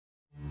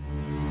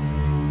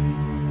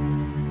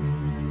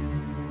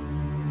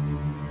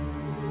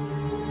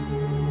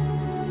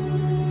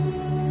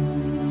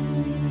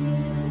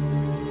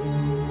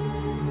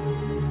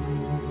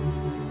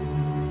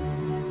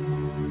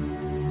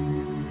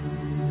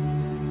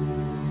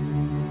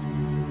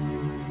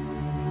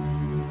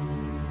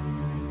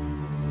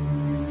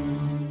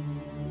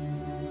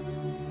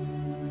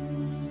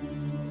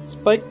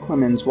Spike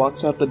Clemens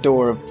walks out the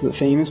door of the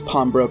famous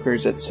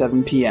pawnbrokers at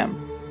 7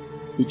 p.m.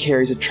 He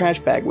carries a trash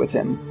bag with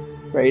him,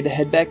 ready to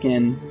head back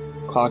in,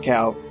 clock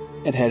out,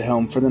 and head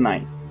home for the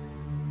night.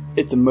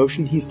 It's a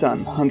motion he's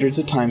done hundreds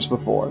of times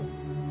before.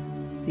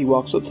 He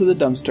walks up to the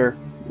dumpster,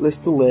 lifts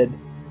the lid,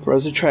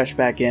 throws the trash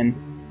back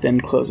in, then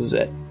closes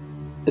it.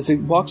 As he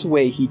walks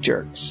away, he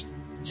jerks.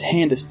 His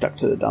hand is stuck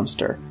to the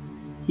dumpster.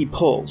 He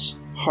pulls,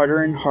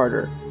 harder and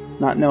harder,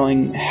 not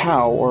knowing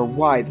how or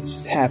why this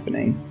is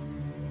happening.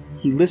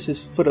 He lifts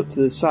his foot up to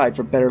the side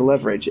for better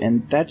leverage,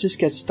 and that just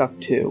gets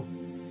stuck too.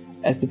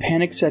 As the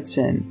panic sets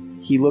in,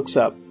 he looks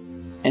up,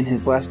 and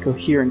his last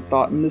coherent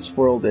thought in this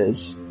world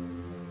is,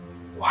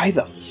 why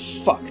the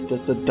fuck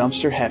does the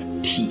dumpster have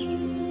teeth?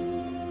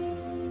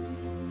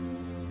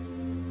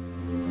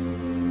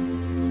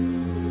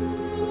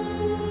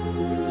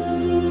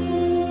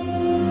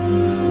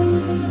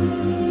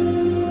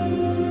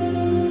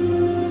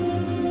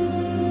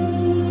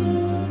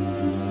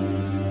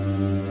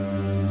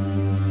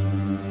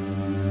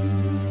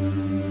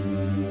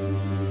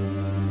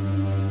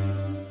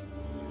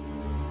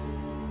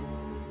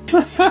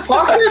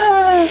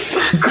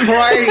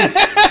 Christ!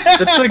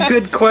 That's a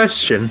good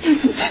question.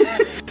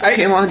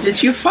 Elon,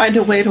 did you find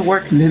a way to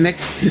work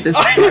mimics to this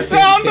I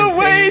found a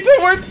way to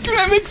work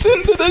mimics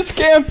into this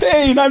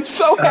campaign! I'm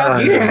so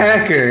happy! You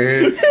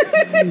hacker!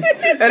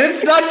 And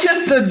it's not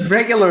just a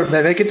regular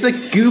mimic, it's a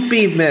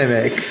goopy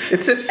mimic.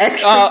 It's an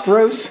extra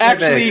gross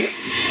mimic.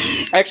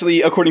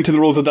 Actually, according to the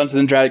rules of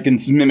Dungeons &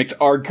 Dragons, mimics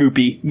are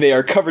goopy. They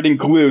are covered in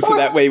glue, so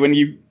that way when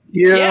you...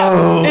 Yo.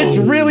 Yeah, it's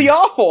really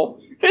awful!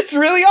 It's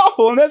really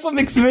awful, and that's what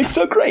makes mimics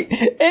so great.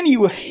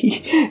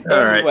 Anyway.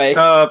 All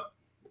right.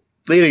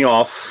 Leading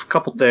off, a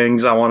couple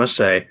things I want to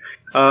say.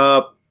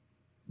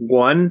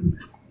 One,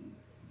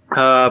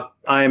 I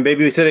am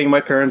babysitting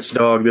my parents'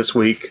 dog this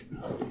week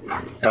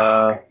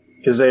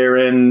because they are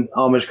in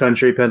Amish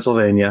country,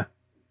 Pennsylvania.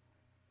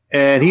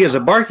 And he is a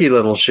barky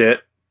little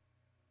shit.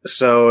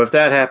 So if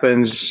that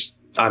happens,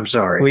 I'm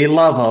sorry. We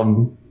love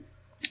him.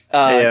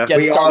 Yeah,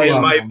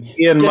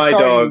 he and my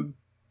dog.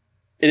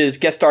 It is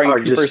guest starring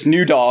Cooper's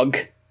new dog.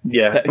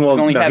 Yeah,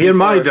 well, he and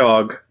my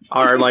dog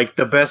are like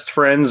the best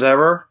friends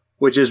ever,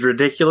 which is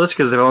ridiculous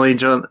because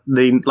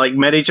they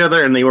met each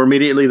other and they were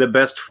immediately the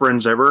best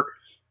friends ever.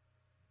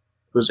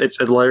 It's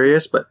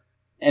hilarious, but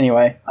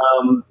anyway.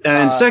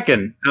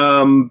 Second,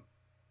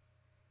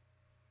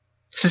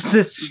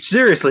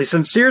 seriously,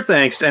 sincere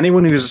thanks to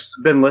anyone who's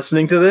been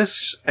listening to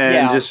this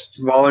and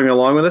just following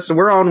along with us. And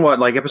we're on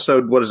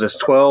episode? What is this?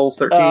 12,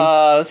 13?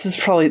 This is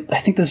probably. I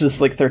think this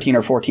is like 13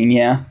 or 14.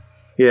 Yeah.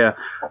 Yeah.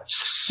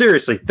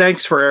 Seriously,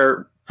 thanks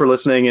for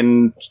listening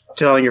and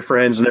telling your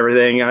friends and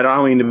everything. I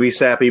don't mean to be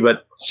sappy,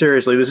 but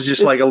seriously, this is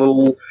just like a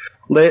little...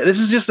 This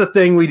is just a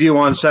thing we do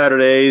on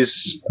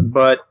Saturdays,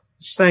 but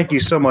thank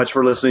you so much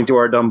for listening to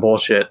our dumb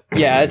bullshit.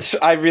 Yeah,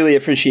 I really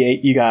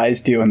appreciate you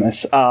guys doing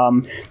this.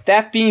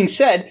 That being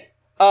said,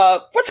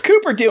 what's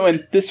Cooper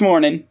doing this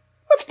morning?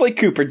 What's Blake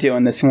Cooper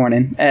doing this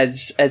morning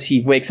as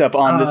he wakes up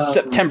on the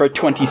September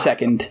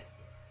 22nd?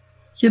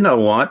 You know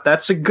what?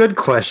 That's a good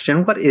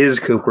question. What is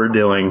Cooper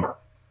doing?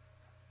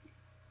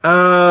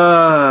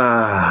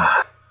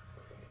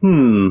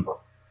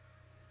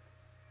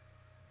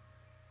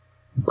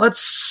 Let's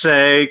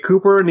say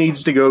Cooper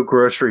needs to go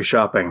grocery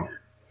shopping.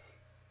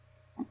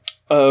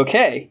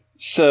 Okay,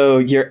 so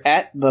you're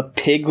at the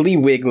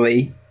Piggly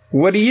Wiggly.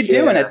 What are you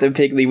doing at the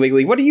Piggly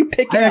Wiggly? What are you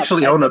picking up? I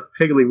actually own a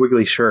Piggly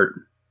Wiggly shirt.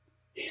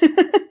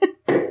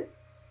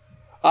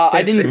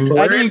 I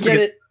didn't get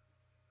it.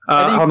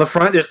 On the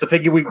front is the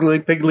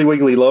Piggly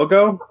Wiggly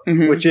logo,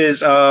 which is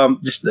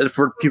just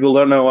for people who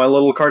don't know, a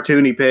little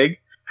cartoony pig.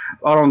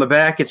 On the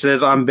back it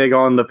says "I'm big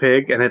on the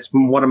pig," and it's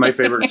one of my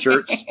favorite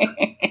shirts.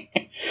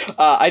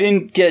 I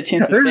didn't get a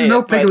chance to say There's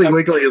no Piggly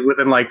Wiggly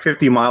within like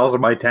 50 miles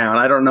of my town.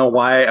 I don't know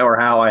why or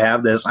how I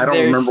have this. I don't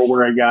remember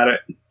where I got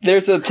it.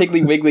 There's a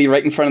Piggly Wiggly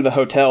right in front of the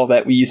hotel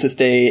that we used to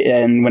stay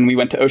in when we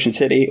went to Ocean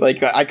City.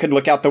 Like, I could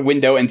look out the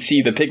window and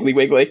see the Piggly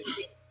Wiggly.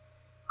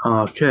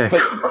 Okay.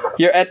 But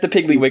you're at the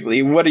Piggly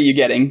Wiggly. What are you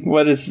getting?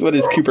 What is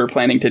Cooper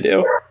planning to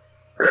do?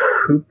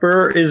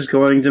 Cooper is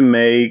going to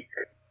make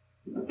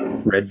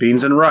red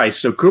beans and rice.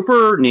 So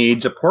Cooper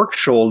needs a pork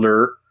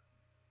shoulder,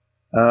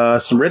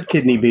 some red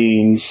kidney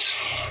beans,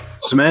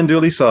 some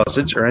andouille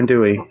sausage, or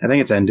andouille. I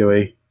think it's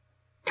andouille.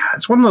 God,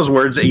 it's one of those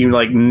words that you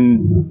like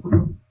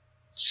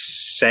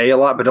say a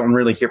lot but don't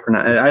really hear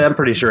pronounce. I'm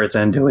pretty sure it's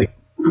andouille.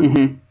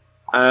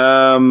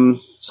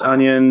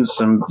 Onions,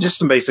 some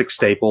basic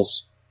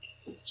staples.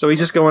 So he's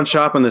just going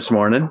shopping this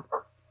morning.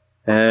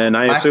 And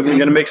I assume you're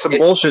going to make some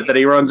bullshit that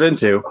he runs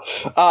into.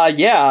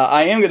 Yeah,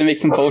 I am going to make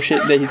some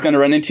bullshit that he's going to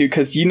run into,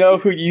 because you know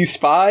who you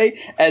spy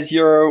as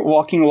you're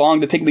walking along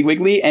the Piggly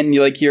Wiggly, and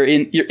you're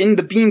in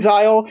the beans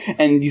aisle,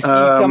 and you see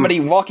somebody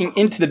walking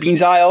into the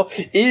beans aisle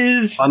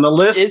is... On the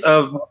list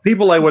of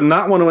people I would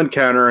not want to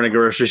encounter in a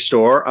grocery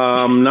store,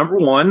 number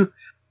one,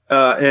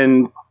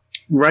 and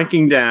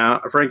ranking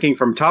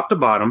from top to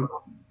bottom,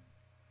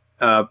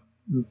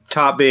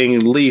 top being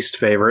least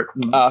favorite.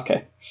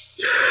 Okay.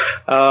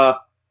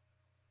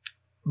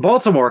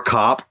 Baltimore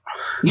cop,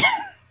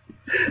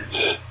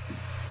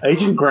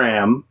 Agent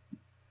Graham,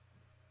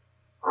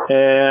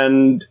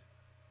 and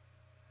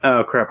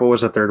oh crap, what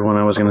was the third one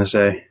I was going to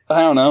say?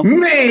 I don't know.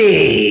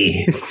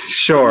 Me!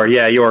 Sure,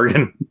 yeah,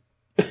 Jorgen.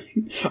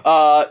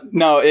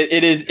 No,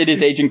 it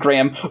is Agent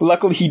Graham.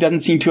 Luckily, he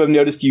doesn't seem to have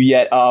noticed you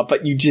yet.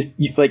 But you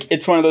like,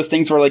 it's one of those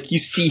things where like you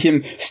see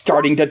him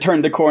starting to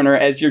turn the corner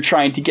as you're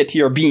trying to get to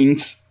your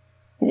beans.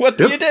 What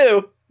do you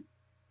do?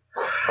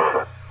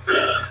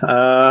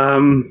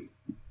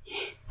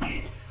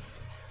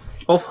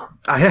 Well,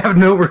 I have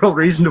no real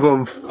reason to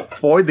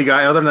avoid the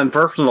guy other than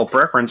personal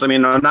preference. I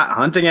mean, I'm not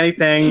hunting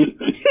anything.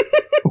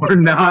 We're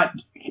not.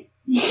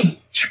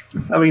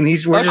 I mean,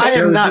 we're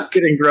just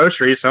getting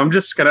groceries, so I'm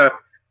just gonna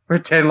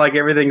pretend like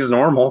everything's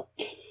normal.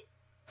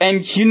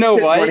 And you know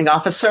Good what? morning,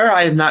 officer.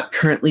 I am not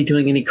currently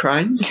doing any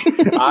crimes.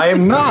 I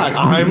am not.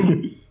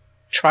 I'm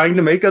trying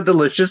to make a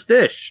delicious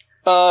dish.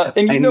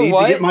 And you I know need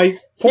what? to get my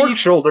pork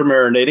shoulder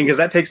marinating because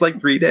that takes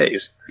like 3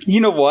 days. You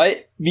know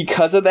what?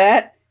 Because of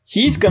that,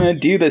 he's gonna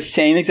do the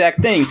same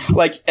exact thing.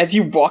 Like, as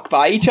you walk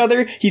by each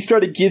other, he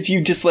sort of gives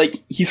you just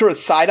like, he sort of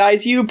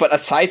side-eyes you, but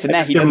aside from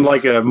that, he Give him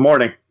doesn't... like a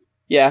morning.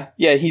 Yeah,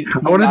 I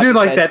want to do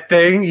like that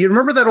thing. You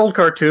remember that old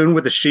cartoon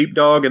with the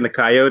sheepdog and the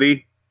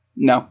coyote?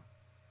 No.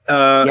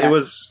 It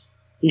was,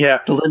 yeah.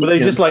 The Looney They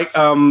Tunes. just like,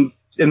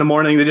 in the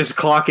morning, they just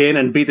clock in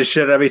and beat the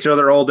shit out of each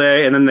other all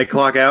day, and then they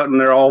clock out and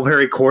they're all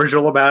very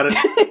cordial about it.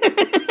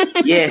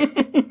 Yeah.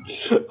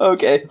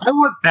 Okay. I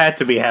want that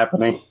to be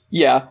happening.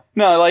 Yeah.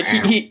 No, like,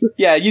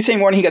 you say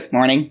morning, he goes,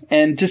 morning,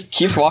 and just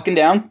keeps walking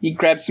down. He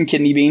grabs some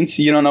kidney beans.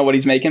 You don't know what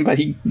he's making, but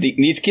he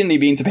needs kidney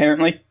beans,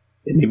 apparently.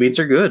 Kidney beans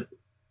are good.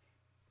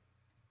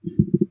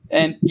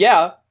 And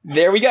yeah,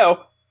 there we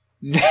go.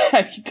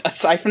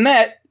 Aside from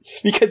that,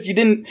 because you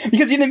didn't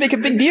make a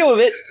big deal of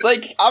it,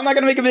 like, I'm not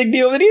gonna make a big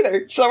deal of it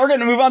either. So we're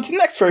gonna move on to the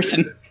next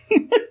person.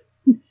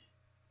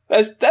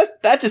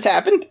 That just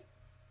happened.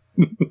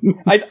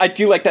 I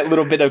do like that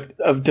little bit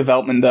of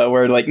development though,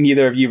 where like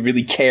neither of you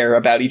really care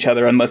about each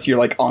other unless you're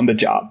like on the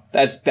job.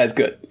 That's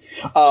good.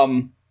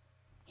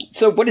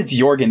 So what is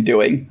Jorgen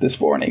doing this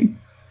morning?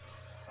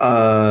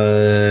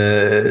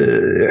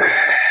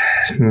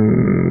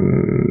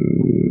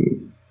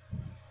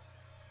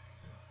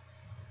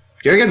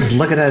 Jorgen's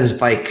looking at his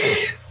bike.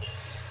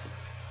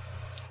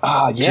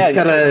 Yeah, Just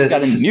gotta-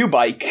 got a new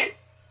bike.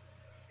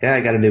 Yeah, I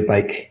got a new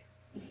bike.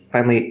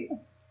 Finally.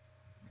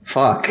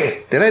 Fuck.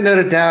 Did I note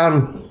it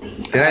down?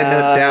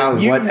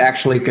 What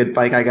actually good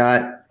bike I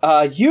got?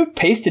 You've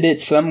pasted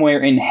it somewhere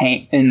in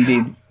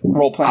the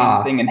role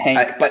playing thing in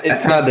Hank, but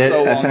it's been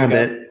so long ago.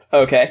 it.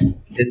 Okay.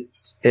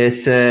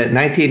 It's a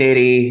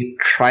 1980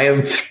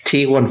 Triumph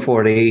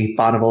T140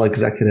 Bonneville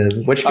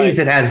Executive, which means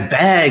it has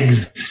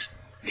bags.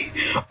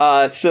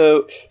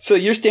 So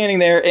you're standing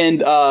there,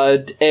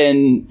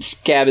 and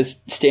Scab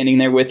is standing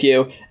there with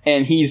you,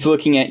 and he's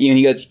looking at you, and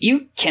he goes,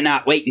 "You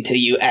cannot wait until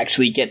you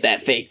actually get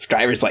that fake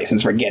driver's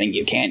license we're getting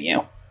you, can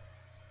you?"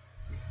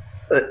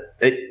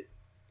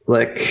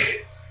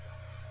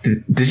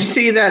 Did you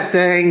see that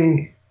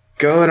thing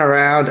going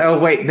around? Oh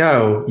wait,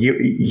 no,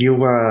 you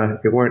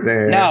weren't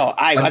there. No,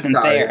 I I'm wasn't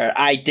sorry. there.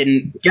 I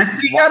didn't.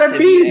 Guess you want gotta to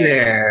be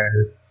there.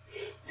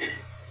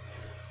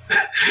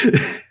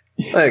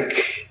 Look,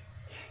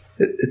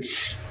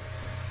 it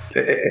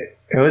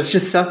was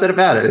just something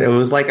about it. It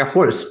was like a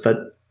horse,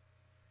 but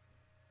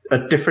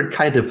a different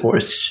kind of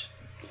horse.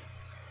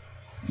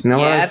 You know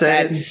what I'm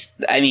saying?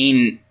 I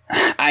mean,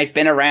 I've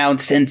been around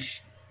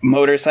since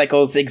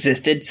motorcycles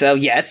existed, so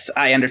yes,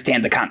 I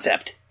understand the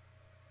concept.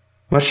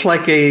 Much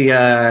like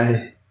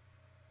a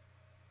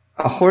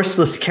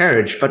horseless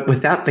carriage, but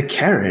without the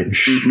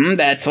carriage. Mm-hmm,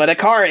 that's what a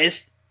car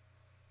is.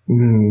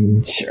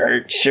 Mm.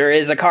 Sure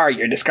is a car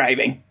you're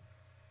describing.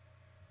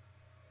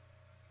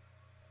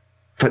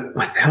 But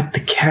without the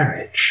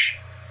carriage.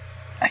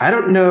 I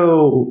don't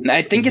know.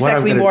 I think it's what I'm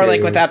actually gonna more do.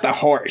 like without the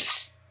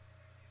horse.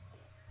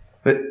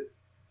 But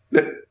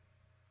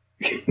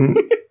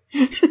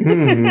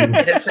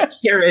It's a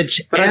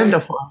carriage and a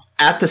horse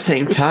at the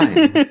same time.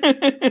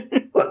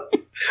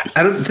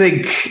 I don't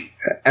think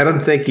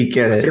you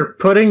get it. You're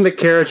putting the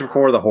carriage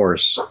before the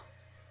horse.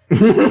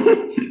 Putting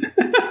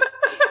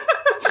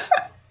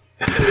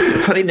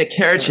the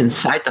carriage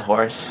inside the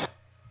horse.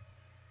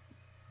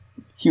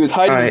 He was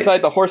hiding All right.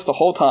 inside the horse the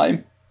whole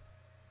time.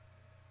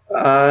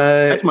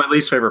 That's my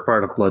least favorite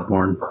part of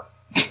Bloodborne.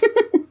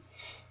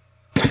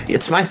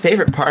 It's my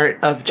favorite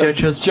part of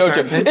JoJo's Bizarre JoJo.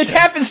 Adventure. It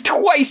happens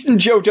twice in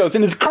JoJo's,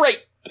 and it's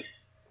great.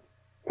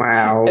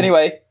 Wow.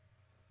 Anyway,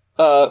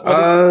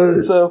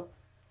 so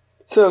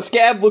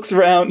Scab looks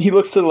around. He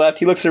looks to the left.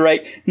 He looks to the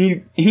right.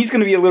 He's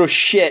going to be a little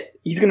shit.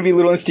 He's going to be a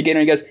little instigator.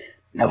 And he goes,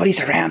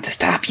 "Nobody's around to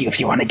stop you if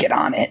you want to get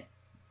on it."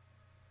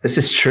 This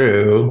is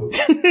true.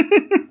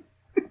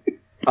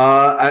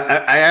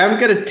 I am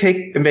going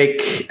to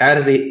make out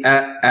of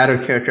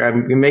character.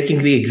 I'm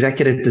making the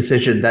executive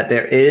decision that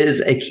there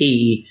is a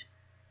key,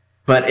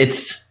 but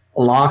it's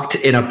locked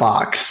in a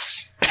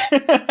box.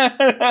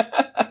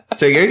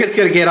 So you're just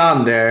going to get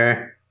on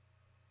there,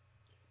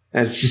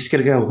 and it's just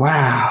going to go,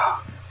 wow.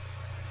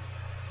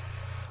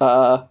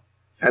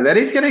 And then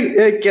he's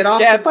gonna get off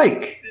the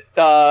bike.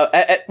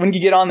 When you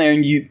get on there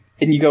and you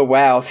go,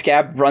 wow,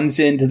 Scab runs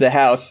into the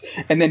house,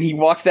 and then he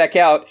walks back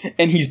out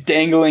and he's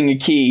dangling a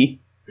key.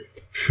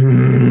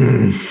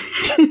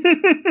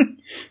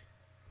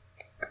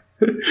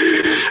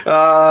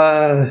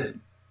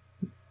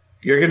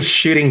 You're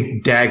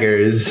shooting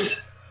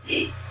daggers.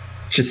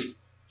 Just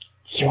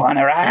You want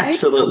to ride?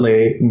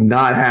 absolutely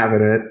not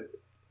having it.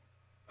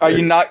 Are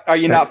you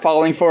not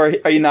falling for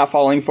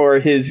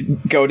his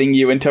goading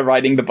you into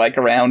riding the bike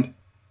around?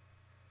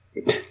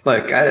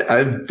 Look,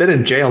 I've been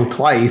in jail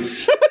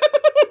twice.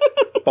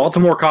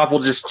 Baltimore Cop will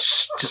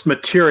just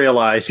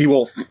materialize. He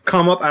will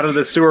come up out of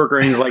the sewer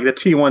grains like the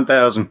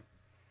T-1000.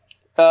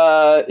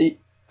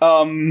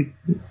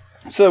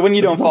 So when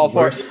you don't fall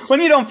for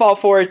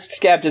it,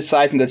 Scab just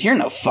sighs and goes, "You're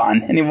no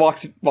fun." And he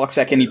walks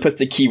back and he puts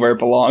the key where it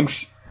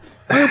belongs.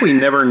 Why have we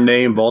never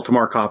named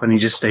Baltimore Cop and he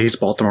just stays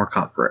Baltimore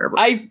Cop forever?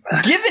 I've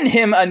given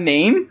him a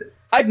name.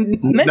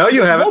 No,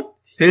 you haven't.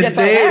 His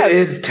name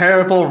is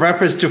terrible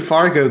reference to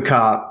Fargo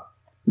Cop.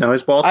 No,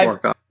 it's Baltimore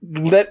Cop.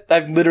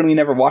 I've literally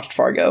never watched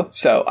Fargo,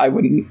 so I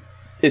wouldn't.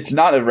 It's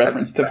not a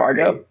reference to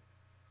Fargo.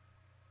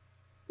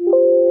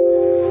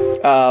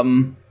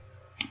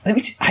 Let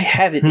me see. I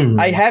have it.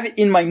 I have it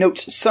in my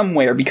notes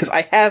somewhere because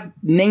I have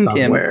named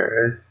him.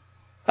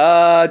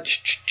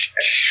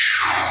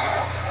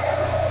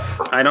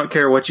 I don't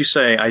care what you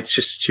say. I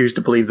just choose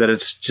to believe that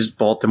it's just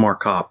Baltimore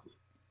Cop.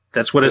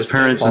 That's what his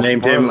parents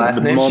named him.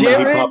 The moment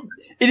he popped.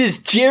 It is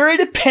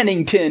Jared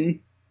Pennington.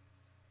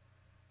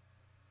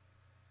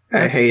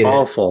 I hate it.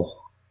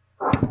 Awful.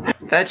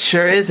 That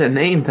sure is a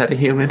name that a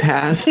human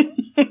has.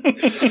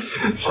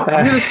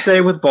 I'm going to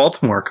stay with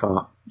Baltimore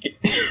Cop.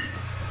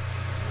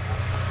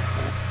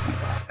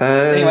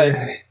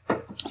 Anyway,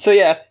 so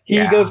yeah,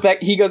 he goes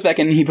back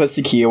and he puts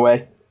the key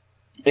away,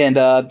 and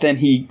then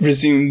he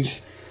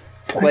resumes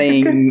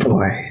playing. Good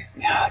boy.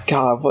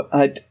 God,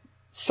 what?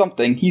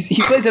 Something.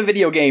 He plays a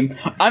video game.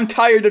 I'm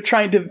tired of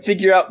trying to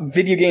figure out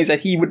video games that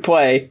he would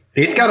play.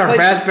 He's got a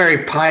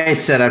Raspberry Pi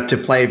set up to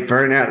play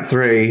Burnout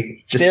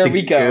 3 just there to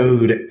we go.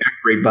 goad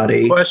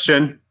everybody.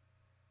 Question.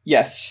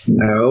 Yes.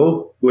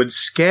 No. Would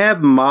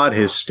Scab mod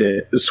his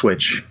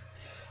Switch?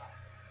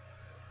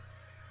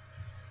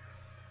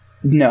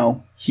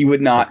 No, he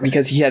would not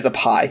because he has a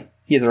Pi.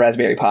 He has a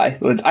Raspberry Pi.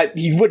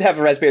 He would have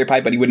a Raspberry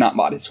Pi, but he would not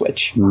mod his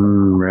Switch.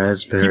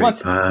 Raspberry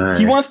Pi.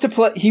 He wants to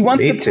play. He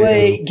wants to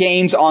play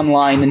games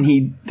online, and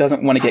he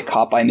doesn't want to get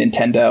caught by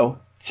Nintendo.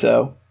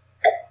 So,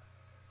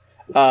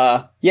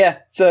 yeah.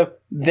 So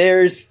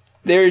there's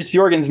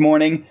Jorgen's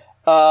morning.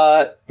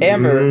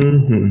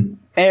 Amber,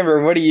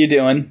 Amber, what are you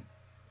doing?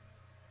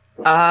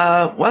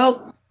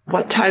 Well,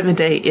 what time of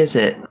day is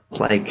it?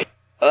 Like,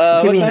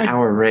 give me an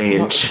hour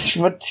range.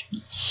 What?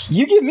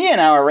 You give me an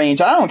hour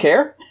range. I don't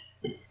care.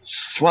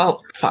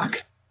 Well,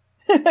 fuck.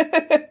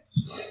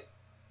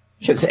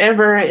 Because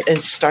Amber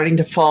is starting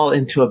to fall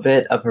into a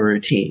bit of a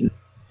routine.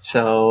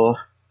 So,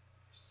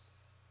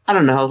 I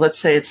don't know, let's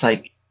say it's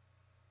like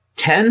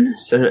 10.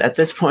 So at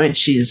this point,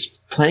 she's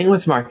playing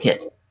with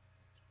Market.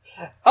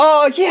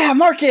 Oh, yeah,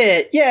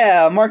 Market!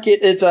 Yeah,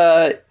 Market is,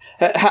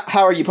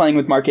 how are you playing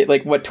with Market?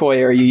 Like, what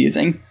toy are you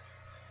using?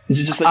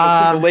 Is it just like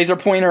a simple laser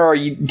pointer, or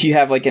do you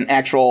have like an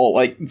actual,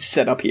 like,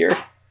 setup here?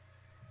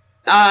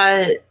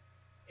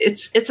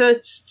 It's a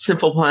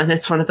simple one.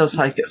 It's one of those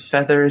like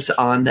feathers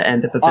on the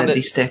end of a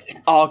bendy stick.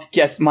 Oh,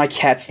 yes, my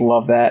cats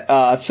love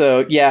that.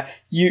 So yeah,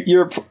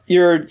 you're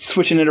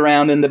switching it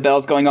around and the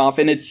bell's going off,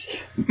 and it's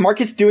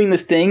Marcus doing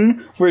this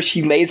thing where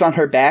she lays on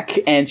her back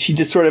and she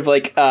just sort of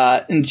like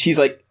and she's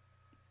like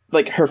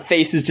her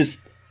face is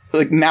just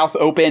like mouth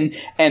open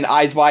and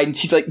eyes wide, and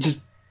she's like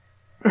just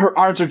her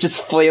arms are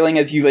just flailing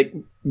as you like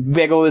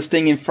wiggle this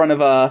thing in front of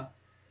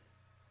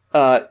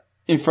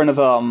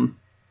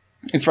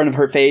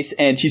her face,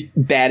 and she's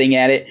batting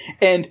at it,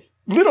 and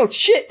little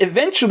shit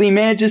eventually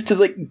manages to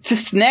like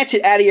just snatch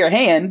it out of your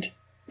hand,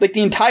 like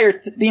the entire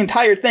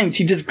thing.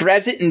 She just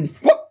grabs it and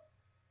whoop,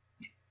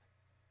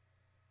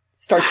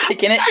 starts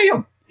kicking it.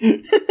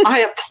 I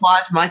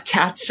applaud my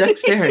cat's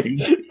dexterity.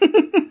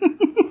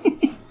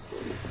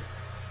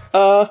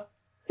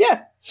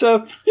 Yeah.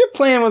 So you're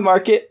playing with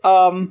Market,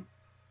 and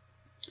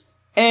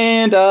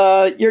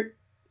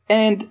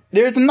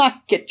there's a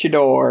knock at your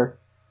door.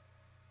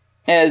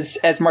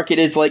 As Market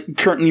is like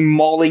currently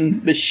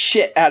mauling the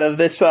shit out of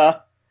this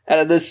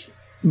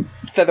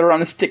feather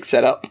on a stick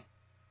setup.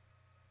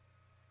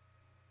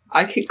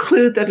 I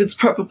conclude that it's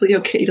probably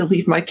okay to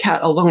leave my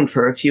cat alone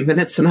for a few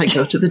minutes, and I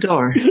go to the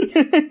door.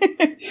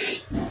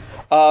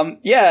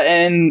 Yeah,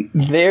 and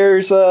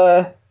there's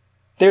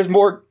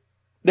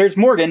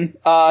Morgan.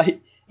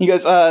 He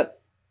goes,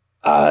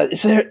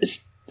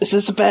 is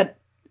this a bad?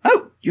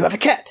 Oh, you have a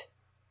cat.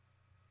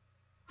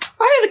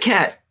 I have a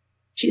cat.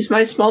 She's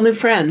my small new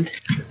friend.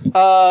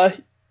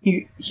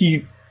 He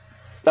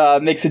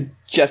makes a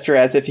gesture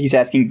as if he's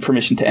asking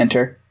permission to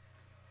enter.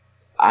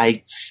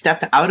 I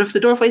step out of the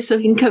doorway so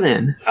he can come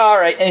in.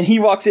 Alright, and he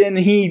walks in,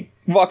 and he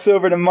walks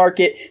over to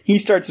Market. He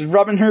starts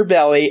rubbing her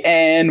belly,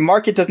 and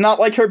Market does not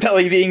like her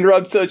belly being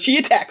rubbed, so she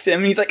attacks him,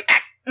 and he's like,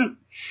 ah!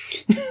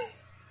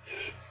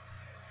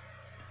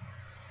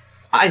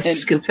 I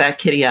scoop that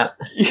kitty up,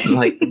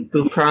 like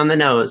boop her on the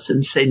nose,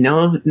 and say,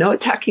 "No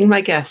attacking my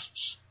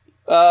guests."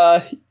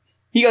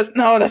 He goes,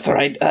 "No, that's all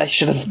right. I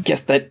should have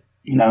guessed that.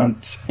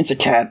 It's a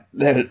cat.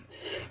 There's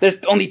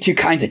only two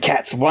kinds of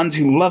cats: ones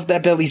who love their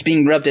bellies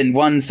being rubbed, and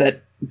ones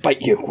that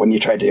bite you when you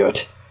try to do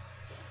it."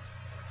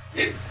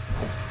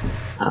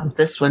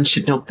 This one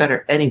should know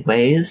better,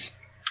 anyways.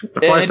 It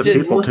applies to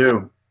people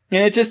too.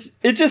 And it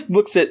just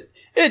looks at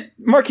it.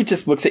 Marky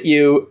just looks at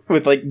you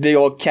with like the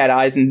old cat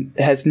eyes and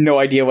has no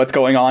idea what's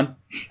going on.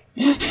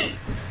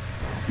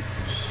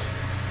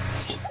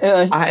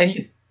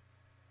 I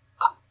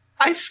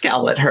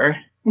scowl at her,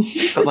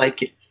 but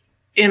like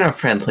in a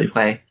friendly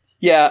way.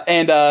 Yeah,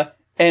 and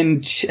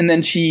then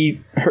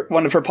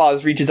one of her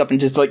paws reaches up and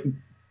just like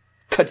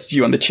touches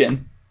you on the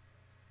chin.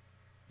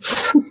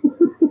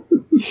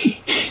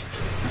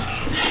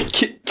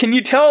 Can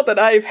you tell that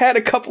I've had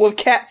a couple of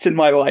cats in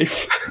my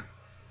life?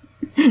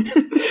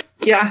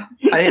 Yeah,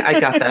 I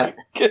got that.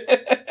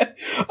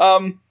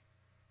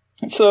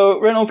 So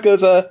Reynolds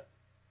goes, were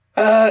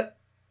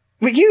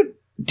you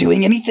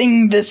doing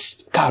anything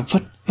this... God,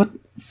 what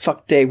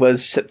fuck day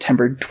was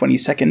September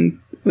 22nd?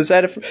 Was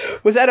that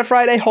a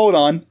Friday? Hold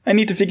on. I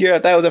need to figure out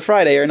if that was a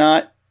Friday or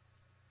not.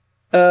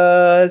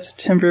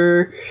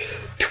 September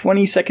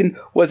 22nd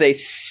was a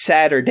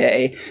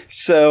Saturday.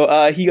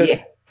 So, he goes,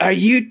 yeah. Are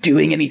you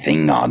doing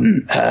anything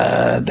on,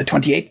 the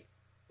 28th?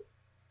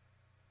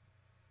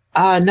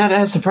 Not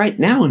as of right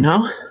now,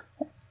 no.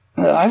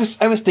 I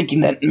was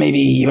thinking that maybe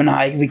you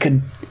and we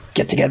could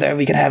get together.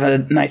 We could have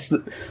a nice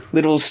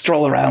little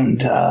stroll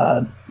around,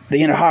 the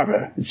Inner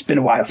Harbor. It's been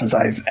a while since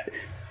I've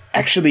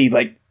actually,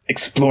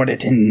 explored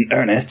it in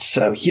earnest,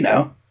 so,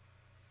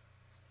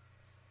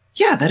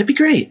 Yeah, that'd be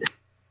great.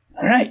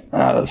 All right.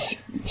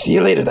 See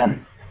you later,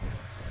 then.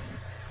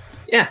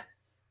 Yeah.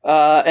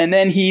 And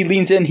then he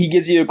leans in, he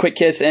gives you a quick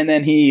kiss, and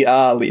then he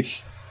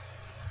leaves.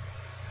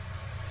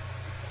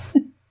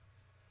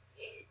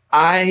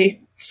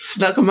 I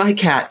snuggle my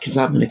cat because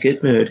I'm in a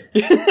good mood.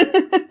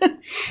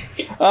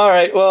 All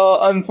right.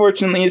 Well,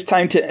 unfortunately, it's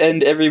time to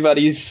end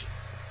everybody's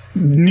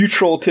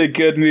neutral to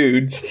good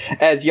moods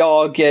as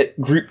y'all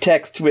get group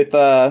text with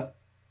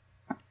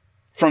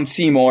from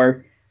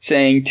Seymour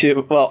saying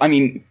to. Well, I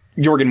mean,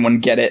 Jorgen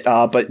wouldn't get it,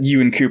 but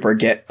you and Cooper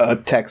get a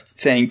text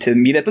saying to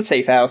meet at the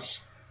safe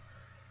house.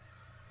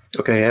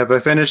 Okay. Have I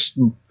finished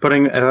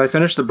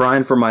the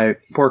brine for my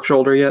pork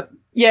shoulder yet?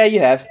 Yeah, you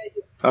have.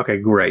 Okay,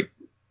 great.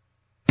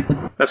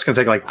 That's going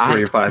to take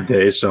 3 or 5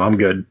 days, so I'm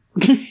good.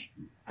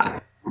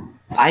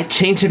 I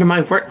change into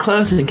my work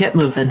clothes and get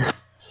moving.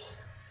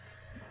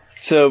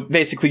 So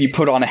basically you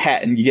put on a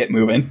hat and you get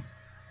moving.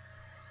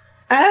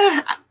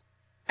 I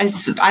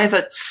have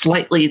a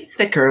slightly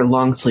thicker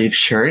long sleeve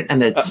shirt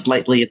and a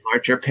slightly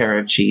larger pair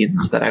of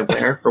jeans that I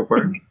wear for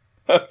work.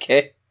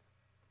 Okay.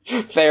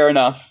 Fair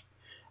enough.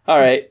 All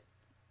right.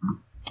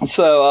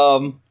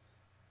 So,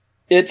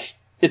 it's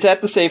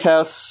at the safe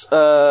house,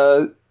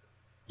 a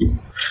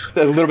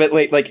little bit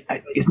late.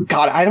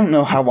 God, I don't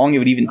know how long it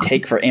would even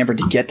take for Amber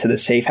to get to the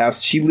safe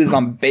house. She lives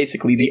on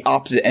basically the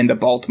opposite end of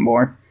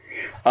Baltimore.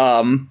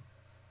 But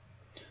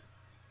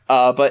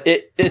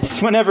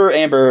it's whenever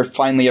Amber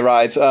finally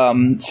arrives,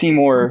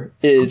 Seymour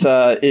is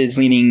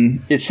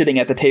sitting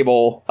at the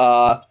table,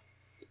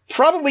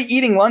 probably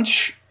eating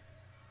lunch.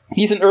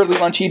 He's an early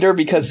lunch eater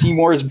because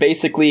Seymour is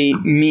basically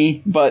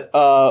me, but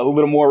a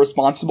little more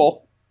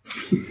responsible.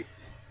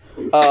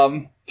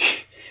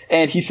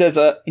 And he says,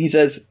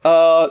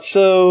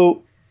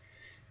 so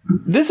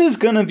this is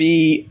gonna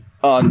be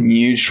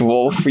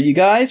unusual for you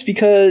guys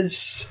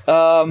because,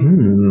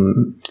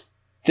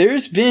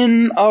 there's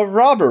been a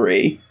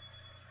robbery.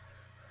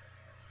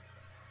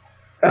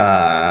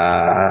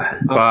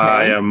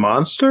 By a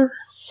monster?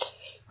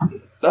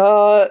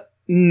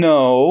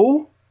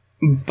 No.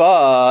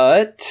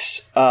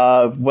 But,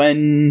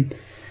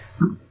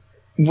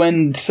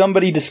 when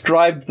somebody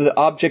described the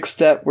objects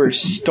that were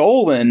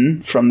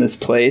stolen from this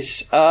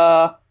place,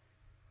 let's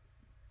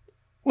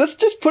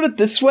just put it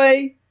this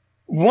way.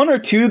 1 or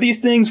 2 of these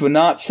things would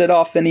not set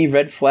off any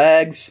red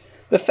flags.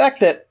 The fact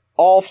that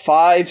all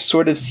 5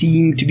 sort of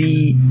seem to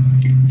be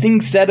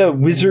things that a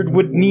wizard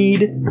would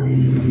need,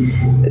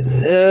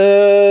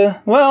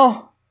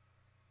 well...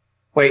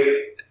 Wait.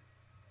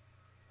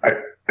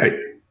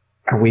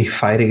 Are we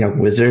fighting a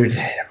wizard?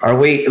 Are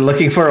we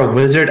looking for a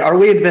wizard? Are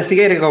we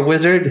investigating a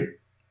wizard?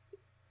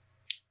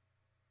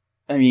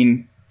 I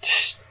mean,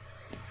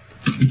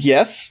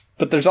 yes,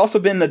 but there's also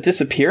been a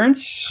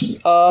disappearance.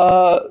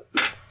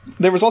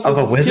 There was also of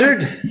a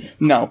wizard?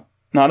 No,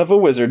 not of a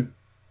wizard.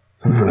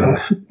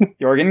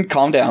 Jorgen,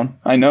 calm down.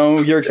 I know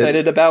you're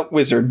excited about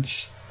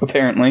wizards,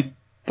 apparently,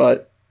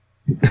 but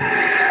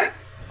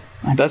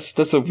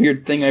that's a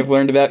weird thing I've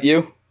learned about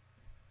you.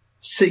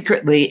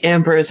 Secretly,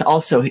 Amber is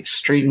also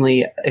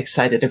extremely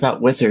excited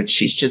about wizards.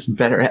 She's just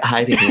better at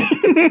hiding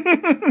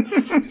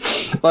it.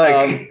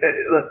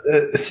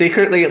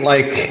 Secretly,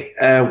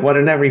 1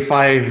 in every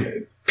 5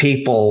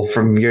 people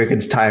from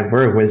Jurgen's time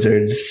were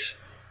wizards.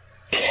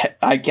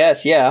 I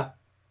guess, yeah.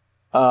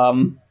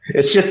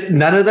 It's just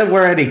none of them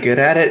were any good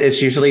at it.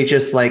 It's usually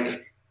just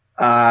like,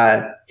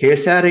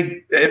 here's how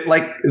to,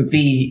 like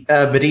the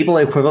medieval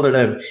equivalent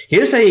of,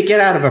 here's how you get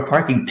out of a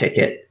parking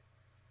ticket.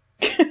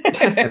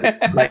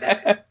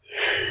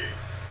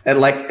 And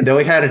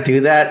knowing how to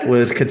do that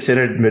was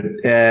considered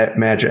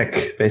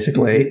magic,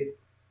 basically.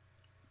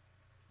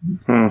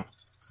 But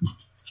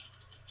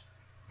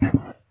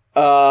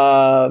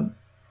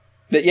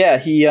yeah,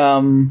 he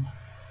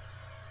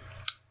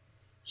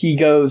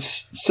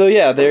goes, so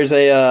yeah, there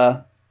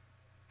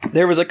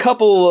was a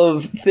couple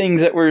of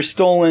things that were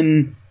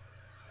stolen,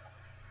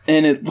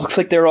 and it looks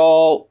like they're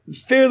all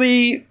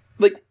fairly,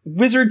 like,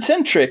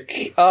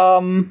 wizard-centric.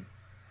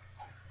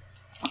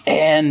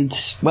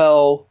 And,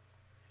 well,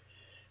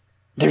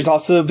 there's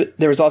also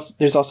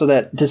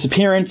that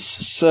disappearance,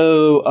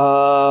 so,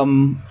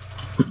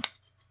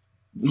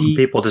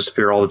 people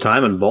disappear all the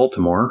time in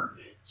Baltimore.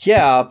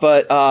 Yeah,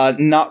 but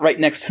not right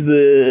next to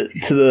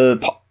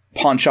the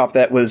pawn shop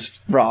that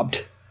was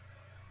robbed.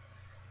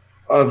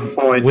 Of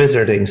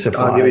wizarding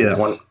supplies. I'll give you that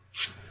one.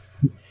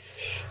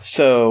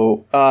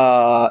 So,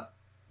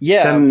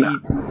 yeah.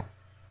 Can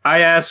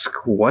I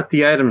ask what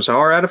the items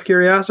are out of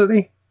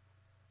curiosity?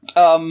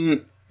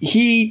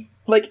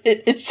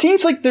 It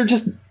seems like they're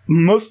just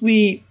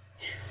mostly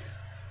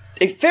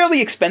a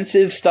fairly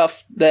expensive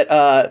stuff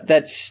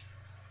that's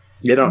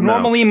you don't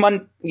normally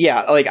know.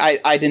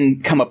 I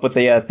didn't come up with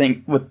a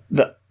thing with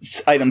the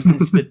items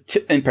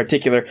in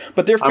particular,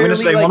 but they're fairly, I'm going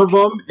to say one of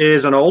them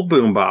is an old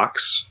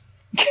boombox.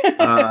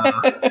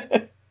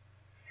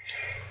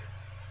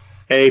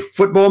 A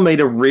football made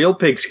of real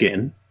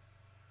pigskin.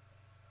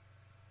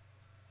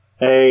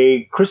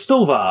 A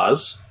crystal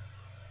vase.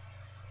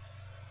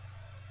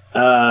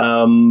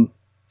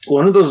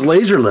 One of those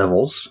laser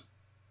levels.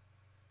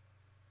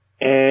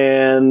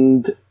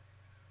 And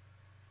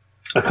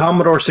a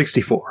Commodore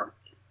 64.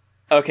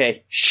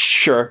 Okay,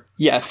 sure.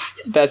 Yes,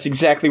 that's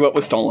exactly what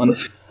was stolen.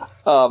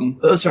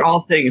 Those are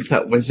all things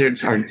that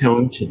wizards are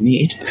known to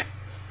need.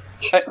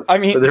 I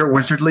mean, for their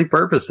wizardly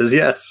purposes,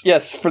 yes.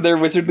 Yes, for their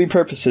wizardly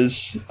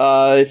purposes.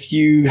 If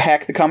you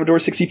hack the Commodore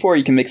 64,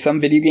 you can make some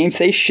video game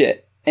say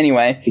shit.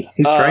 Anyway.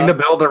 He's trying to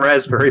build a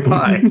Raspberry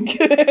Pi.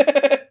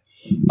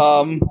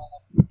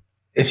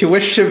 If you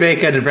wish to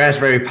make a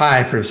Raspberry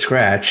Pi from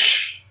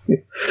scratch,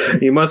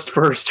 you must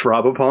first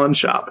rob a pawn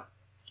shop.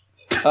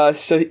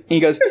 So he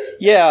goes,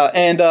 yeah,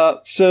 and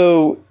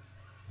so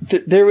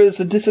there was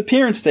a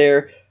disappearance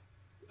there,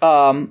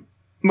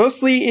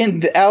 mostly in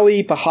the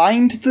alley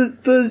behind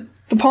the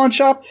pawn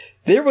shop.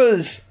 There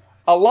was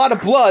a lot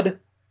of blood,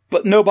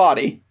 but no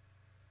body.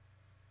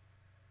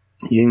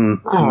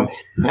 Oh,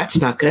 that's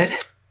not good.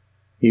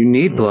 You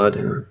need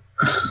blood.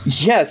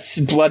 Yes,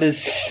 blood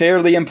is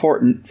fairly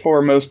important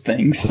for most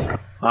things.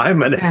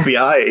 I'm an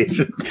FBI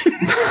agent.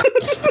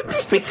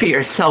 Speak for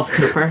yourself,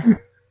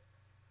 Cooper.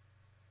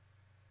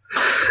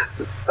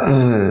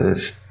 All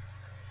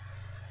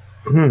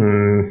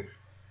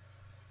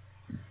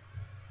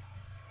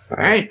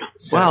right.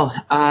 Well,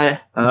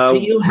 do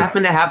you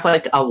happen to have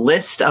like a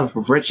list of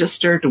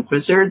registered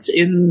wizards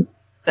in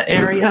the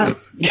area?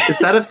 Is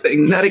that a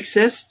thing that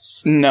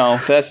exists? No,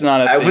 that's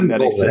not a thing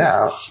that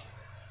exists.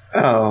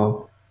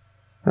 Oh.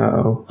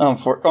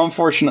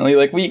 Unfortunately,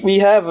 like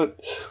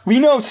we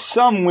know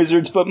some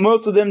wizards, but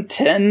most of them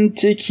tend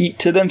to keep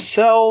to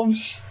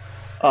themselves.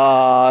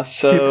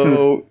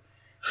 So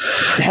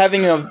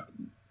having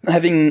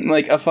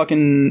like a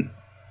fucking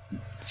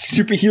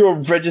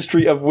superhero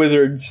registry of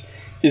wizards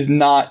is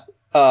not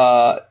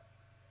a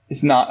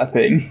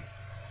thing.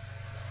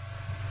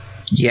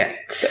 Yet.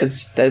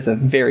 That's a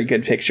very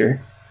good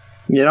picture.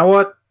 You know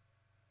what?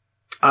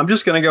 I'm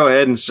just going to go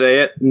ahead and say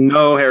it.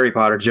 No Harry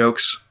Potter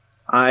jokes.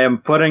 I am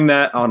putting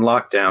that on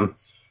lockdown.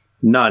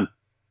 None.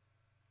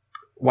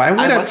 Why would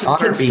a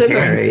Potter be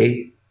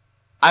Harry?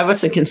 I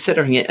wasn't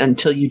considering it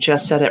until you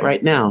just said it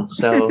right now.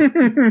 So,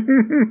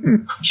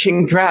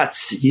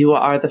 congrats. You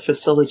are the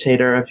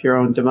facilitator of your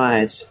own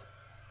demise.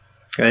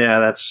 Yeah,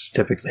 that's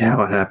typically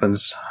how it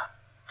happens.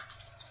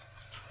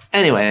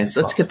 Anyways,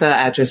 let's get the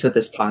address of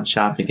this pawn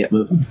shop and get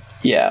moving.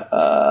 Yeah,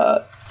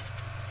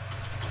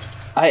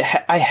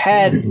 I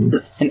had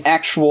an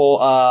actual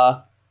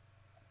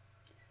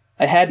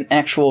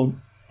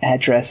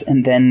address,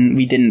 and then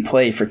we didn't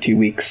play for 2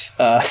 weeks.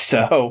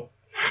 So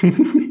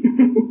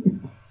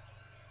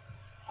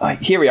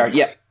here we are.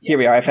 Yeah, here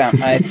we are.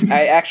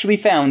 I actually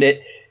found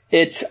it.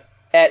 It's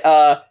at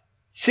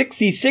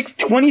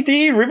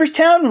 6623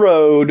 Riverstown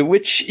Road,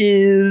 which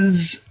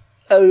is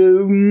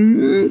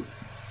You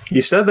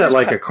said that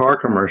like a car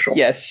commercial.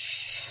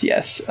 Yes.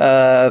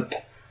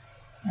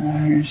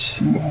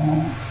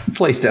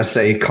 Please don't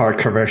say car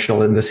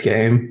commercial in this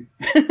game.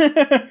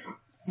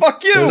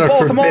 Fuck you, Those are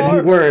Baltimore!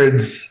 forbidden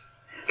words.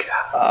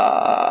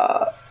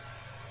 Oh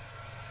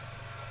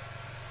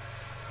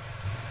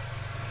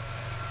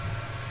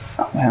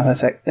wow,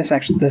 that's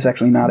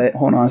actually not it.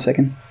 Hold on a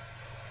second.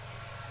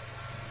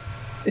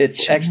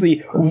 It's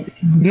actually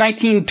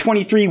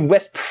 1923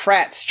 West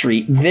Pratt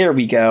Street. There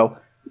we go.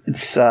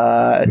 It's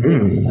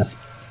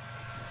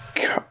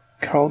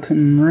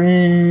Carlton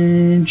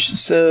Ridge.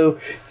 So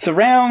it's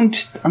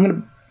around. I'm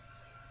gonna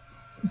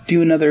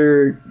do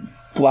another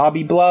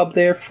blobby blob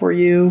there for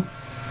you.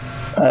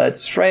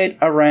 It's right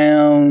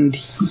around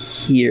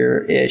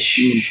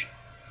here-ish.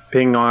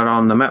 Ping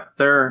on the map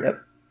there. Yep.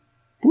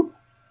 Boop.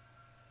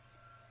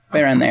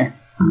 Right around there.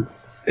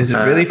 Is it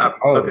really?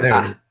 okay.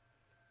 There.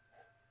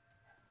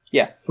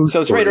 Yeah.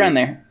 So it's right around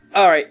there.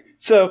 All right.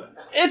 So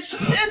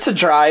it's a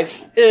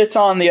drive. It's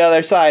on the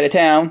other side of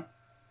town.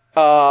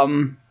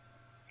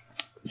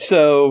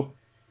 So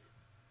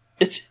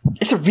it's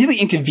a really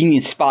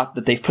inconvenient spot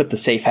that they've put the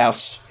safe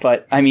house.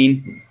 But I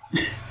mean,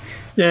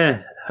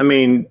 Yeah, I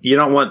mean, you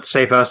don't want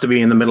Safe House to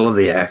be in the middle of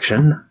the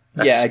action.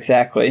 yeah,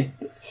 exactly.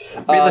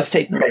 Real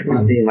estate prices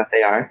not being what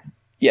they are.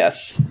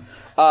 Yes.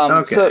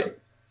 Okay.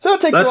 So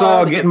it takes. Let's a while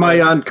all to get in my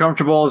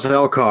uncomfortable as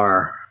hell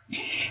car.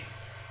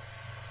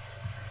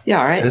 Yeah,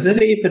 all right. Does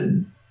it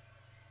even?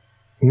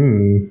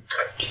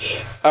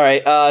 All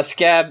right,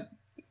 Scab.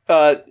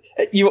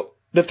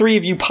 The three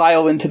of you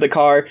pile into the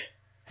car,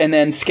 and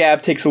then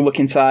Scab takes a look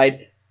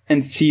inside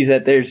and sees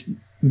that there's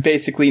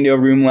basically no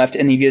room left,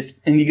 and he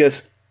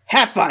goes,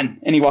 "Have fun!"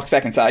 and he walks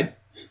back inside.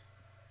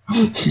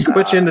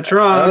 Put you in the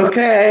trunk.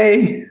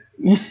 Okay.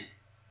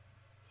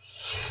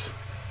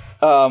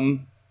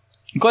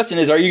 The question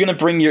is, are you going to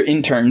bring your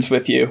interns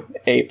with you,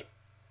 Ape?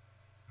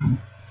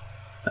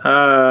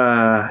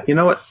 You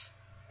know what?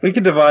 We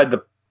could divide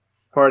the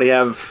party.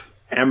 Have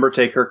Amber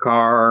take her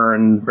car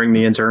and bring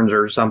the interns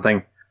or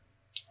something.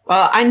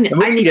 Well, I And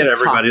we need can get to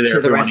everybody talk there to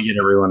if the we want rest. to get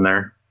everyone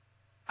there.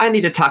 I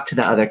need to talk to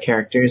the other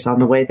characters on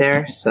the way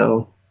there,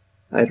 so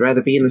I'd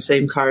rather be in the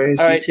same car as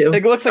All you right, two.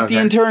 it looks like the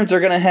Okay. interns are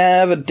going to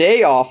have a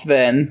day off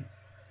then.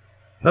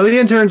 Well, the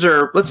interns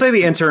are. Let's say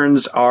the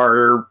interns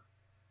are.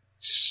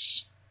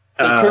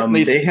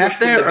 currently- They have in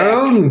the their back.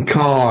 own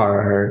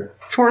car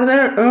for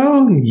their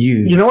own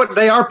use. You know what?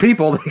 They are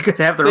people. They could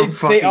have their own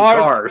fucking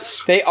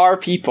cars. They are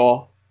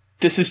people.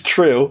 This is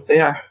true. They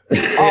are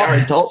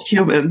adult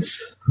humans.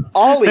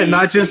 Ollie, And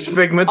not just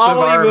figments of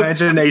Ollie our will-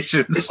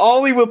 imaginations.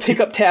 Ollie will pick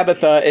up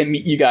Tabitha and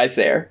meet you guys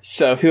there.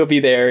 So he'll be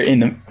there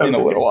in a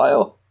little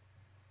while.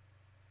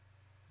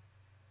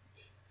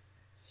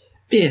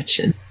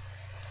 Bitchin'.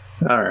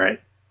 All right.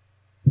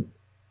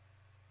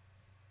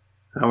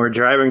 Now we're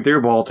driving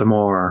through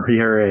Baltimore.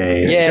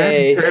 Hooray.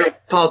 Yay! Through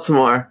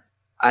Baltimore.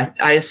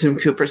 I assume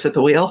Cooper's at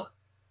the wheel?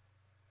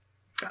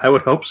 I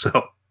would hope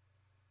so.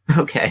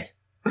 Okay.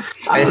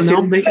 I don't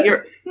know.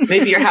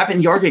 Maybe you're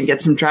having Jorgen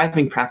get some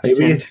driving practice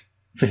in.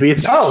 Maybe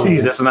it's Oh.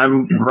 Jesus and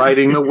I'm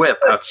riding the whip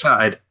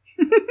outside.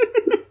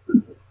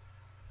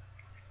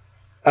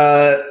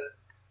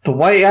 The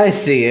way I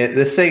see it,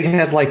 this thing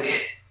has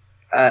like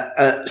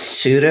a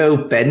pseudo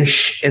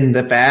bench in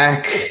the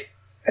back,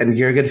 and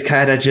Jurgen's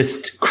kind of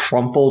just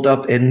crumpled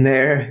up in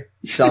there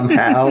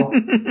somehow.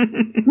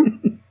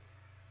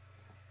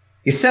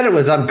 You said it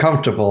was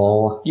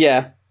uncomfortable.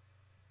 Yeah,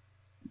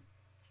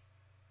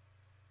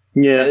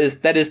 Yeah.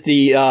 that is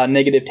the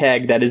negative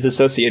tag that is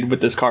associated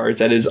with this car. Is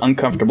that is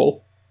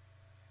uncomfortable.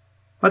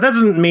 But that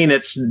doesn't mean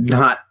it's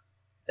not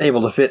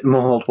able to fit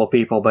multiple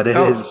people, but it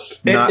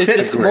is It not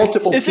fits great.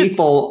 multiple It's just-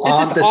 people It's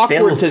on just the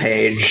awkward sales to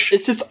page.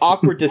 It's just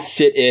awkward to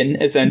sit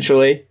in.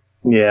 Essentially.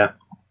 Yeah.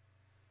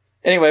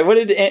 Anyway, what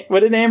did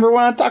Amber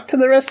want to talk to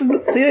the rest of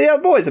the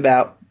other boys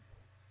about?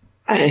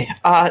 Hey,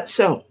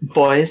 so,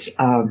 boys,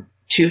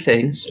 two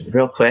things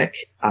real quick.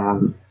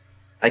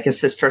 I guess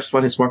this first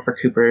one is more for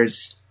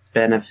Cooper's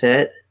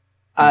benefit.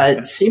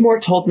 Seymour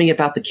told me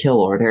about the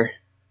kill order.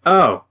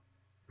 Oh.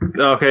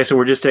 Okay, so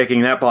we're just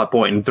taking that plot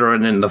point and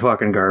throwing it in the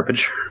fucking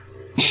garbage.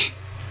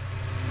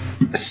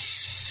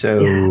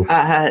 So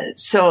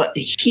So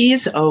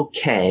he's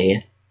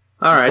okay,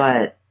 All right.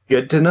 but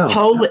Good to know.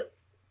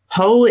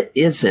 Poe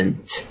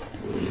isn't.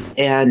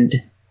 And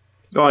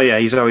Oh, yeah,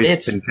 he's always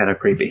It's- been kind of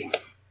creepy.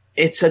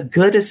 it's a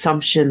good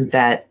assumption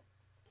that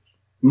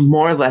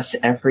more or less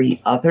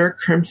every other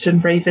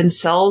Crimson Raven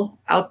cell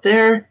out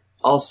there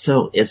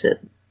also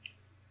isn't.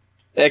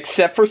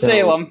 Except for So-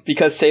 Salem,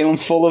 because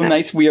Salem's full of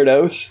nice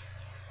weirdos.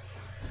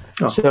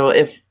 Oh. So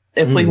if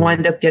we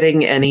wind up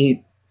getting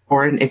any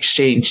foreign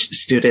exchange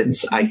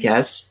students, I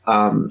guess,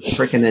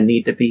 we're going to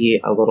need to be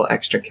a little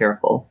extra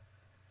careful.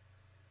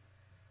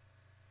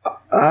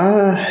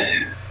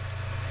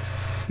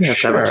 Yeah,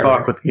 have a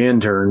talk with the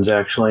interns,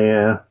 actually,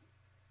 yeah.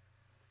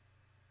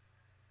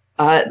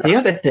 The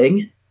other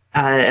thing,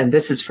 and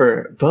this is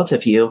for both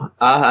of you,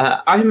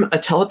 I'm a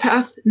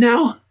telepath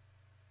now.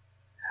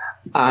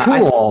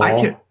 Cool.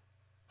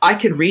 I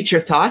can read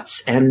your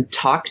thoughts and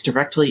talk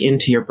directly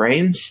into your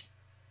brains.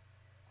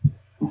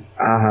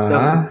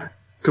 uh-huh.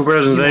 Cooper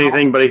doesn't say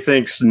anything, but he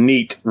thinks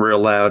neat real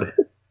loud.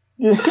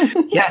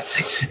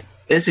 Yes,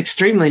 it's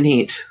extremely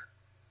neat.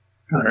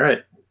 All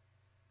right.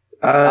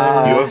 You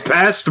Uh, have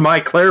passed my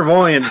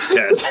clairvoyance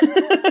test.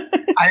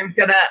 I'm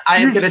gonna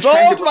You've try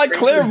solved to my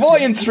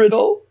clairvoyance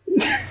riddle.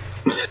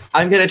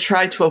 I'm gonna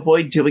try to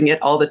avoid doing it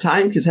all the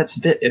time because that's a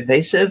bit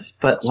invasive.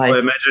 But So I like,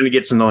 imagine it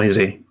gets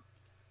noisy.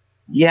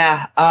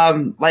 Yeah,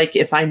 like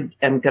if I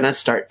am gonna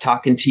start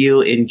talking to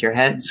you in your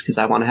heads because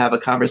I want to have a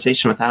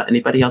conversation without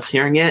anybody else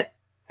hearing it,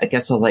 I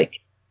guess I'll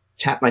like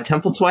tap my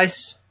temple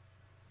twice.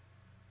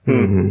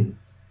 Mm-hmm.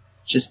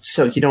 Just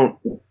so you don't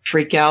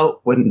freak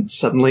out when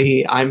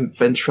suddenly I'm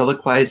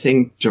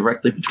ventriloquizing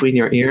directly between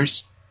your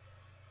ears.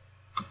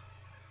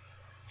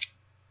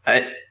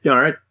 All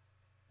right.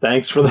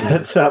 Thanks for the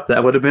heads up.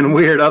 That would have been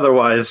weird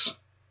otherwise.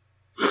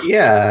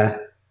 Yeah.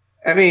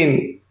 I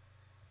mean,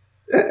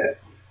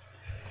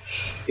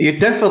 you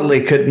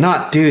definitely could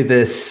not do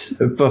this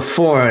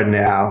before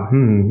now.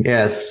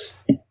 Yes,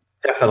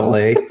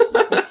 definitely.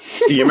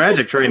 Your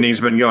magic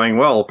training's been going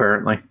well,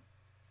 apparently.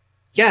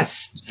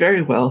 Yes,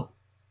 very well.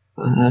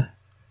 I'm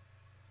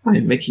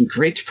making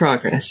great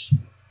progress.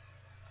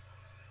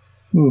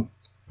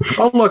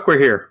 Oh, look, we're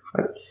here.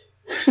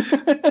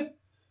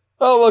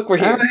 Oh, look, we're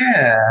here. Oh,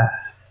 yeah.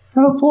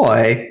 Oh,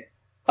 boy.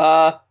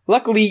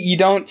 Luckily, you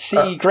don't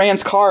see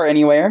Graham's car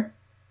anywhere.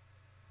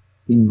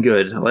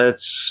 Good.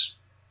 Let's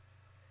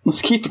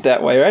keep it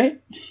that way,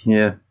 right?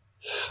 Yeah.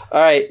 All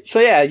right. So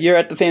yeah, you're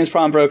at the famous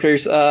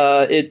pawnbrokers.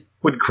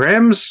 Would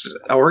Graham's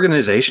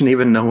organization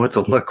even know what to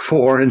look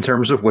for in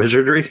terms of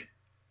wizardry?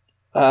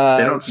 They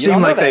don't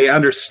seem like they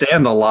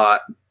understand a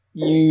lot.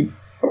 You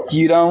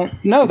don't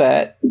know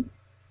that.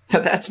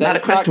 That's not a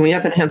question we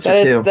have an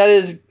answer to. That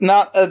is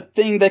not a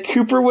thing that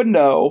Cooper would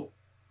know.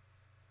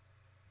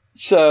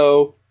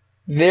 So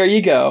there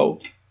you go.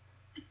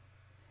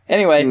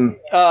 Anyway,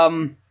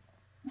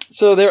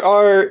 so there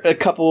are a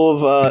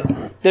couple of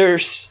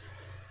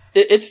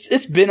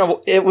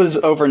it was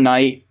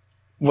overnight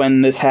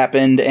when this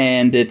happened,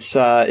 and it's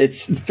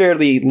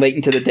fairly late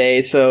into the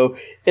day, so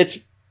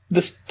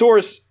the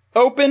store's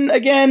open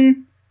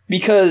again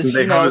because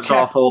they hose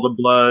off all the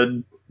blood,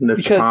 and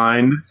it's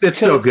fine. It's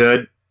still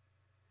good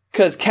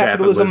because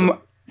capitalism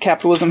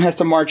has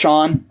to march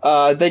on.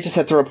 They just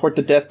have to report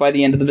the death by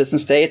the end of the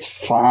business day. It's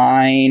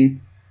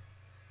fine.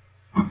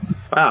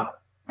 Wow.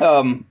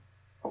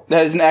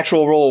 That is an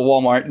actual rule of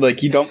Walmart.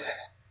 Like, you don't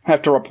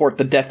have to report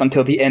the death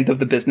until the end of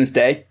the business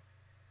day.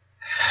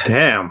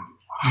 Damn.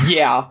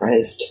 Yeah.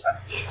 Christ.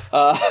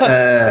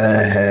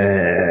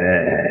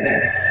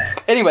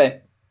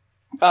 Anyway.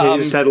 He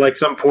just had, like,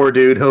 some poor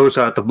dude hose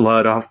out the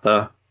blood off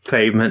the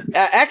pavement.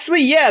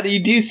 Actually, yeah, you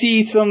do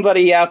see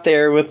somebody out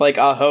there with, like,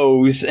 a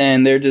hose,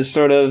 and they're just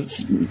sort of,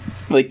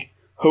 like,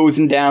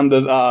 hosing down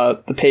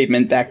the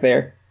pavement back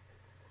there.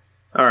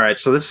 All right,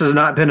 so this has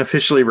not been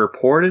officially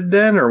reported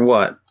then, or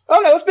what? Oh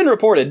no, it's been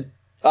reported.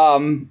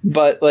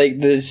 But like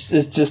this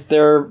is just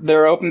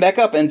they're open back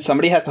up, and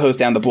somebody has to hose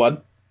down the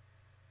blood.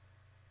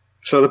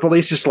 So the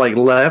police just like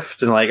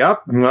left and like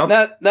up. Well,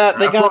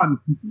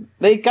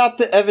 they got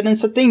the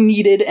evidence that they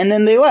needed, and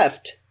then they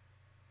left.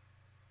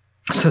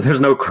 So there's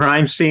no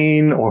crime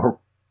scene or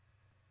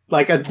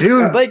like a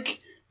dude. Like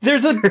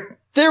there's a robbery.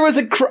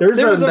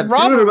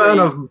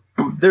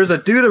 There's a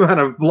dude amount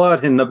of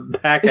blood in the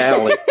back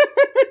alley.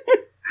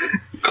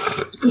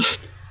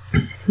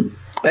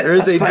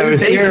 There's a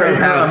favorite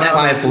about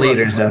 5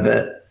 liters of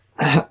it.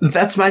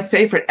 That's my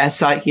favorite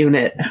SI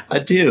unit. A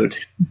dude.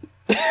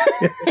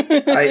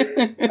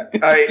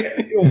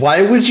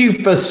 Why would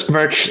you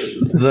besmirch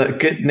the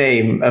good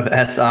name of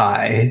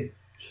SI?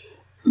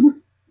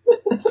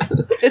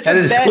 That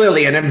is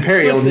clearly an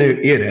Imperial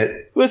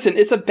unit. Listen,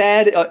 it's a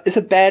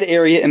bad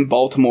area in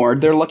Baltimore.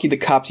 They're lucky the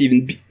cops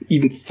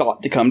even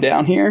thought to come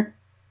down here.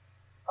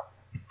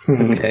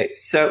 Okay,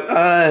 so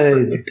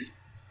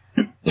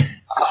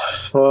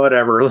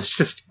whatever. Let's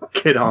just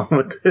get on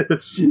with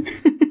this.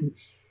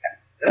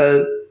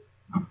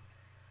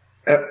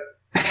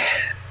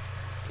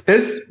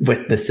 There's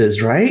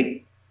witnesses,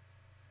 right?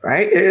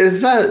 Right?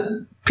 Is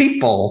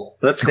people?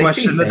 Let's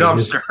question the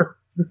dumpster.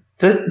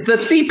 The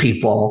sea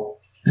people.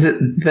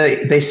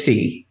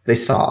 They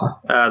saw.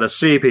 The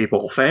sea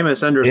people,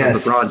 famous enders of the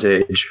Bronze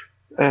Age.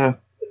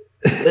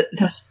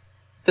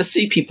 The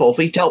sea people.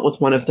 We dealt with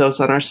one of those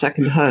on our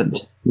second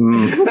hunt.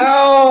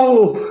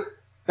 No,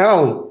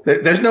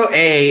 there's no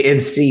A in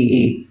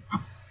C.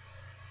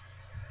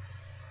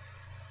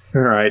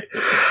 All right.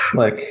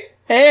 Look.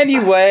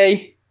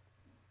 Anyway.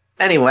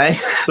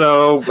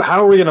 So,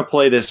 how are we going to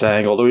play this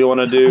angle? Do we want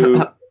to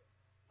do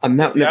a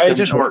mountain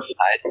of or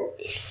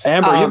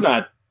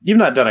Amber? You've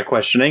not done a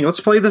questioning. Let's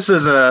play this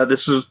as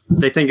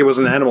they think it was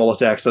an animal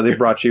attack, so they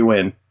brought you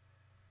in.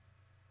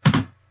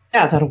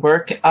 Yeah, that'll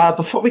work.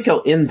 Before we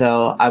go in,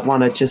 though, I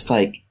want to just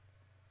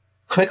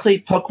quickly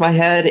poke my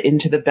head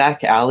into the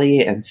back alley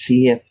and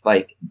see if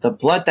the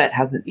blood that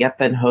hasn't yet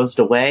been hosed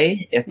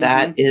away, if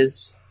that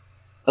is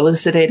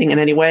elucidating in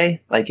any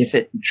way, if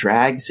it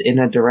drags in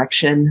a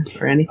direction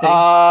or anything.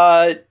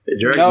 It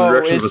drags in the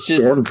direction of a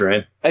storm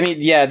drain. I mean,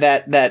 yeah,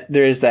 that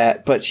there is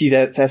that, but she's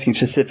asking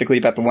specifically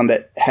about the one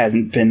that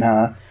hasn't been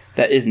that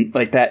isn't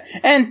like that.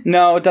 And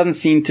no, it doesn't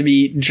seem to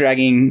be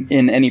dragging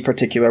in any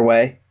particular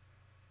way.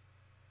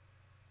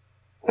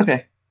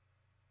 Okay.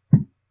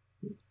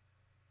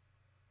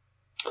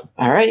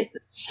 All right.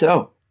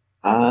 So,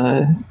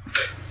 let's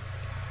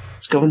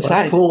go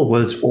inside. The pool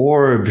was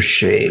orb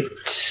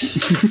shaped.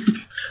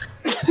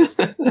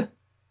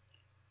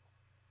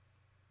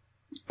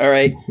 All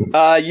right.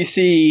 You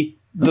see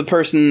the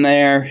person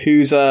there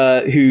who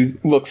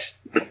looks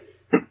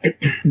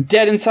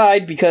dead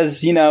inside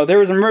because, there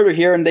was a murder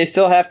here and they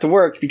still have to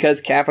work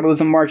because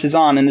capitalism marches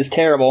on and is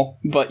terrible.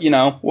 But,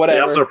 whatever. They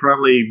also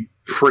probably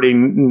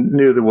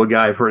knew the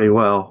guy pretty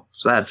well,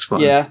 so that's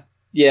fun.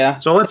 Yeah.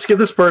 So let's give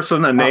this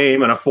person a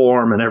name and a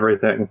form and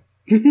everything.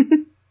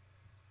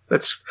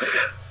 Let's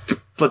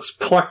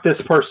pluck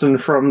this person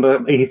from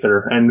the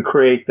ether and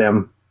create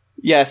them.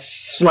 Yes.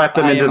 Slap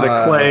them into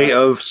the clay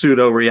of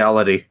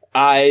pseudo-reality.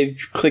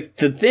 I've clicked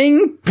the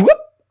thing. Whoop.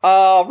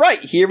 All right,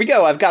 here we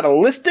go. I've got a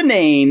list of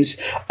names.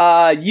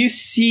 You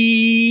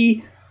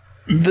see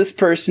this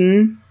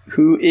person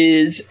who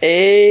is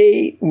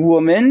a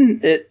woman.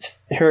 It's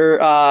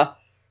her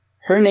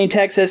name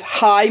tag says,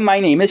 "Hi, my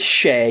name is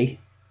Shay."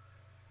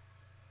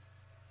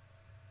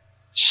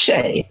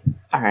 Shay.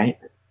 All right.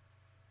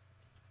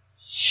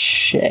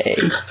 Shay.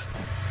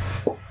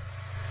 All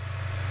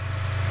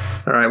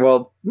right,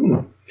 well,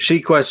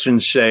 she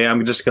questions Shay.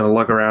 I'm just going to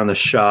look around the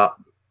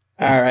shop.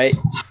 All right.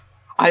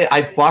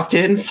 I walked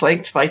in,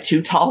 flanked by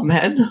 2 tall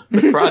men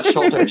with broad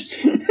shoulders.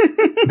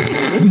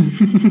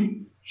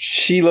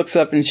 She looks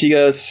up and she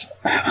goes,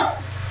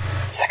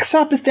 "Sex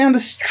shop is down the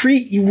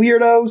street, you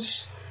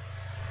weirdos."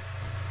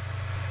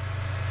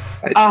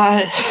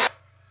 I'm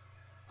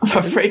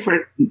afraid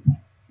we're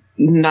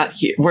not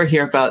here. We're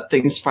here about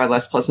things far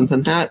less pleasant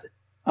than that.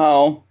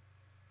 Oh.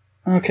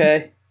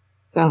 Okay.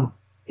 Oh.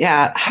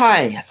 Yeah,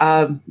 hi.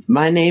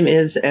 My name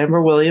is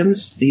Amber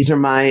Williams. These are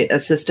my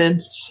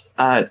assistants,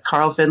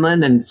 Carl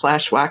Finland and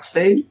Flash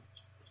Waxbane.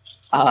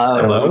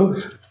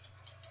 Hello?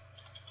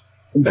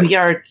 We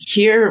are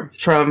here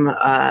from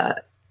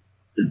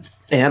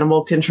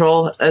animal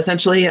control,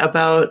 essentially,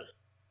 about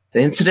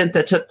the incident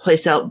that took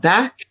place out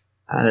back.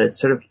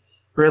 Sort of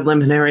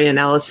preliminary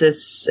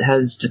analysis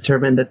has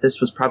determined that this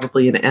was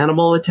probably an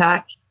animal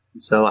attack.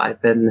 So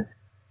I've been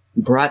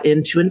brought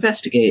in to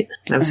investigate.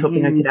 I was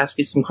hoping I could ask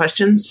you some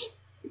questions.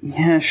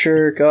 Yeah,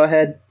 sure. Go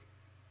ahead.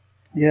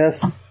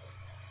 Yes.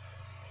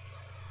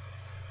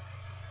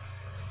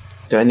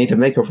 Do I need to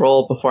make a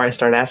roll before I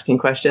start asking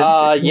questions?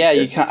 Yeah,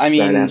 you can.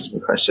 Start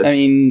asking questions.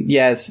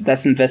 Yes,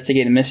 that's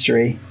investigate a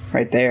mystery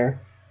right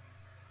there.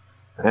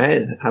 All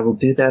right, I will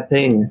do that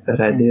thing that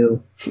I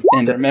do.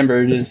 And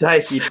remember, just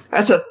nice.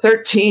 That's a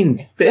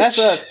 13, bitch. That's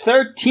a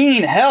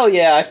 13. Hell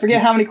yeah! I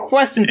forget how many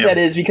questions that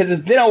is because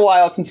it's been a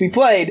while since we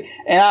played,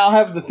 and I don't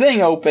have the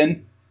thing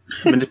open.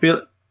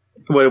 Manipulate.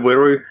 What are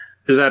we?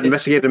 Is that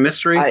investigate a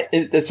mystery?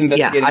 It's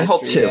investigate. Yeah, I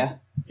hope too.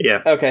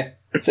 Yeah. Okay.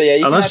 So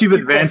yeah, unless you've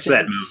advanced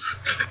that move.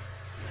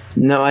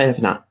 No, I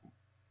have not.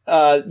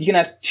 You can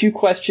ask 2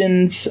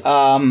 questions,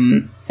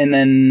 and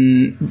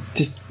then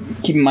just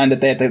keep in mind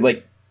that they have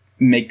to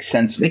make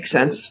sense. Makes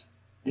sense.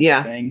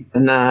 Yeah.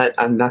 I'm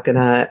not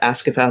gonna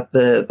ask about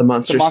the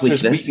monster's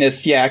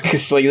weakness. Yeah,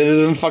 because it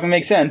doesn't fucking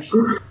make sense.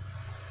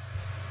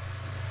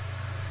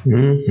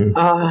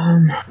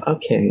 Mm-hmm.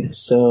 Okay,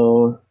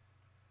 so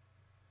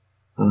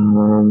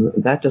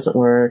that doesn't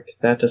work.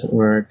 That doesn't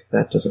work.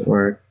 That doesn't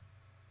work.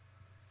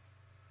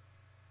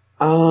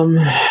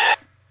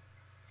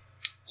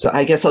 So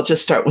I guess I'll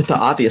just start with the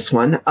obvious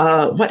one.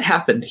 What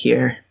happened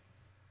here?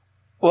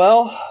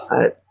 Well,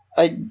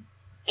 I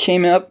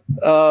came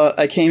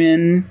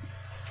in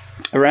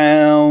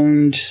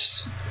around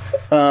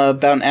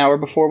about an hour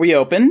before we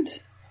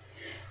opened,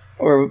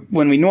 or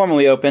when we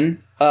normally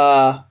open.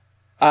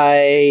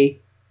 I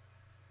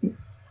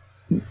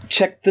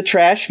checked the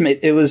trash;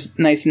 it was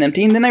nice and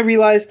empty, and then I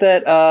realized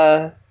that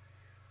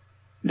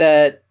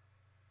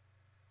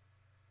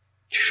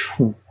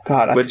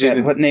God, I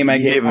forgot what name I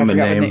gave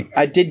him.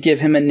 I did give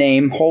him a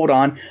name. Hold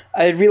on,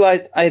 I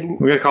realized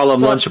we're gonna call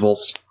them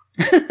Lunchables.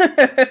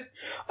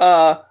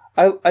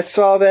 I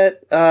saw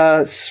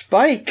that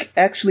Spike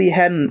actually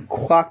hadn't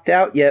clocked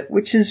out yet,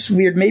 which is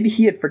weird. Maybe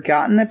he had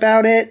forgotten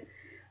about it,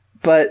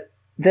 but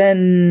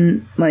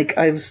then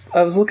I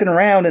was looking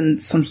around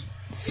and some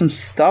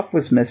stuff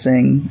was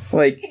missing.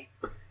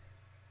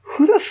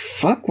 Who the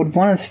fuck would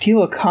want to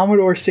steal a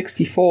Commodore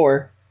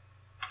 64?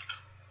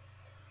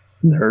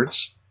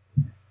 Nerds.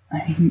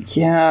 I mean,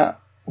 yeah,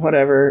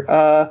 whatever.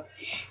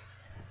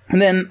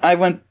 And then I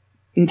went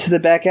into the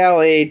back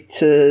alley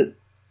to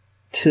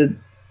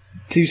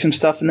do some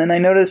stuff, and then I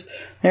noticed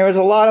there was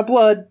a lot of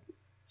blood,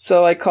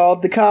 so I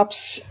called the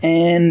cops,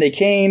 and they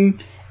came,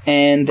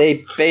 and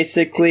they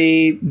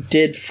basically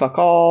did fuck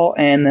all,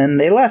 and then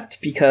they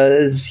left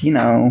because,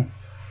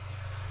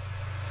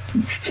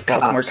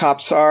 Baltimore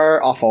cops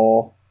are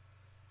awful.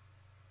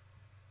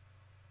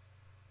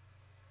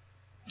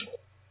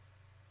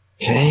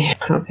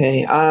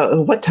 Okay.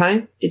 What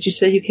time did you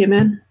say you came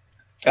in?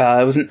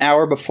 It was an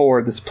hour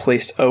before this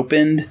place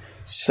opened,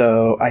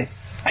 so I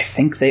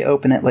think they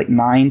open at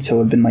 9, so it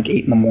would have been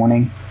 8 in the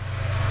morning.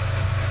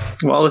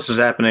 While this is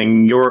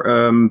happening, your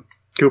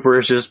Cooper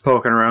is just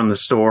poking around the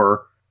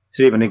store,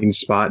 see if he can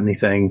spot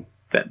anything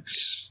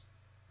that's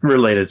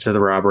related to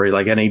the robbery,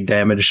 like any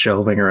damaged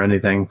shelving or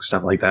anything,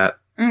 stuff like that.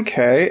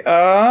 Okay,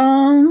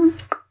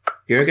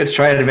 You're going to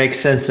try to make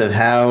sense of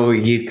how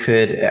you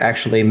could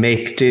actually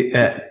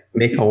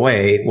make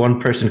away. One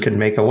person could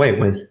make away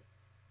with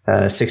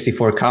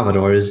 64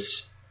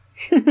 Commodores.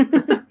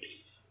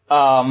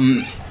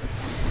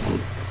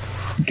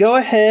 Go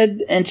ahead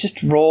and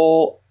just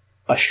roll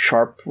a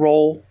sharp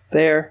roll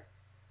there.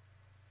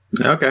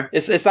 Okay.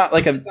 It's not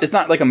like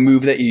a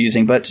move that you're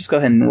using, but just go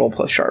ahead and roll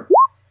plus sharp.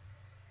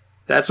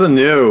 That's a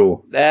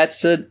no.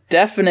 That's a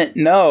definite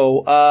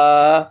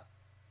no.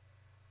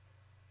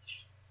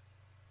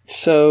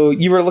 So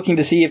you were looking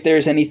to see if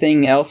there's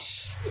anything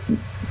else.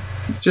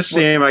 Just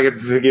seeing if I could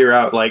figure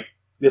out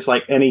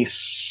any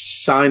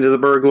signs of the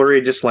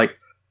burglary, just like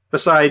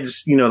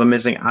besides the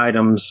missing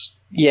items.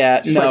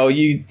 Yeah, Just no,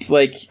 you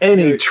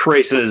any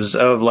traces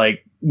of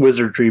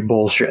wizardry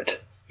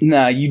bullshit.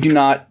 No, you do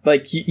not.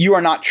 You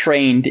are not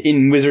trained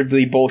in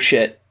wizardly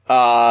bullshit.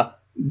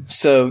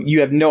 So you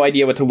have no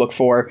idea what to look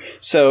for.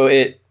 So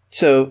you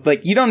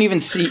don't even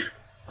see,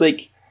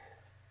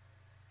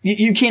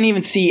 you can't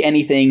even see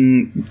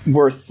anything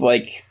worth,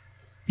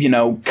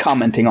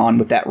 commenting on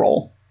with that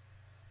roll.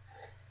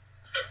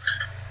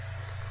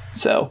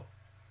 So.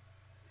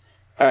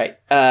 Alright,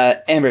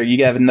 Amber,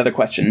 you have another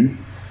question.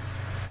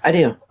 I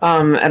do.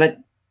 And I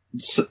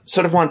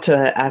sort of want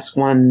to ask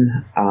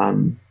one,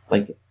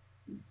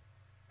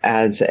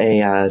 as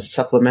a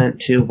supplement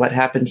to what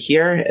happened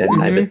here,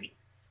 and I would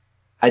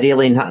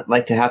ideally not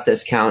like to have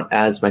this count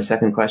as my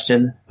second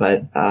question,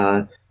 but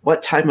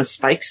what time was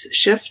Spike's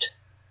shift?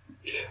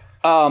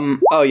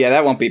 Oh yeah,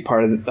 that won't be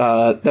part of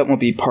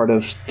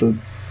the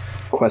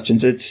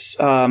questions. It's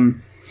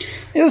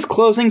it was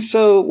closing,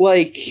 so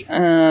 1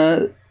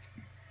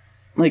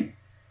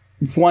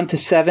 to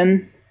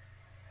 7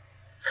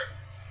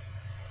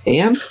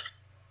 a.m.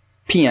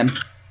 p.m.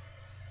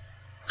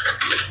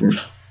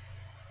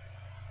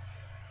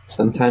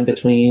 Sometime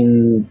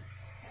between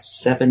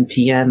 7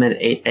 p.m. and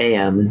 8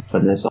 a.m.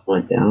 when this all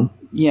went down.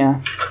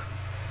 Yeah.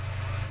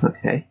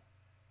 Okay.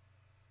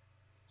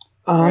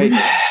 Right.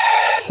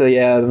 So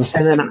yeah, the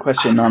second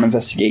question on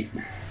investigate.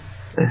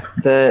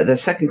 The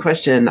second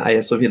question, I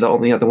guess, will be the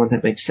only other one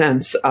that makes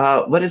sense.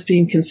 What is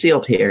being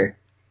concealed here?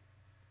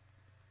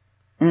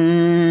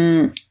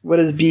 What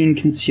is being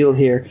concealed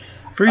here?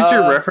 For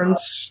future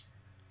reference,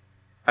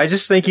 I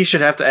just think you should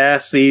have to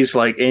ask these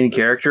in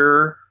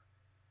character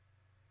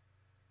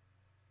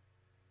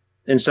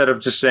instead of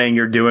just saying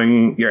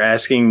you're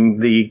asking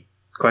the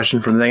question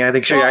from the thing. I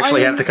think you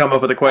have to come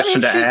up with a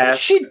question to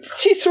ask.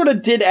 She sort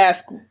of did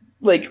ask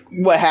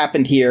what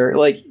happened here.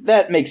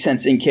 That makes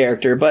sense in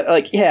character, but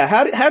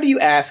how do you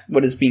ask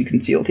what is being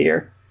concealed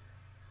here?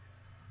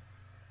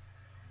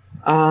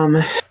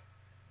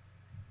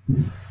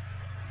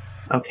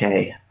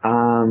 Okay.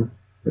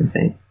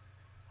 Okay.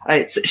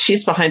 Alright, so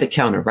she's behind a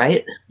counter,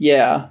 right?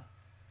 Yeah.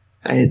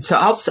 Alright, so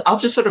I'll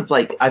just sort of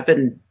I've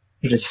been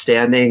just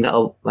standing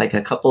a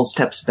couple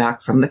steps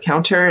back from the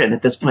counter, and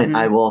at this point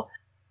I will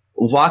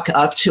walk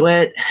up to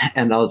it,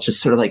 and I'll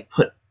just sort of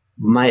put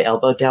my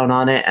elbow down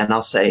on it, and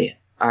I'll say,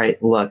 alright,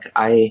 look,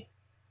 I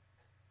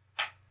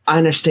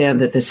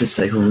understand that this is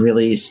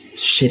really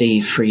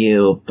shitty for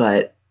you,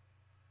 but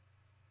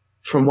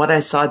from what I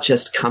saw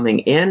just coming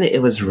in,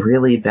 it was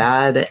really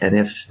bad, and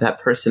if that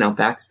person out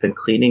back's been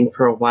cleaning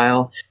for a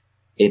while,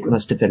 it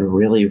must have been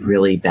really,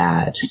 really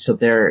bad. So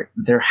there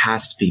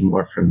has to be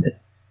more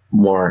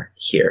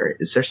here.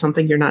 Is there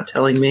something you're not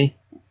telling me?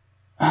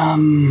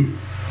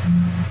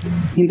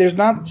 There's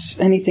not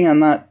anything on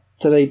that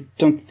I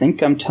don't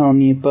think I'm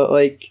telling you, but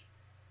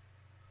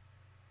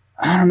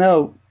I don't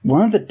know.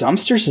 One of the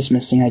dumpsters is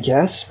missing, I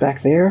guess,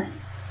 back there.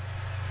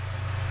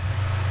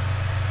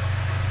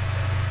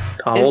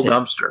 A whole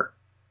dumpster.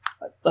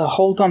 A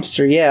whole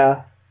dumpster,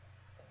 yeah.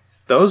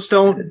 Those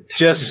don't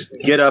just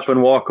get up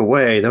and walk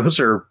away. Those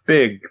are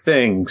big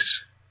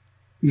things.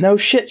 No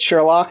shit,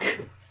 Sherlock.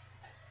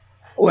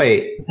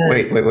 Wait. Are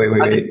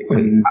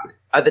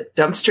the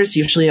dumpsters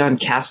usually on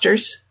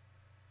casters?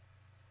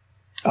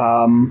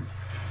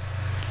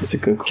 That's a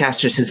good question.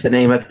 Casters is the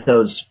name of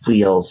those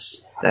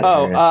wheels.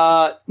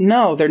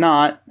 No, they're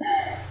not.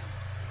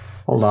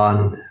 Hold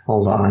on.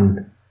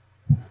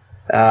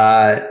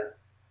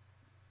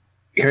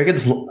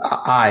 Harrigan's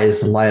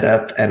eyes light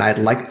up, and I'd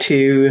like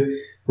to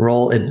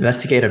roll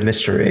investigate a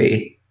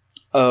mystery.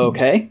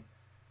 Okay.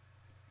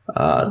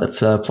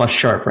 That's a plus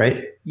sharp,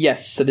 right?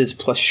 Yes, that is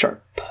plus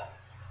sharp.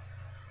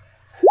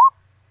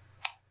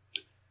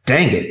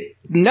 Dang it.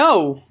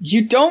 No,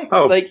 you don't.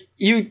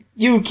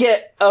 You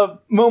get a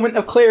moment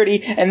of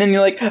clarity, and then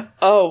you're like,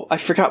 oh, I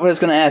forgot what I was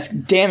going to ask.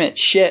 Damn it,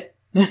 shit.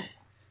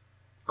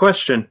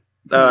 Question.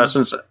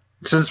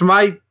 Since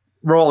my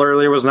roll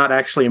earlier was not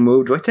actually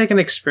moved, do I take an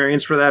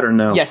experience for that or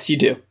no? Yes, you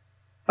do.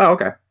 Oh,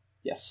 okay.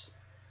 Yes.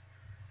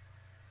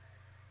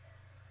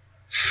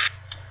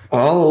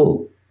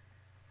 Well,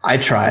 I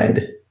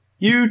tried.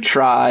 You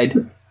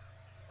tried.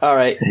 All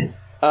right.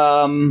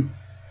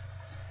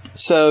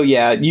 So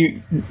yeah,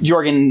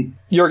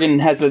 Jorgen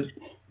has a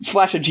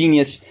flash of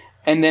genius,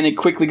 and then it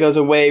quickly goes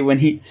away when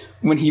he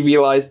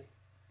realizes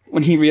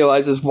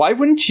why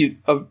wouldn't you?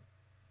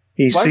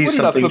 He Why sees wouldn't a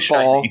something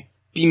football shiny.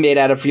 be made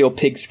out of real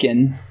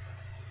pigskin?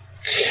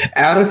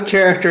 Out of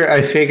character,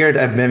 I figured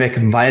a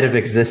mimic might have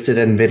existed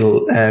in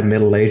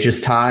Middle Ages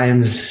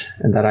times,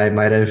 and that I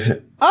might have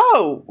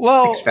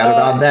expounded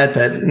on that.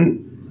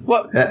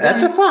 But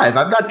that's a 5.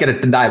 I'm not going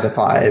to deny the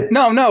 5.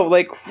 No.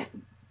 Like,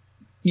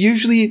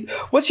 usually,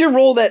 what's your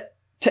role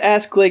to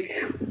ask like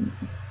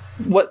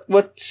what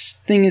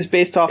thing is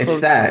based off of?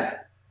 It's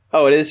that.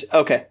 Oh, it is.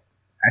 Okay.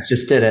 I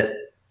just did it.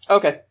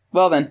 Okay.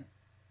 Well then.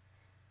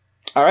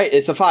 All right.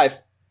 It's a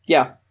 5.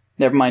 Yeah.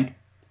 Never mind.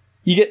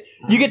 You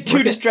get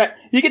too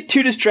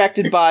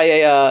distracted by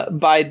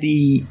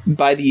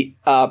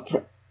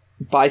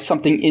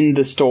something in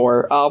the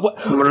store.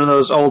 One of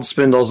those old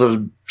spindles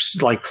of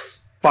like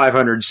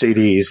 500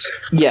 CDs.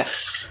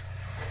 Yes.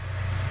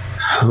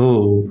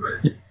 Oh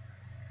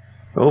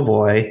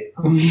boy.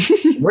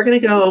 We're gonna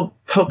go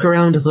poke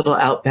around a little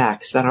out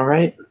back. Is that all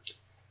right?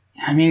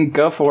 I mean,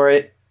 go for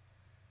it.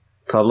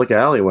 Public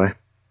alleyway.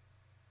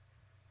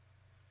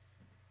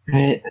 All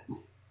right.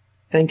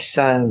 Thanks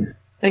for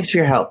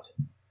your help.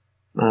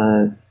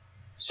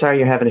 Sorry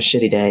you're having a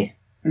shitty day.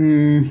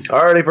 I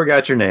already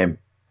forgot your name.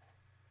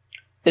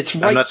 It's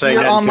right I'm not saying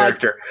here that on in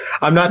character.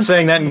 I'm not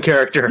saying that in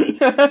character.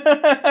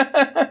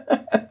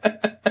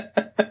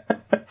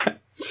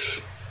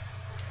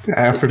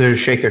 I offer to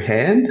shake her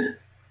hand.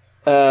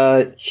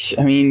 I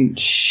mean,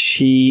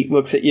 she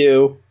looks at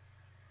you.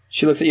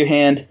 She looks at your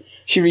hand.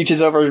 She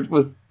reaches over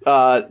with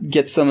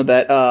gets some of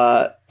that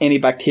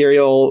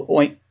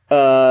antibacterial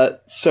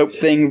soap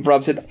thing,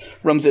 rubs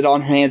it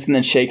on her hands, and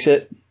then shakes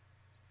it.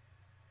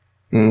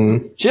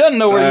 She doesn't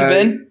know where you've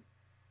been.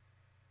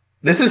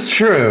 This is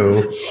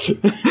true.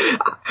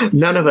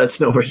 None of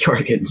us know where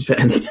Jorgen's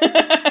been.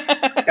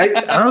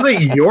 I don't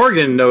think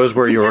Jorgen knows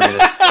where Jorgen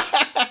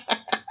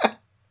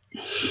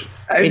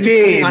is.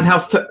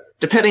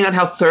 Depending on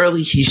how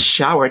thoroughly he's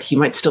showered, he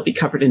might still be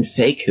covered in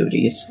fake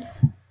cooties.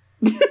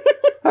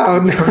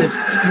 Oh no!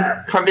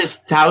 From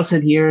his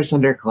 1,000 years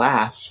under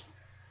glass.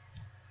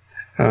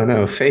 Oh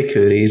no! Fake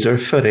cooties or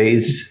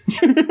footies.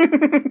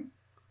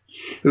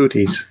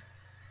 Footies.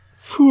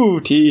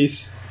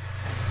 Footies.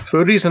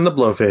 Footies and the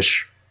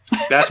blowfish.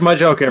 That's my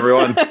joke,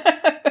 everyone.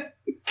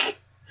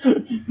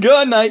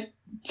 Good night.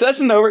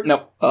 Session over.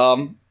 No.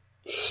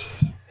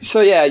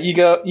 So yeah, you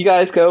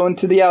guys go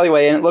into the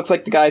alleyway, and it looks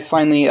like the guy's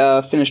finally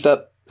finished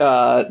up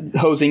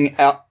hosing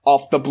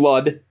off the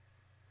blood,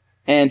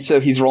 and so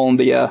he's rolling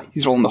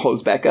the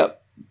hose back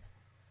up.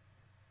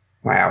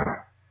 Wow.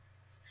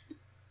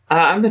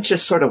 I'm gonna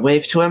just sort of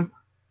wave to him.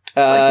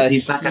 Like if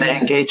he's not going to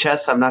engage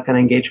us, I'm not going to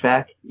engage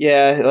back.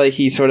 Yeah, like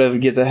he sort of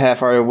gives a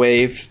half-hearted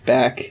wave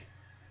back.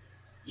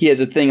 He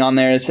has a thing on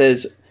there that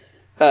says,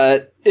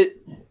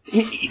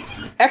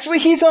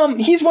 he's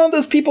one of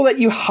those people that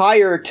you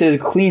hire to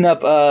clean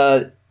up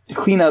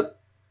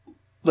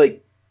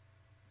like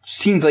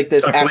scenes like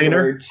this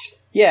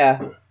afterwards.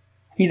 Yeah,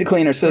 he's a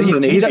cleaner. So this is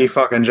an easy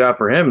fucking job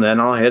for him. Then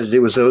all he had to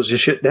do was hose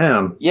his shit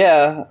down.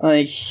 Yeah,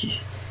 like,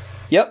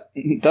 yep,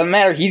 doesn't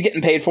matter. He's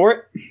getting paid for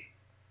it.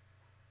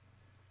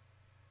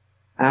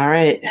 All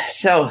right,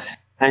 so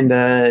time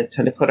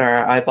to put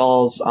our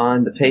eyeballs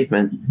on the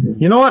pavement.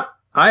 You know what?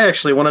 I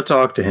actually want to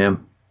talk to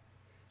him.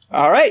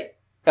 All right,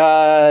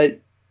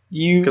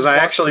 because I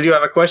actually do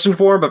have a question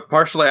for him, but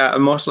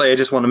mostly I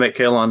just want to make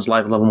Kalon's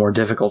life a little more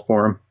difficult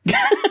for him.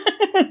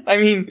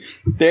 I mean,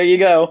 there you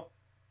go.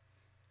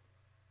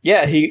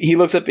 Yeah, he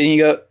looks up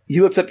and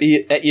he looks up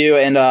at you,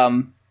 and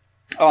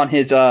on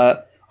his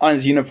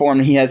uniform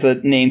he has a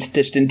name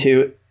stitched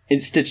into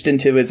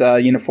his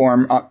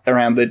uniform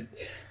around the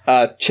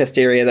chest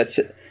area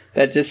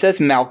that just says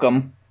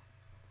Malcolm.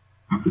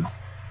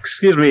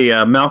 Excuse me,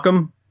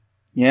 Malcolm?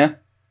 Yeah?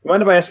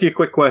 Mind if I ask you a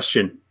quick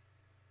question?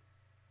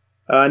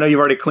 I know you've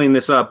already cleaned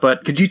this up,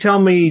 but could you tell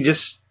me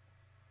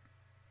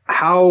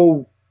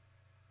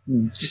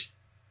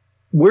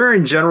where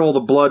in general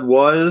the blood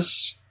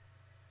was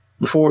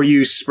before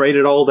you sprayed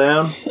it all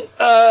down?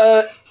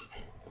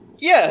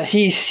 Yeah,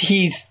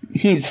 he's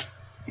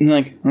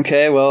like,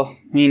 okay, well,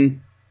 I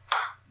mean,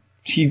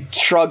 he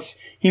shrugs.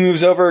 He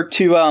moves over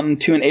to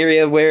an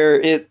area where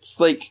it's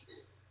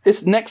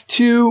next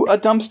to a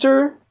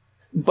dumpster,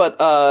 but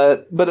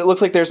it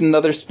looks like there's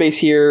another space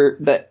here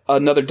that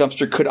another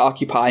dumpster could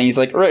occupy. And he's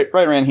like, right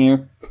around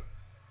here.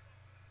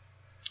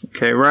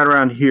 Okay, right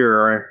around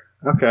here.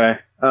 Okay.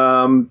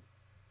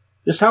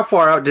 Just how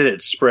far out did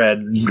it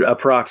spread,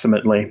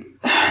 approximately?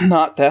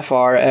 Not that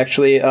far,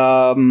 actually.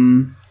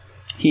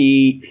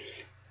 He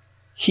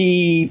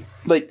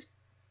like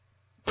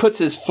puts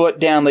his foot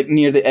down like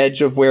near the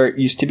edge of where it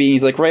used to be, and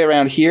he's like right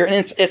around here, and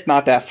it's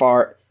not that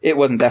far. It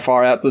wasn't that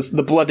far out.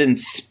 The blood didn't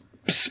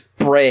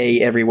spray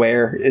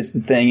everywhere is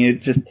the thing.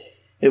 It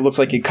looks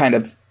like it kind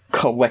of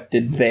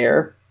collected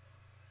there.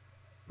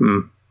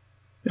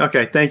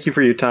 Okay, thank you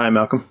for your time,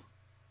 Malcolm.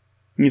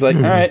 He's like,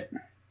 all right.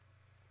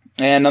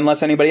 And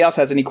unless anybody else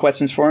has any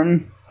questions for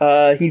him,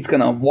 he's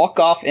gonna walk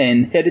off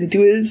and head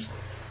into his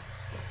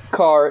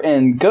car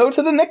and go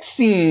to the next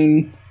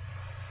scene.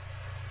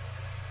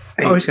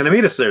 Oh, he's gonna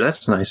meet us there.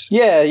 That's nice.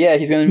 Yeah,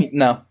 he's gonna meet...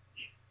 No.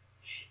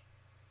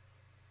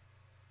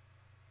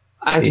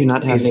 I do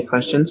not have any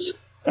questions.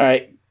 All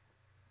right.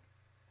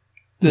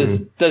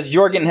 Does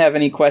Jorgen have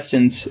any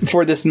questions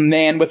for this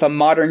man with a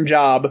modern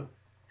job?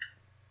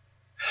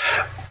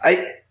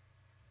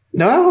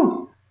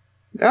 No.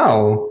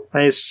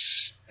 I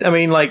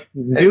mean, like,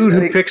 dude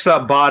who picks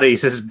up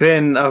bodies has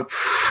been a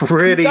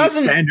pretty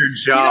standard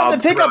job. He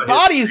doesn't pick up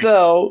bodies,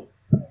 though.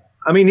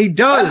 I mean, he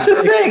does. That's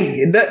the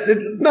thing.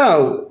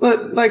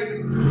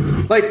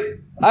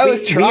 I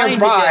was trying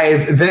to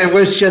arrived, there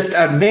was just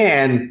a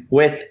man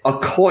with a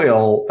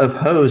coil of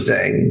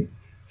hosing.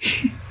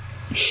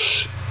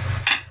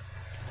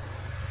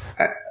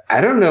 I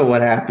don't know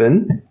what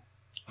happened.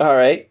 All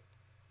right.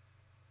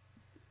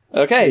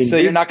 Okay, so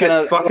you're not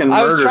gonna fucking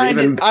I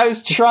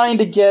was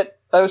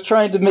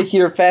trying to make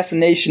your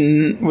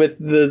fascination with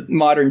the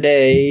modern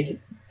day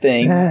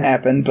thing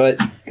happen, but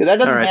because that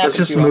doesn't happen. Let's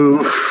just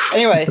move.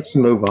 Anyway, let's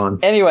move on.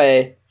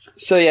 Anyway,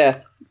 so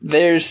yeah,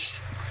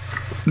 there's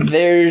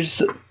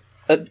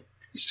a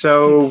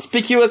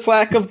conspicuous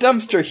lack of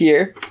dumpster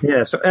here.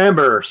 Yeah. So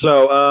Amber.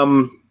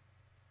 So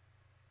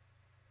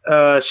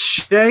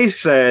Shay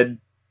said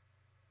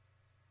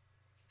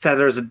that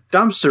there's a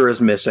dumpster is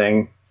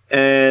missing,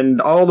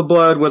 and all the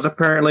blood was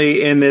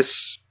apparently in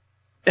this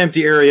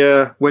empty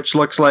area, which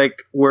looks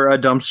like where a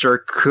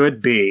dumpster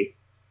could be.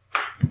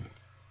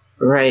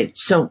 Right.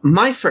 So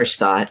my first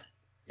thought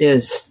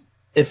is,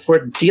 if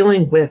we're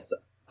dealing with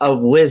a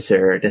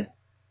wizard,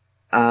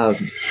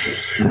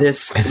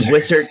 this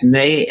wizard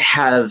may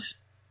have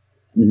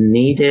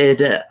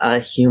needed a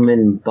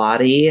human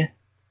body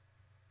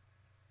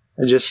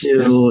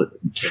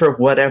for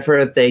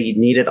whatever they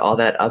needed all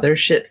that other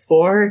shit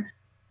for.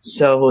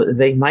 So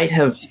they might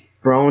have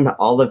thrown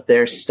all of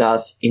their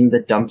stuff in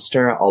the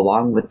dumpster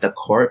along with the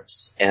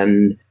corpse,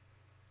 and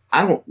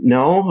I don't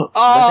know.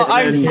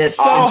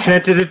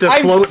 Enchanted it to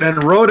float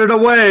and rode it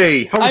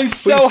away. I'm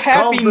so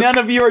happy none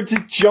of you are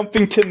just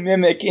jumping to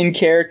mimic in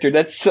character.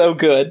 That's so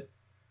good.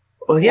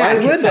 Well, yeah,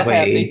 I'm so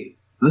happy.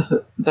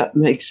 That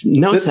makes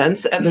no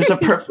sense, and there's a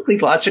perfectly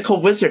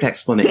logical wizard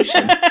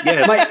explanation.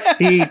 Yes,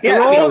 he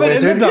threw all of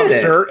it in the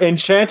dumpster,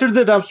 enchanted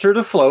the dumpster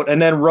to float,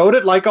 and then rode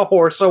it like a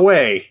horse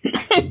away.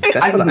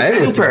 That's what I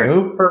would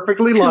do.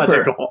 Perfectly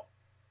logical.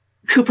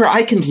 Cooper,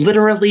 I can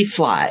literally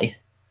fly.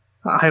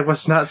 I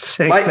was not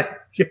saying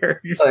that.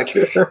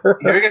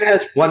 Jorgen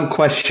has one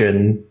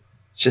question,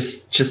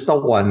 just the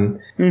one.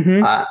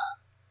 Mm-hmm.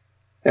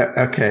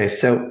 Okay,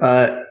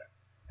 so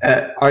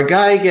our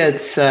guy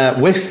gets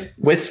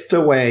whisked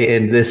away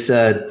in this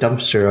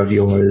dumpster of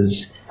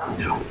yours.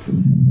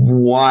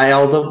 Why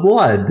all the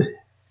blood?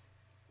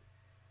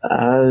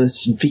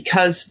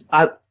 Because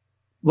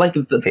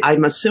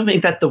I'm assuming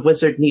that the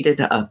wizard needed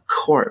a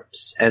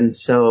corpse, and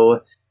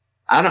so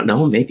I don't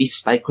know. Maybe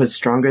Spike was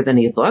stronger than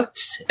he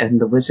looked, and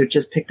the wizard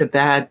just picked a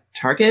bad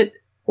target,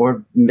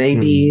 or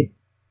maybe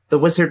the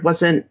wizard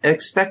wasn't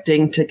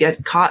expecting to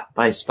get caught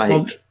by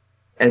Spike.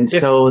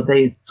 So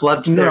they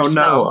flubbed their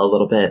spell a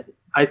little bit.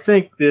 I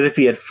think that if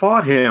he had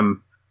fought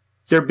him,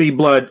 there'd be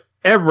blood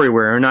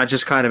everywhere, not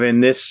just kind of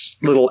in this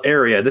little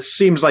area. This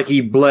seems like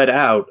he bled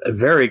out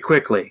very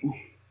quickly.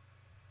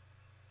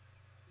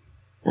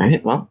 All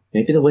right, well,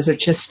 maybe the wizard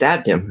just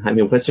stabbed him. I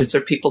mean, wizards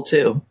are people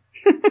too.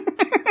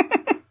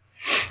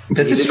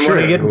 This is true.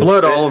 true. To get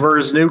blood all over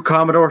his new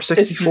Commodore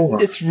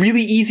 64. It's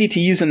really easy to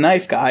use a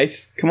knife,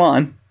 guys. Come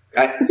on.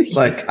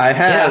 I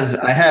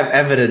have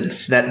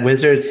evidence that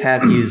wizards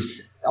have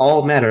used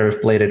all manner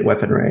of bladed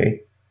weaponry.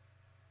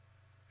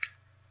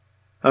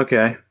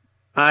 Okay.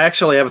 I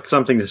actually have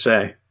something to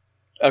say.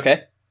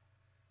 Okay.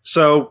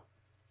 So,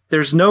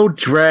 there's no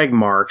drag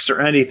marks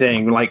or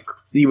anything like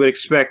you would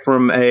expect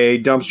from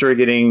a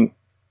dumpster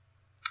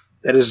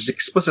that is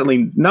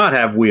explicitly not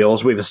have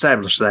wheels. We've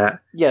established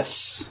that.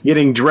 Yes.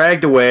 Getting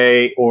dragged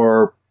away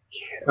or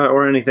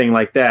anything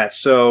like that.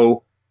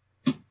 So,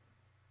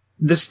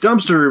 this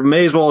dumpster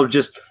may as well have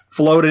just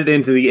floated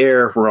into the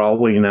air for all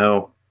we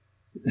know.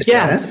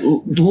 Yeah,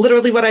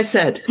 literally what I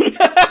said.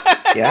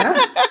 Yeah,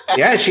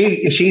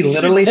 she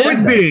literally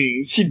could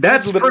be.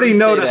 That's pretty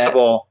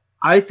noticeable.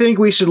 I think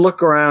we should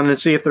look around and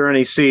see if there are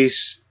any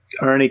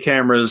or any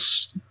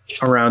cameras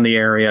around the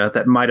area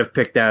that might have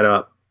picked that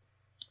up.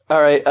 All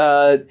right,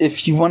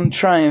 if you want to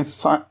try and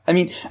find... I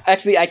mean,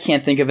 actually, I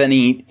can't think of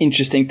any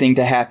interesting thing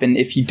to happen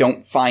if you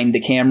don't find the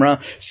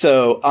camera,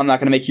 so I'm not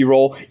going to make you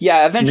roll.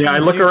 Yeah, eventually... Yeah, I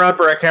look around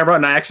for a camera,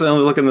 and I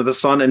accidentally look into the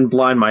sun and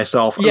blind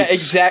myself. Yeah,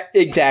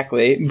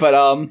 exactly. But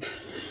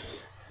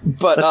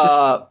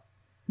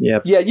yeah,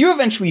 you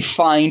eventually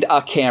find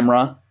a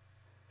camera.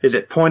 Is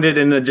it pointed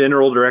in the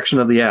general direction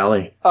of the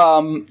alley?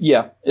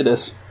 Yeah, it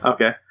is.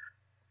 Okay.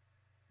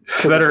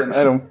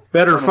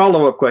 Better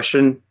follow-up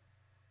question.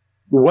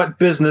 What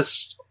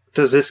business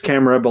does this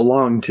camera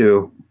belong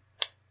to?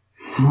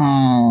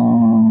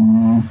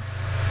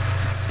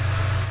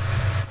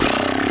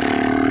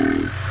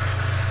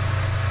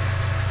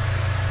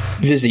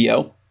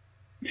 Vizio.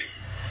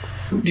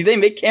 Do they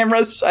make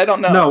cameras? I don't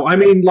know. No, I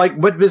mean, like,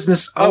 what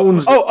business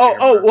owns the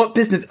camera? What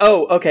business?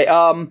 Oh, okay.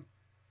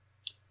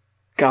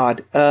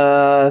 God.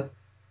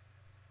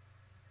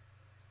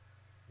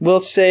 We'll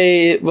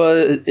say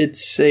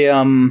it's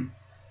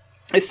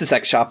the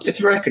sex shops.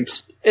 It's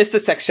records. It's the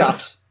sex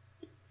shops.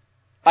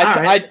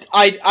 Alright.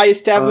 I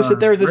established that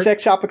there was a Rick?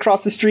 sex shop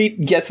across the street.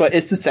 Guess what?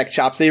 It's the sex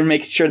shops. They were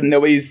making sure that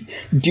nobody's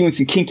doing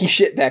some kinky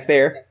shit back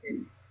there.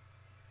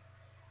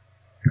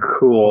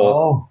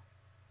 Cool.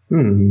 Oh.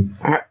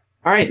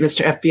 All right,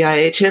 Mr. FBI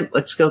agent,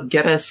 let's go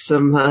get us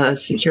some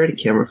security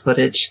camera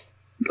footage.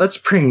 Let's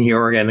bring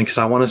Jorgen because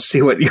I want to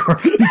see what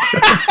Jorgen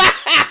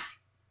does.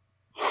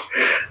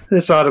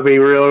 This ought to be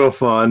real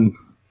fun.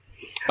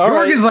 All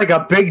right, Jorgen's like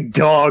a big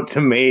dog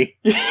to me.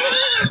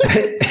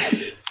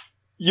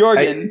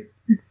 Jorgen.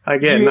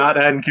 Again, You- not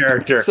in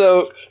character.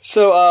 So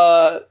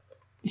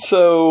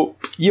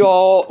you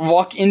all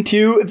walk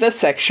into the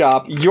sex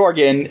shop.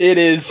 Jorgen, it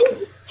is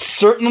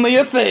certainly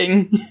a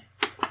thing.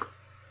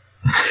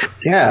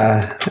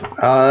 Yeah.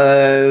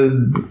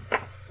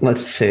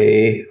 Let's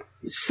see.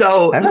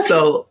 So I'm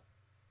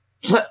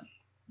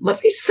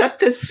let me set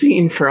this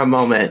scene for a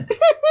moment.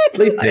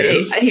 Please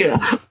do.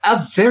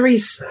 A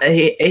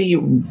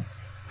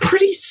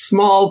pretty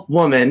small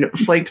woman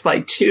flanked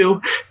by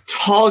two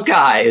tall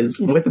guys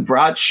with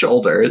broad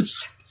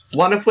shoulders,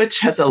 one of which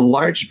has a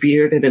large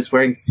beard and is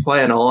wearing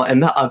flannel,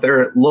 and the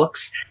other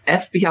looks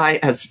FBI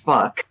as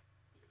fuck,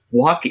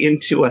 walk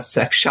into a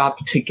sex shop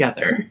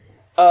together.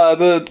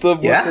 The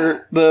Yeah.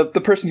 worker,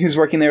 the person who's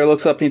working there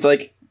looks up and he's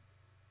like,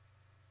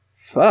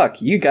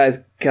 "Fuck, you guys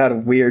got a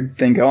weird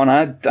thing going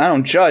on. I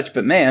don't judge,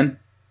 but man."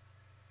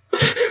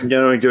 I'm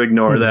going to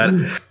ignore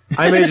that.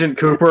 I'm Agent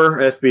Cooper,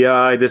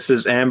 FBI. This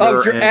is Amber.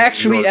 Oh, you're and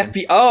actually Jorgen.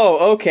 FBI.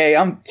 Oh, okay.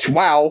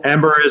 Wow.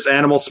 Amber is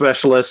animal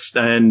specialist,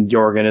 and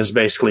Jorgen is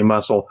basically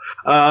muscle.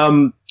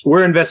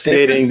 We're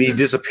investigating the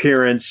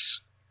disappearance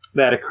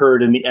that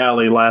occurred in the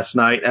alley last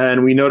night,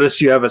 and we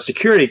noticed you have a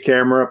security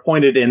camera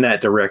pointed in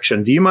that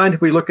direction. Do you mind if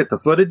we look at the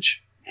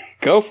footage?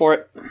 Go for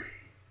it.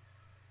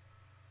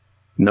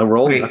 No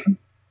roll? Wait. Nothing?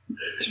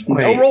 No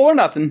Wait. roll or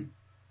nothing.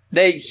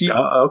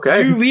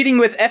 Okay. You leading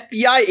with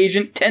FBI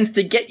agent tends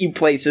to get you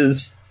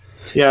places.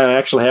 Yeah, I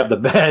actually have the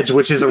badge,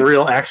 which is a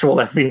real actual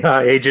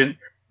FBI agent.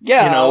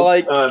 Yeah, You know,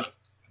 like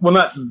well,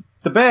 not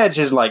the badge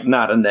is like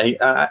not a name.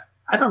 I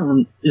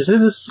don't. Is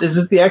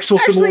it the actual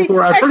symbol? actually,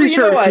 I'm pretty you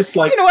sure know it's what? just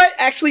like. You know what?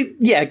 Actually,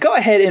 yeah. Go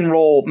ahead and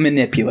roll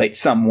manipulate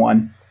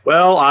someone.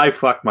 Well, I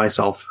fucked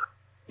myself.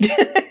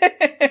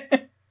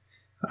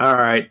 All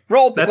right.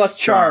 Roll That's plus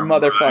charm,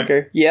 charm,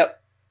 motherfucker. Yep.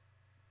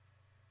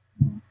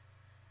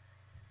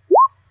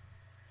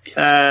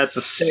 That's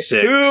a 6.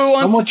 Who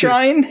wants Someone to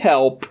try and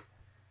help?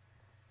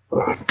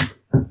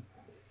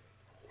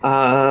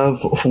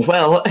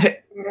 Well, hey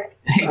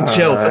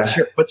Joe,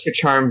 what's your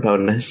charm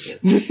bonus?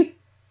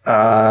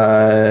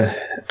 Uh,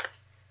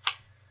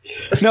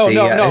 No, see,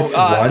 no, no. it's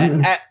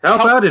one. How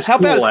about is how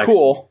cool, about is actually.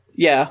 cool?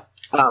 Yeah.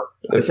 Oh,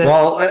 is it?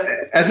 Well,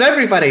 as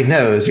everybody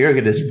knows,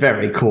 Jurgen is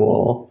very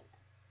cool.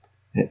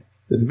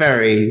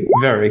 Very,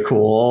 very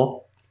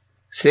cool.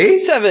 See?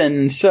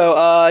 7.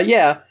 So,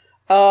 yeah.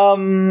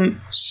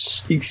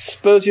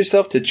 Expose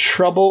yourself to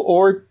trouble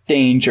or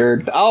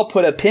danger. I'll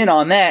put a pin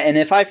on that, and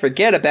if I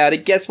forget about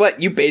it, guess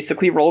what? You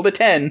basically rolled a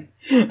 10.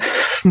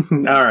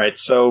 All right.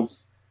 So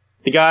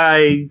the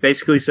guy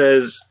basically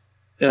says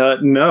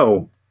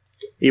no.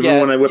 Even Yeah,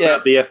 when I whip yeah.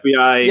 out the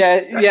FBI.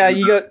 Yeah,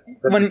 you go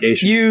when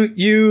Investigation.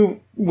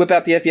 you whip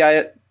out the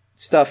FBI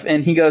stuff,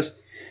 and he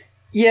goes,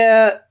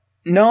 "Yeah,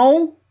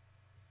 no,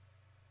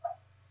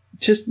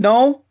 just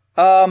no."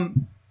 But-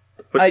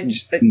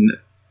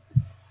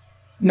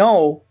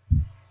 No,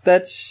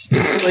 that's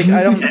like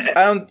I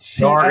don't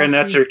see. I Jorgen, don't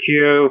that's see- your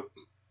cue.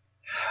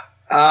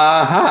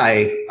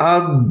 Hi.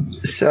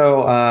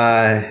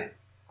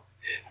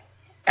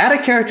 Add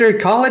a character,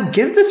 Colin.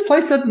 Give this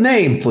place a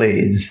name,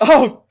 please.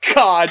 Oh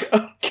God.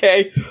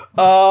 Okay.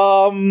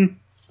 I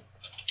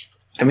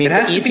mean, It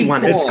has the to easy be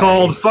one cool. is It's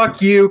called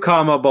 "Fuck You,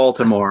 comma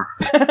Baltimore."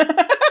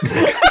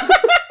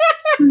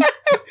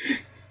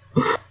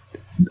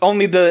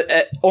 Only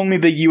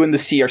the U and the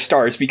C are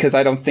stars because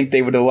I don't think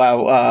they would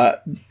allow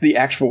the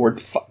actual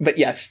word. But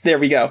yes, there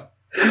we go.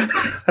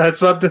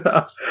 That's up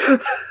to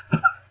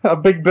a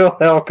Big Bill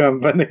Hell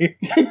company.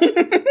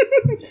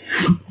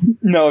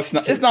 No, it's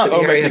not. It's not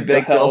over Subsidiary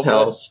Big of Bill Hell.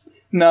 Hells.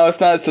 No, it's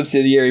not a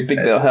subsidiary Big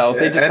Bill Hells.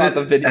 They just thought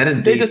the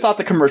video. They just thought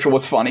the commercial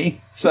was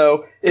funny.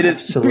 So it is.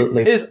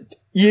 Absolutely. It is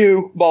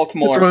you,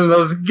 Baltimore. It's one of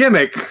those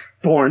gimmick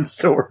porn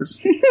stores.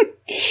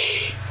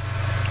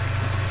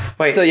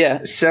 Wait. So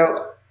yeah.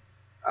 So,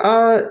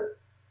 how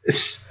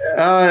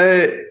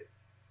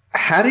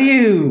do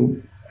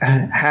you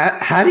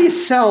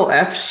sell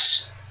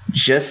Fs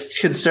just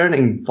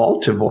concerning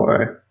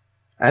Baltimore?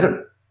 I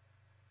don't.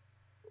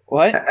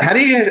 What? How do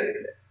you?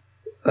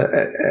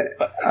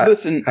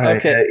 Listen. all right,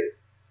 Okay.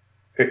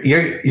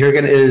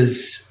 Jurgen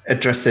is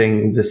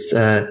addressing this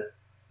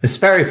this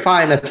very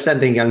fine,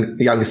 upstanding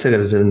young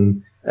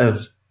citizen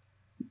of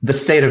the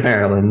state of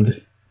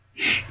Maryland.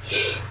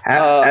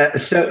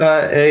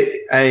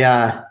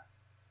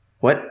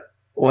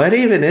 What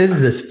even is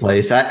this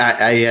place?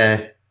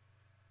 It's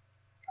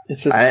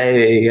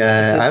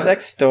a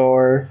sex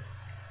store.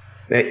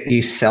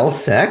 You sell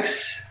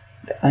sex?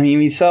 I mean,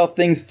 we sell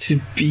things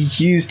to be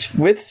used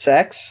with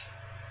sex.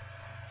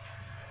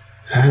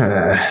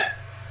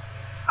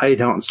 I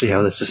don't see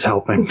how this is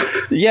helping.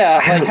 Yeah,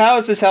 like, how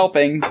is this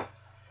helping?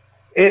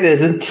 It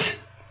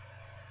isn't.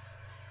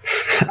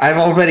 I've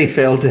already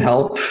failed to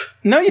help.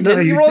 No, you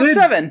didn't. You you rolled did.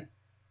 7.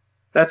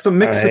 That's a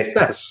mixed All right.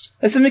 success.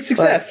 That's a mixed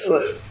success.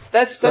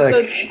 That's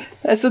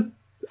a.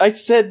 I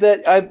said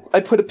that I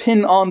put a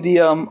pin on the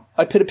You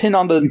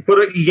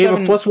gave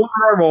a 7. +1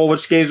 roll,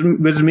 which gives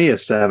me a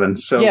 7.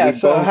 So Yeah. we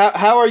So both-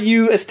 how are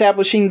you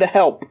establishing the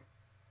help?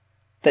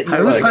 That you I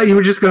always thought you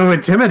were just going to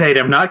intimidate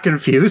him, not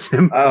confuse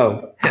him.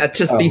 Oh,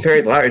 Just be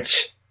very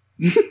large.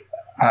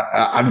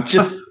 I'm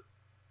just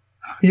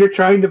You're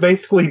trying to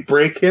basically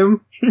break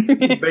him.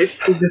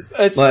 Basically, just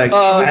It's, like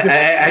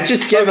I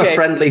just give okay. a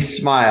friendly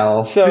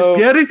smile. so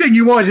get anything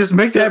you want. Just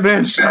make that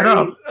man shut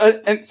up.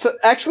 and so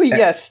actually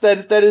yes,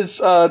 that is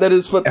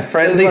what A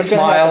friendly what's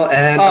gonna smile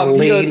happen. and a He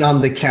lean goes-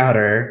 on the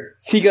counter.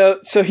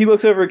 So he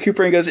looks over at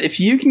Cooper and goes, "If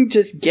you can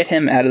just get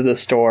him out of the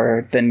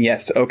store, then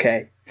yes,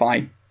 okay,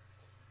 fine."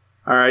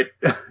 All right,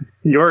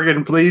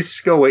 Jorgen, please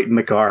go wait in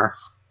the car.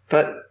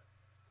 But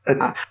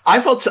I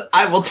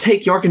will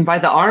take Jorgen by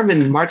the arm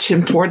and march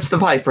him towards the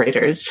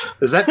vibrators.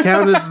 Does that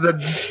count as the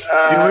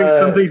doing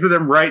something for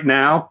them right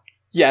now?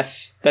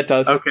 Yes, that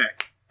does. Okay.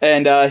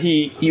 And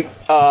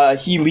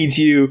he leads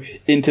you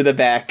into the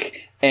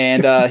back,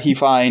 and he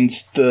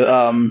finds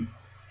the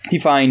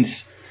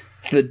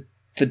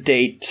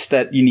dates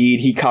that you need.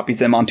 He copies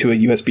them onto a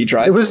USB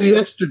drive. It was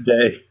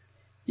yesterday.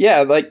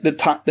 Yeah, like the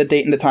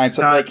date and the time.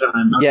 So like,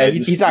 Time. yeah, Okay,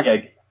 he's not.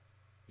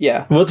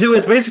 Yeah, Well, too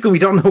is basically we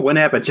don't know when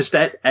happened. Just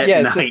at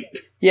Yeah, so- night.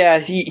 yeah.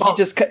 He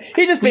just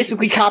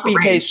basically copy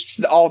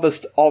pastes all the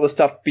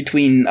stuff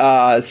between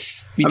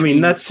that's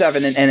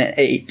 7 and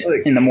 8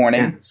 in the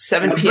morning. Yeah,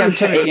 7 p.m. to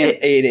 7 p.m.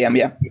 8 a.m.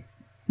 Yeah.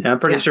 Yeah, I'm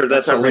pretty Yeah, sure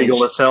that's that's our illegal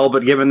range. as hell.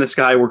 But given this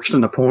guy works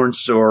in the porn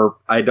store,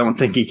 I don't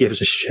think he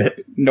gives a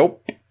shit.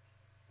 Nope.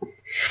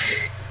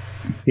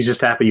 He's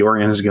just happy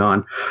Jorgen is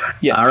gone.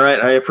 Yes. All right,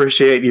 I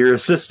appreciate your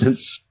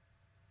assistance.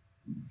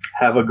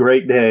 Have a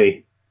great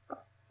day.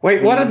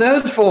 wait, what are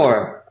those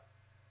for?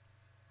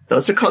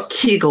 Those are called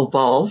Kegel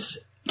balls.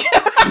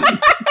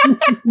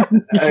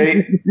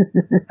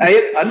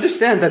 I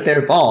understand that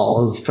they're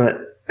balls,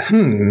 but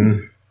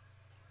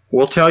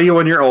We'll tell you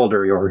when you're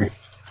older, Jorgen.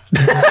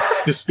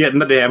 Just get in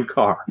the damn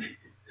car.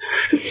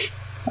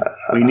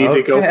 We need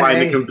to go find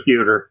the Okay.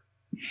 computer.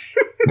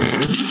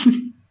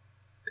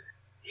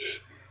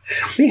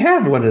 we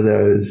have one of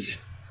those.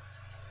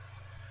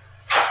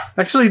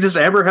 Actually, does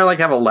Amber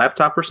have a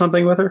laptop or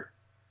something with her?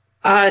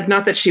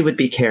 Not that she would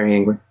be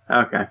carrying.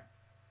 Okay.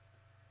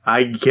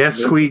 I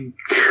guess we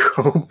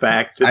go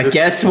back to I this.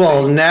 guess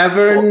we'll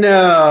never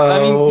know.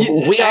 I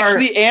mean, We are-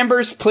 actually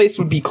Amber's place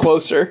would be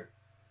closer.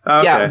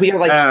 Okay. Yeah, we are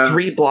like Uh,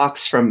 3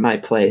 blocks from my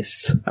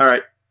place. All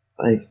right.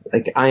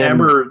 Like I am.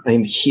 Amber-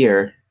 I'm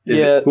here. Is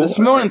Yeah, it cool? it's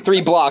more than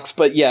 3 blocks,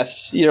 but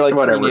yes, you're like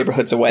Whatever. 3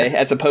 neighborhoods away,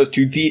 as opposed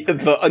to the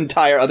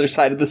entire other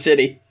side of the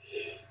city.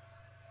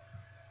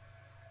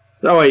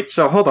 Oh wait,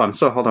 so hold on.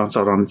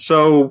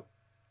 So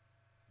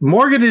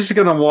Morgan is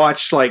going to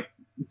watch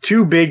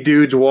 2 big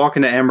dudes walk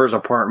into Amber's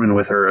apartment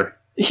with her.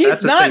 He's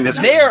That's the not thing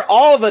that's- there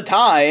all the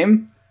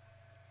time.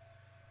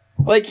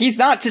 Like, he's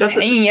not just Doesn't-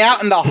 hanging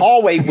out in the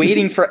hallway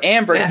waiting for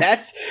Amber. Yeah.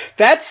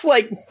 That's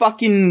like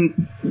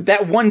fucking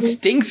that one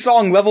Sting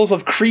song levels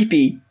of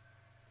creepy.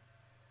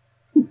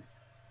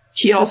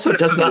 He also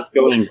does not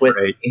go live with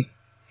great. me.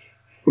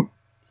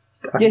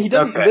 Yeah, he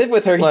doesn't Okay. live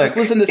with her. He Look, just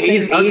lives in the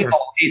he's same. evil.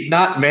 He's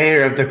not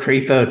mayor of the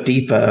Creepo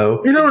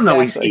Depot. You don't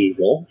know he's Exactly.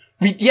 evil.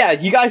 Yeah,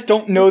 you guys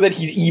don't know that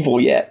he's evil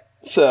yet.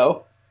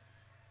 So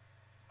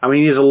I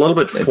mean, he's a little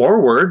bit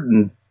forward,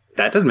 and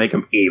that doesn't make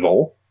him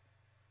evil.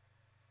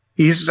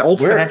 He's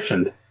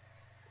old-fashioned.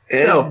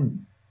 So,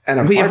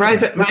 And we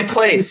arrive at my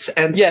place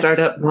and Yes. start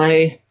up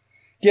my.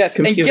 yes,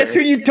 Computer. and guess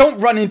who you don't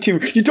run into?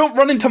 You don't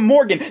run into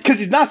Morgan because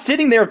he's not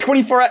sitting there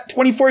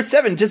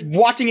 24/7 just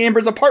watching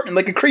Amber's apartment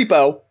like a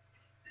creepo.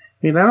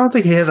 I mean, I don't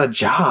think he has a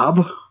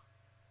job.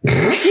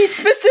 He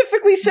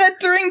specifically said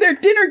during their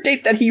dinner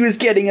date that he was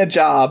getting a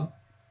job.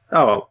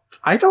 Oh,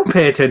 I don't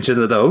pay attention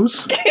to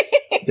those.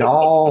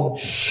 y'all.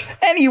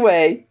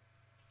 Anyway.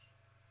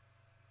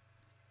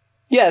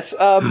 Yes,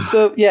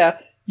 so yeah,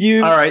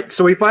 you All right,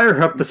 so we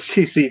fire up the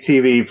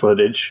CCTV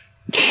footage.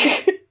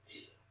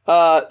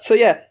 so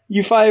yeah,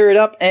 you fire it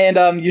up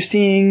and you're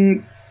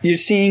seeing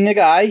a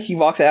guy, he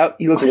walks out,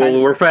 he looks kind Well,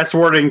 of we're fast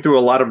forwarding through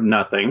a lot of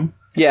nothing.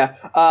 yeah,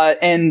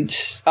 and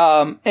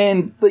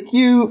like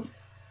you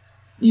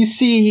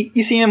see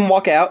him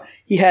walk out,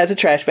 he has a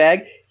trash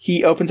bag,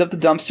 he opens up the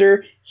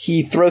dumpster,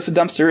 he throws the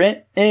dumpster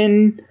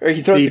or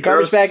he throws He the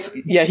garbage throws-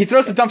 bag. Yeah, he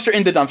throws the dumpster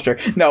in the dumpster.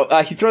 No,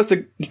 he throws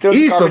the He's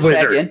garbage the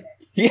bag wizard. in.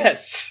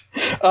 Yes.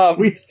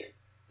 We You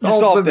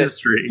solved the it.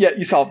 mystery. Yeah,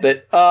 you solved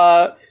it.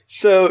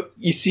 So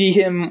you see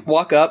him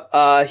walk up.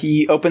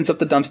 He opens up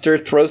the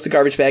dumpster, throws the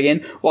garbage bag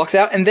in, walks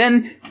out, and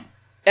then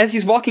as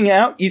he's walking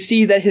out, you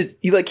see that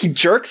he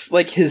jerks,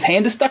 like his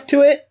hand is stuck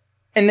to it,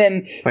 and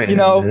then Wait you a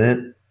know,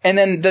 minute. and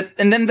then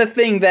the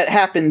thing that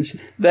happens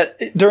that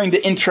during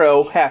the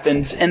intro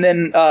happens, and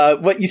then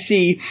what you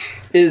see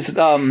is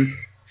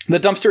The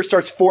dumpster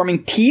starts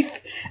forming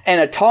teeth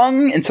and a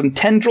tongue, and some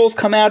tendrils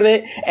come out of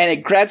it, and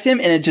it grabs him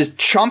and it just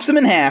chomps him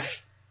in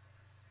half.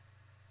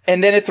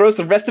 And then it throws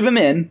the rest of him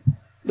in.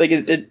 Like,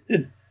 it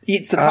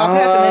eats the top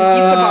half and then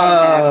eats the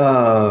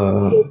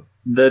bottom half.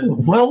 The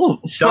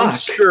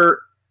dumpster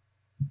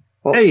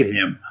ate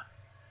him.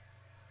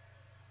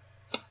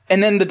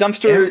 And then the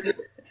dumpster...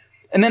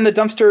 And then the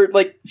dumpster,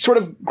 like, sort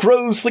of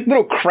grows like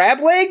little crab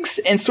legs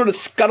and sort of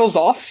scuttles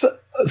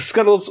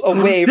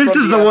away. This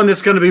is the one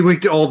that's going to be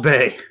weak to Old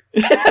Bay.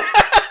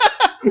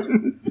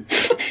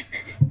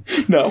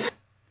 No,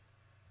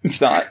 it's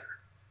not.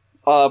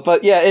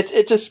 But yeah,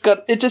 it just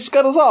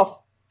scuttles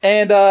off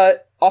and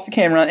off the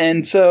camera,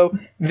 and so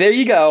there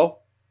you go.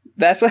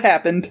 That's what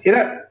happened.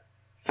 None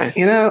of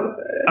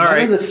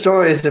the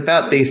stories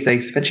about these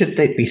things, but should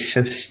they be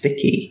so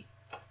sticky?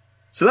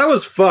 So that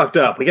was fucked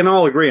up. We can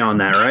all agree on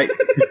that, right?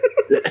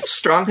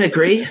 Strong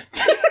agree.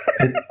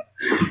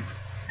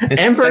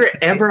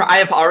 Amber, I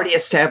have already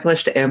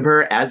established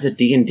Amber as a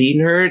D&D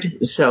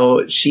nerd,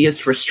 so she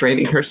is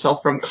restraining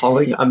herself from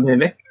calling a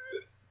mimic.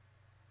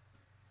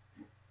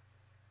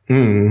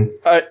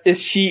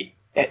 Is she,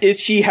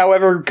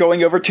 however,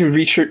 going over to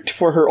reach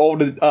for her old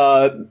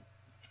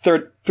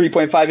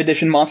 3.5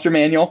 edition monster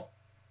manual?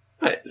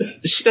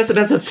 She doesn't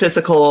have the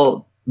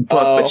physical book,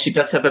 but she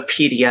does have a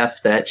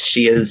PDF that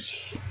she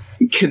is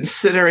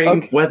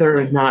considering whether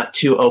or not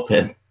to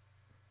open.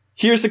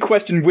 Here's the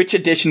question: which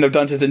edition of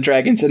Dungeons and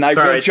Dragons? And I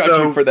will judge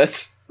you for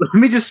this. Let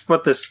me just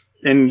put this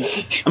in.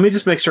 Let me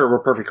just make sure we're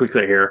perfectly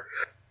clear here.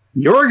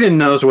 Jorgen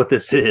knows what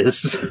this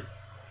is.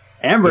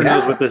 Amber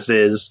knows what this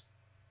is.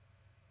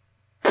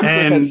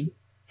 And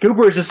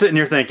Cooper is just sitting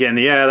here thinking,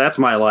 yeah, that's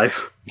my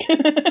life.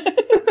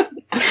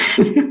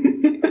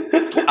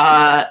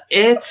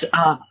 It's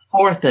a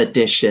 4th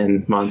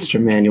edition Monster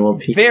Manual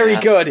PDF. Very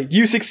good.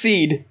 You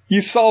succeed. You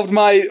solved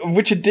my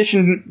which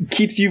edition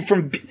keeps you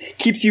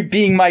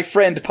being my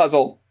friend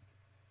puzzle.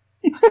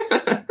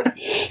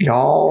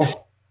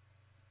 Y'all.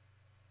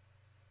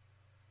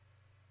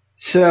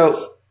 So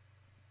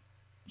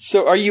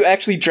are you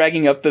actually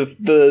dragging up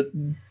the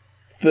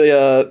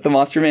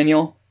Monster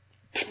Manual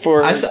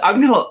for? I'm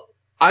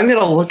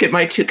gonna look at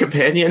my two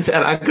companions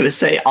and I'm gonna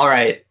say, all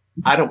right,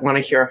 I don't want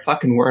to hear a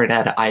fucking word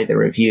out of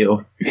either of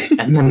you.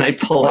 And then I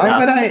pull it up. Why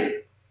would I?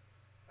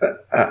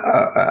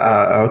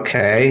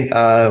 Okay.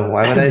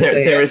 Why would I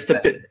say there's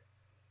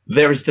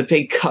the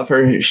big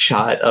cover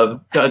shot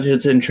of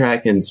Dungeons and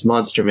Dragons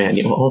Monster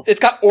Manual. It's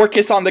got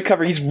Orcus on the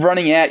cover. He's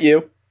running at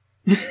you.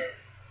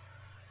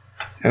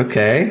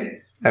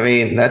 Okay. I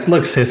mean, that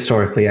looks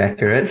historically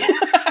accurate.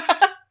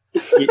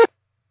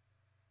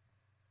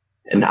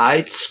 And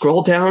I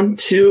scroll down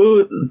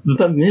to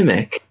the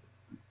Mimic.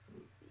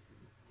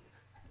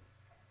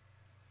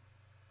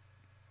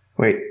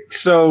 Wait.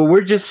 So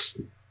we're just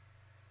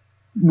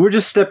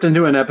stepped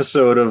into an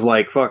episode of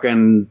like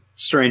fucking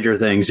Stranger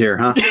Things here,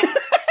 huh?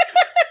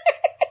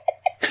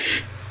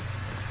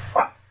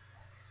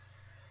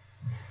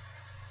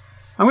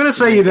 I'm gonna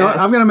say,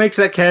 I'm gonna make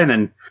that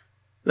canon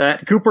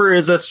that Cooper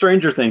is a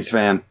Stranger Things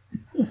fan.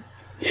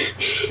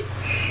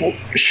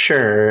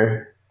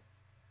 Sure.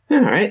 All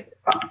right.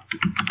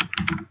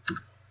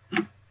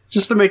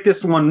 Just to make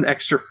this one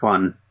extra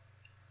fun.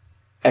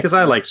 Because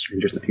I like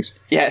Stranger Things.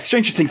 Yeah,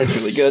 Stranger Things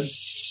is really good.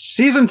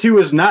 Season 2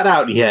 is not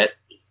out yet.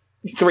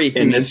 3.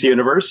 In this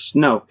universe?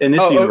 No, in this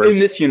universe. Oh, in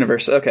this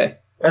universe, okay.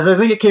 As I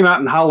think it came out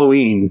in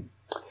Halloween.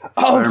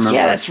 Oh,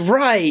 yeah, that's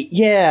right.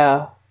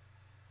 Yeah.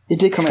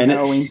 It did come out in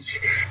Halloween.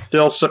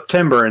 Still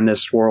September in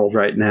this world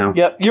right now.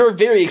 Yep, you're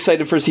very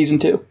excited for Season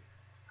 2.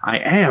 I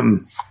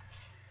am.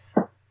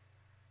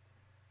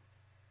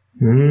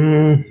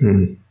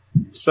 Mm-hmm.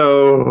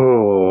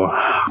 So,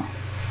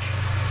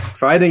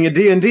 fighting a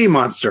D&D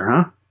monster,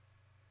 huh?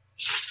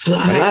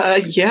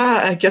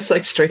 Yeah, I guess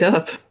like straight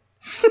up.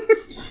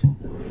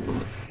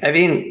 I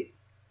mean,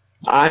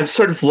 I'm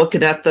sort of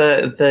looking at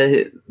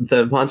the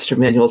Monster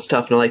Manual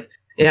stuff and I'm like,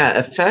 yeah,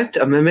 effect,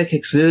 a mimic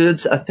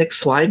exudes a thick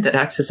slime that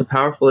acts as a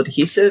powerful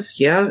adhesive.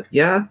 Yeah.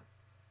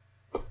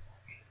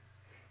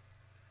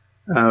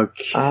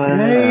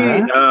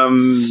 Okay.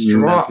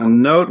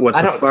 Note, what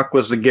the fuck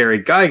was the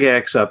Gary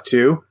Gygax up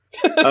to?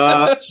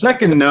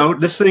 Second note,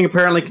 this thing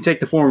apparently can take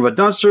the form of a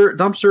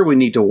dumpster. We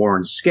need to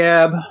warn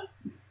Scab.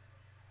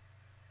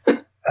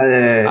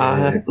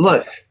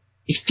 Look,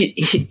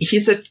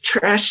 he's a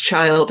trash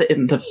child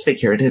in the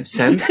figurative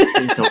sense.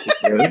 Please don't be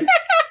rude.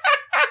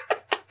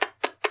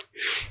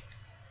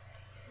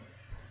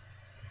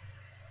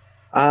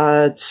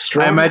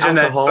 Strong I imagine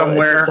alcohol, that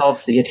somewhere it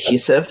dissolves the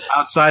adhesive.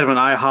 Outside of an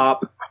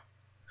IHOP,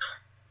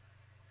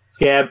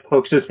 Scab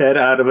pokes his head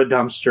out of a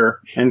dumpster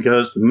and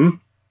goes,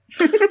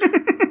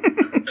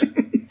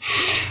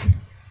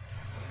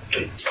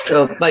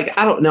 So, like,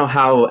 I don't know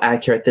how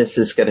accurate this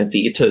is going to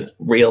be to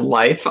real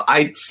life.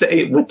 I'd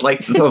say with,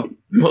 like, the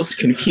most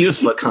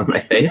confused look on my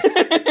face.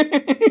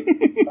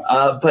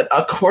 But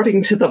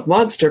according to the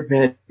Monster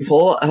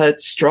Manual,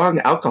 strong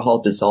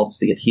alcohol dissolves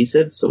the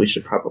adhesive, so we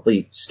should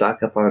probably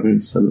stock up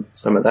on some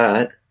of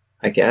that,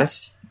 I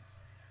guess.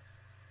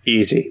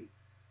 Easy.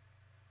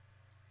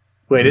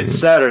 Wait, it's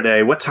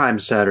Saturday. What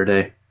time's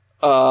Saturday?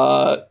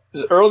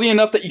 Early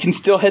enough that you can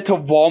still head to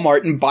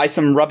Walmart and buy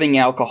some rubbing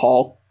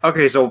alcohol.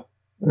 Okay, so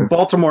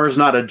Baltimore is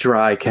not a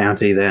dry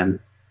county then.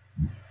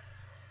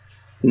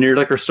 And your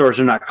liquor stores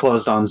are not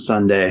closed on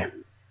Sunday.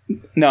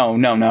 No.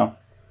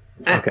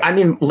 Okay. I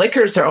mean,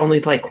 liquors are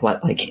only like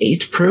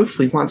 8 proof?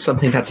 We want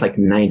something that's like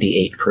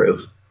 98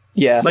 proof.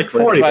 Yeah. It's like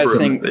that's 40 why I was proof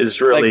saying, is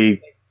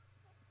really...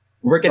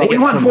 We're gonna we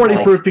get want some,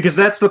 40 proof because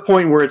that's the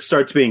point where it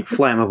starts being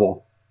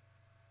flammable.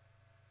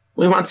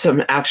 We want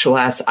some actual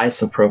ass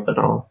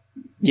isopropanol.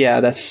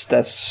 Yeah,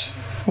 that's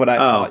what I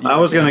thought. I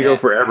was going to go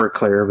for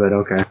Everclear, but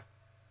okay.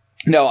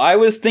 No, I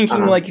was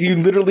thinking like you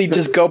literally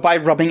just go buy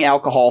rubbing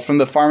alcohol from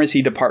the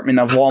pharmacy department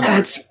of Walmart.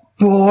 That's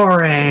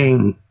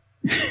boring.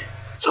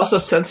 It's also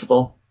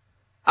sensible.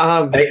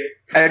 I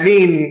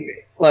mean,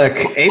 look,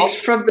 Ape's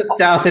from the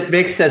South. It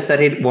makes sense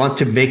that he'd want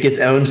to make his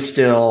own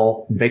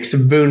still, make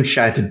some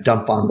moonshine to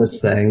dump on this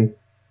thing.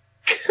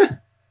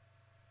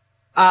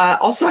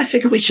 Also, I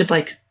figure we should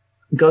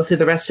go through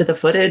the rest of the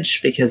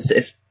footage, because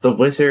if the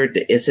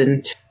wizard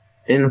isn't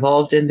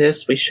involved in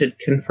this, we should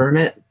confirm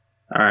it.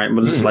 All right,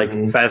 we'll just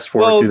fast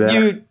forward through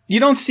that. You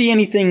don't see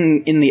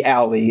anything in the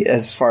alley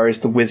as far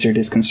as the wizard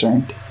is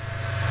concerned.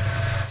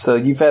 So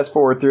you fast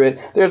forward through it.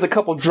 There's a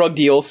couple drug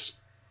deals,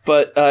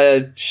 but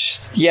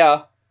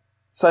yeah.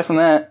 Aside from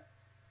that,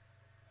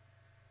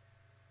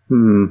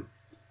 Mm-hmm.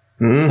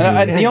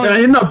 the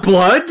only, In the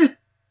blood?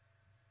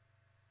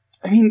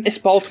 I mean, it's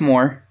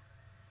Baltimore.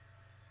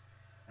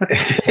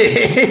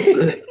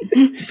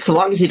 So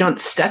long as you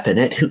don't step in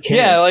it, who cares?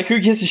 Yeah, like who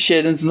gives a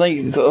shit? It's like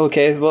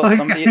okay, well,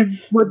 somebody. I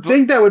would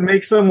think that would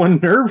make someone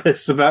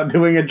nervous about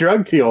doing a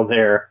drug deal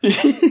there.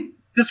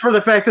 Just for the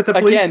fact that the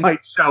police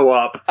might show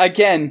up.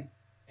 Again,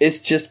 it's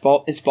just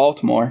it's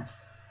Baltimore.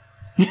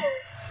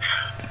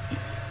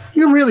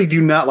 You really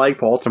do not like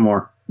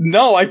Baltimore.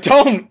 No, I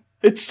don't.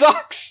 It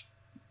sucks.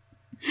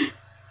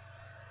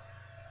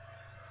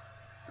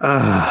 All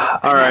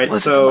right,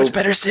 Minneapolis so is a much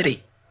better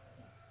city.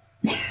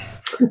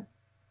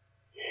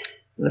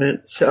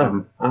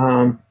 So,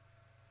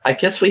 I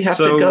guess we have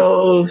to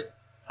go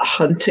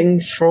hunting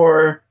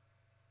for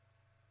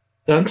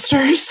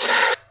dumpsters.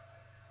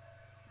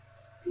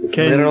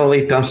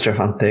 Literally dumpster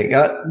hunting.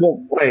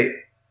 Well, wait.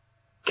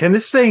 Can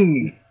this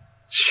thing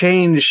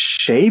change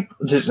shape?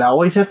 Does it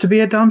always have to be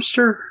a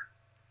dumpster?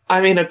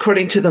 I mean,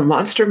 according to the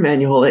monster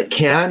manual, it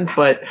can,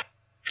 but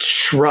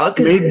shrug.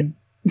 And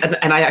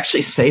I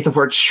actually say the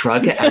word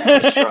shrug as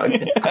a shrug.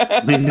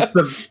 I mean, it's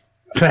the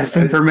best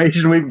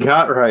information we've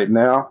got right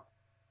now.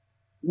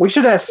 We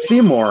should ask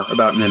Seymour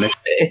about Mimic.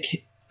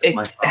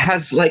 It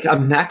has a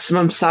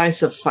maximum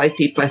size of 5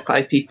 feet by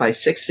 5 feet by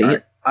 6 feet.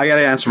 Right. I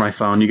gotta answer my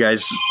phone. You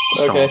guys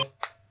stop. Okay.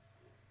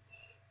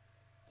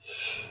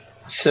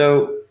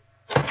 So,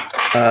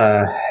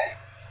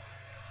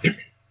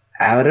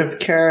 out of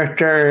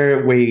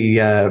character, we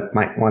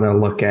might want to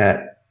look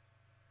at,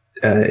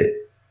 at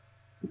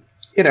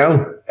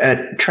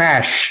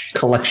trash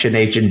collection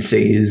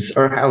agencies,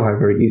 or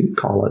however you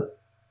call it.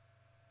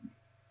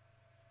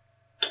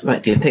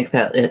 What, do you think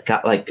that it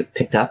got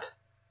picked up?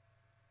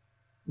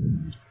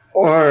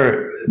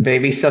 Or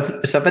maybe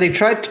somebody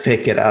tried to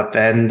pick it up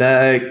and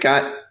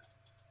got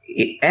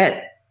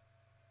it.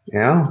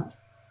 Yeah,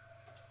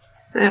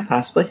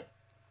 possibly.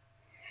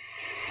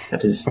 Or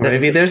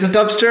maybe there's a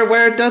dumpster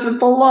where it doesn't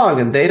belong,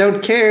 and they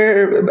don't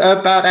care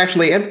about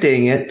actually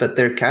emptying it, but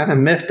they're kind of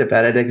miffed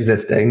about it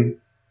existing.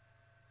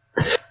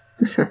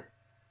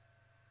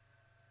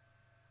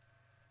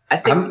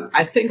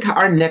 I think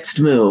our next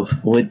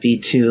move would be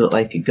to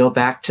go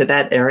back to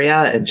that area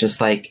and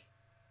just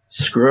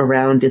screw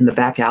around in the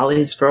back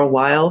alleys for a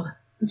while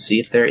and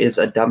see if there is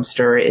a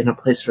dumpster in a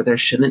place where there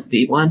shouldn't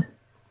be one.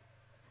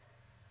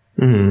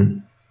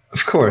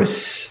 Of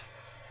course.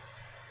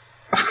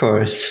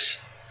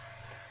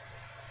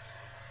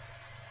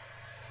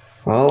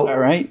 Well, All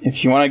right.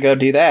 If you want to go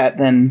do that,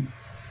 then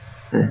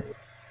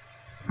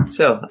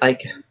So,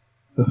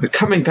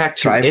 coming back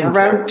to in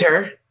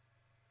character,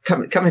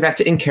 coming back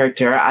to in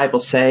character, I will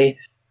say,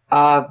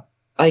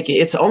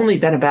 it's only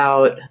been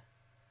about,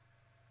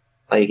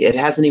 it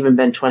hasn't even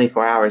been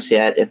 24 hours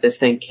yet. If this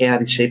thing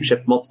can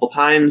shapeshift multiple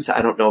times,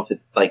 I don't know if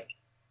it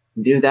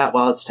do that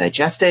while it's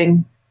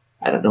digesting.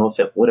 I don't know if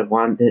it would have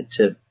wanted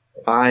to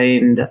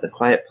find a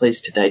quiet place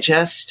to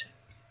digest.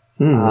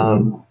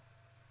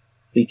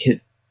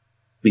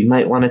 We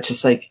might want to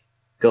just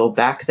go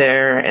back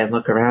there and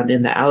look around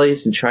in the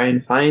alleys and try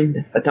and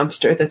find a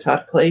dumpster that's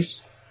out of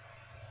place.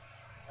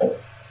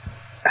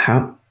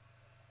 How?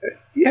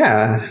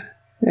 Yeah,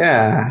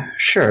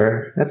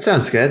 sure. That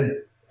sounds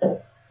good.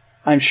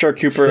 I'm sure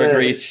Cooper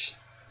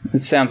agrees.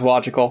 It sounds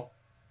logical.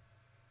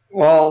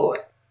 Well,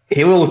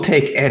 he will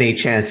take any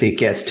chance he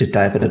gets to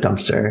dive in a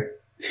dumpster.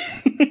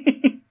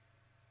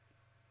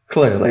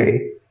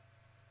 Clearly.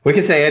 We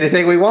can say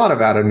anything we want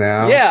about him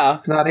now. Yeah.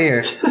 It's not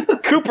here.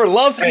 Cooper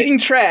loves eating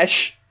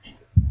trash.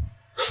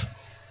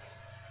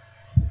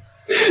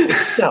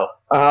 So,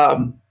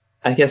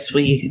 I guess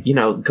we,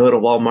 go to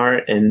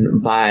Walmart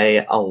and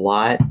buy a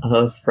lot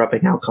of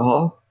rubbing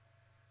alcohol.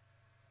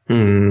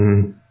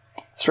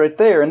 It's right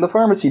there in the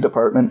pharmacy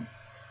department.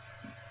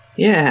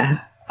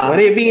 Yeah. What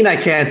do you mean I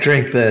can't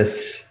drink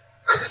this?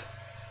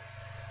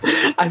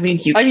 I mean,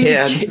 you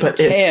can, but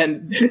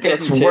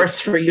it's worse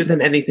for you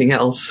than anything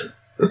else.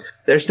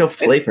 There's no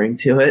flavoring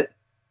to it.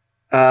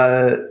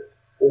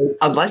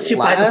 Unless you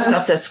buy the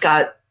stuff that's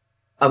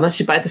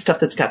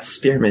got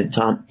spearmint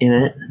in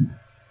it.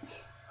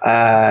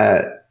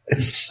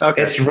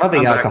 It's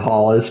rubbing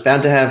alcohol. It's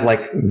bound to have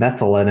like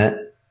methyl in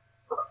it.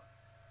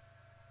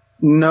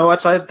 No,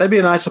 that'd be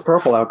an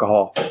isopropyl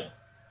alcohol.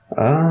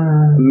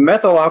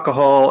 Methyl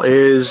alcohol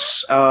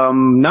is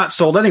not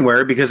sold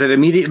anywhere because it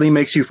immediately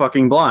makes you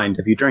fucking blind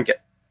if you drink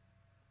it.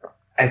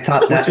 I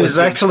thought that was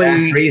the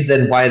exact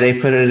reason why they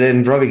put it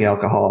in rubbing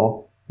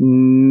alcohol.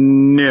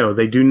 No,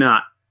 they do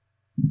not.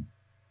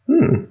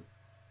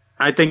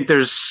 I think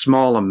there's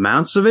small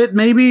amounts of it,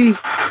 maybe.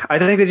 I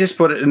think they just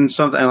put it in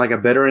something like a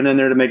bittering in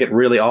there to make it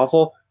really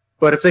awful.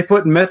 But if they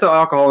put methyl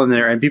alcohol in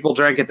there and people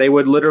drank it, they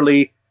would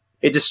literally...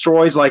 It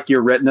destroys, like,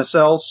 your retina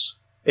cells.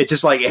 It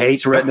just, like,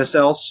 hates retina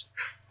cells.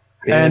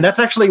 Yeah. And that's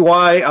actually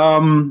why,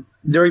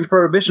 during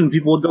Prohibition,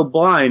 people would go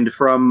blind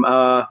from,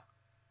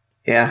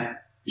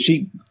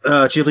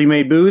 cheaply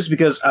made booze,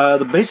 because,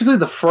 basically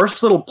the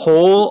first little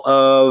pull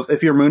of,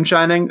 if you're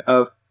moonshining,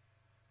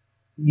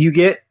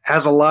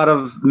 has a lot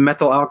of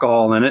methyl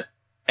alcohol in it,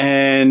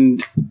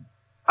 and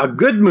a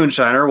good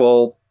moonshiner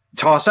will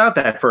toss out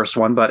that first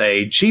one, but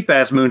a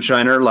cheap-ass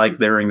moonshiner, like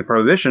during the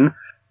Prohibition,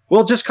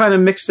 will just kind of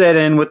mix that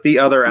in with the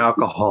other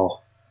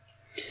alcohol.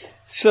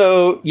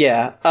 So,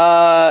 yeah.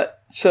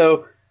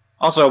 Also,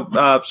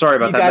 sorry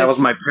about that. That was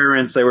my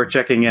parents. They were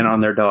checking in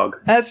on their dog.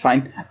 That's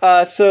fine.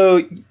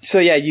 So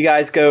yeah, you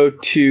guys go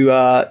to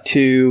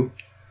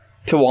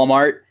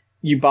Walmart.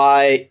 You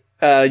buy...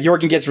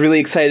 Jorgen gets really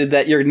excited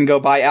that you're going to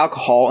go buy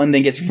alcohol and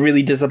then gets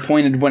really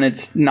disappointed when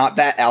it's not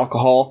that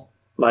alcohol.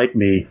 Like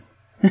me.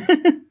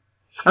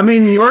 I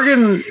mean,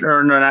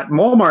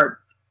 Walmart.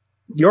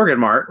 Jorgen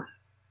Mart.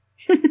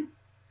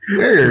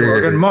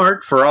 Jorgen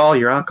Mart for all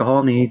your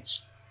alcohol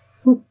needs.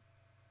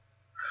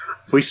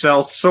 We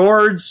sell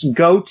swords,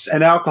 goats,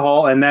 and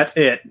alcohol, and that's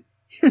it.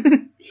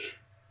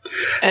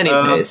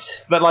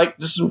 Anyways. But, like,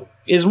 is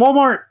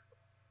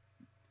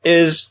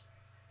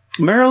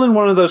Maryland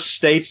one of those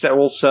states that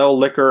will sell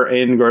liquor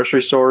in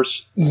grocery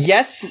stores?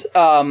 Yes,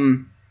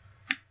 and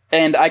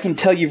I can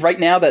tell you right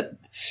now that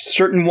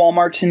certain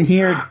Walmarts in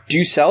here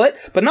do sell it,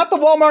 but not the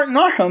Walmart in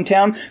our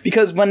hometown,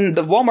 because when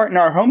the Walmart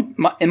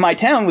in my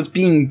town was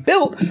being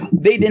built,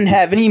 they didn't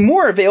have any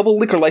more available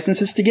liquor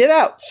licenses to give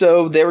out.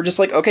 So they were just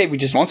like, okay, we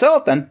just won't sell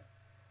it then.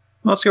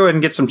 Let's go ahead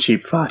and get some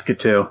cheap vodka,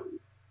 too.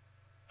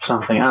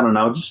 Something, I don't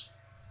know.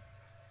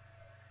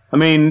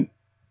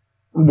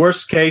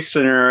 Worst case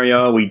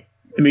scenario,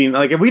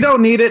 if we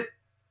don't need it,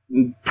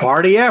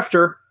 party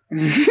after.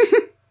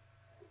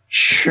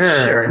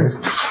 Sure.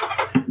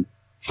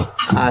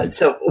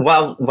 So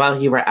while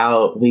you were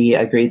out, we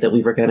agreed that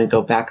we were going to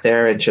go back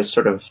there and just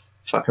sort of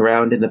fuck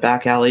around in the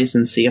back alleys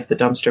and see if the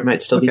dumpster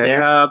might still be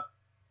there. I'm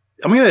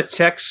going to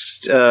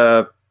text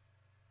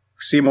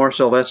Seymour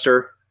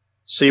Vester,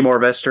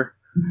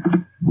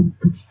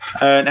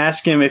 and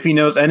ask him if he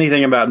knows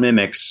anything about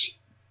mimics.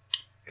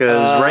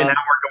 Because right now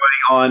we're going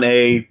on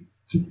a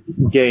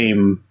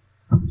game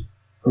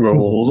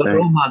role.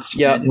 Little monster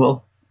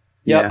manual.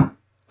 Yep.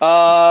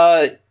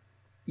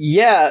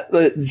 Yeah,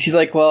 he's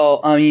like, well,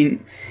 I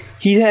mean,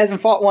 he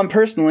hasn't fought one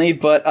personally,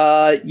 but,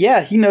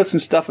 yeah, he knows some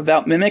stuff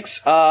about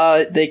mimics.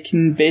 They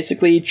can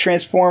basically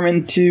transform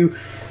into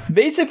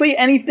basically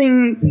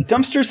anything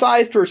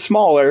dumpster-sized or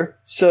smaller.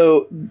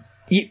 So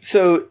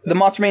the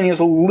Monster Mania is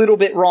a little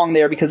bit wrong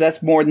there, because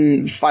that's more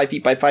than 5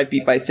 feet by 5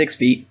 feet by 6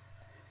 feet.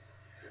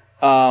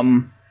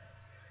 If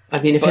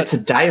it's a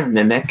dire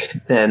mimic,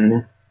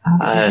 then...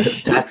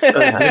 that's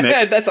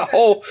a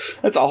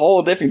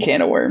whole different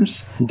can of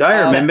worms.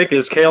 Dire Mimic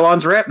is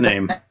Kalon's rap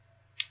name.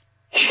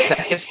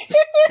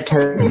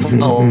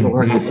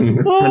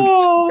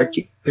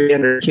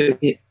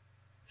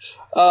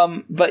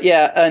 But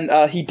yeah,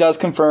 and he does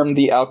confirm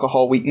the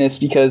alcohol weakness,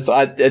 because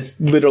it's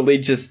literally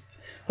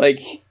just like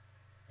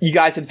you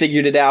guys had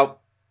figured it out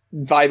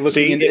by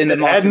looking in the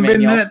Monster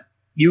Manual.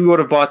 You would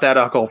have bought that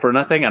alcohol for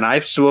nothing, and I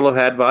still have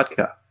had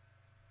vodka.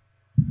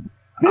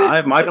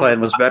 My plan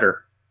was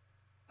better.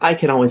 I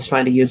can always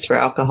find a use for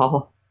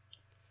alcohol.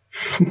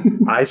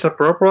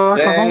 Isopropyl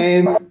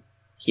alcohol?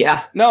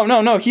 Yeah. No.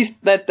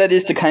 That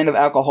is the kind of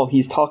alcohol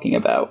he's talking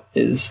about.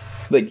 Is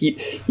like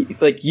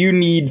you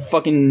need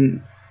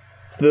fucking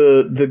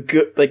the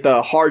good, like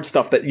the hard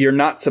stuff that you're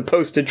not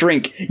supposed to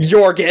drink.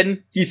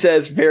 Jorgen, he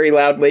says very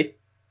loudly.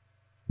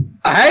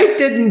 I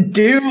didn't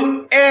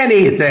do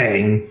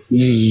anything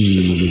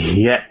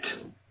yet.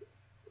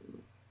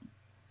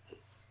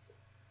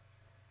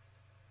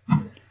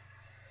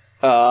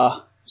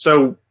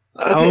 So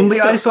only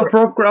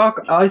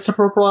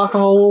isopropyl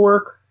alcohol will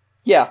work?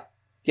 Yeah,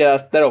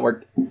 that'll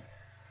work.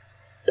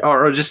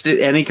 Or just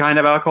any kind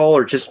of alcohol,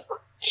 or just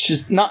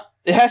not.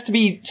 It has to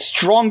be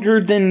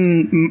stronger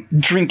than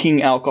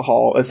drinking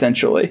alcohol,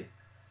 essentially.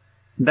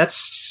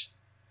 That's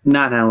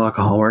Not how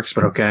alcohol works,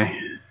 but okay.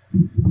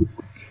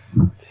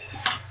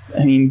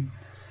 I mean,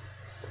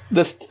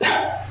 this.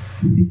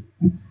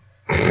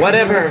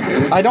 Whatever.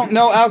 I don't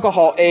know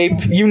alcohol,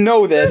 Ape. You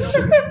know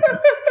this.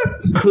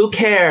 Who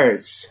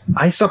cares?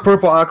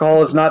 Isopropyl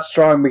alcohol is not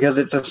strong because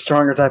it's a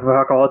stronger type of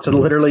alcohol. It's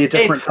literally a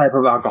different type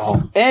of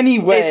alcohol.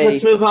 Anyway, Hey,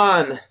 let's move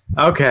on.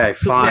 Okay, Who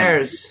fine.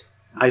 cares?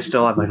 I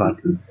still have my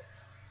fun.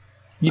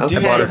 you do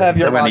Okay. still have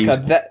your I'm gonna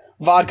vodka. That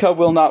vodka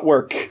will not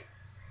work.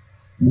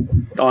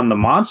 On the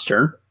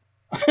monster.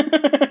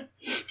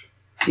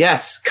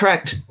 Yes,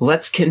 correct.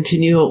 Let's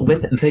continue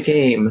with the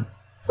game.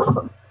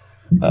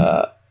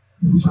 I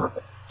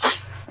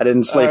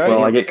didn't sleep All right.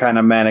 well. I get kind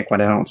of manic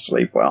when I don't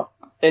sleep well.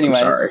 Anyway,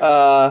 sorry.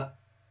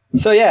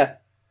 so yeah,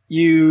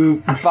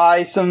 you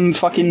buy some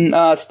fucking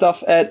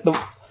stuff at the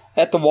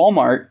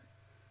Walmart,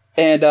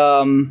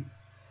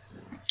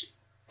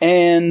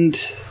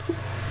 and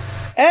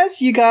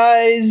as you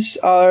guys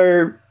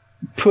are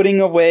putting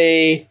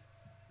away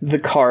the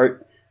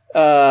cart,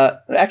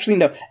 actually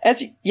no,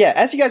 as you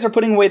guys are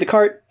putting away the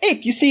cart,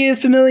 Ape, you see a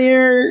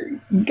familiar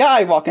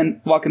guy walking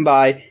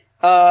by.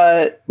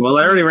 Well,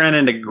 I already ran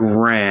into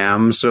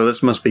Graham, so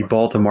this must be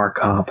Baltimore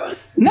cop.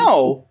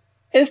 No,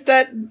 it's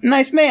that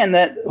nice man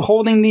that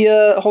holding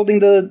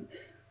the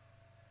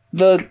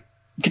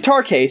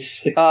guitar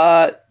case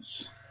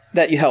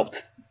that you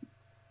helped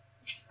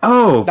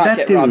Oh, not that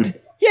get dude. robbed.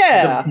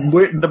 Yeah,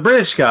 The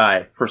British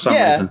guy, for some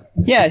reason.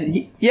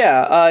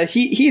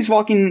 He's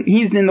walking.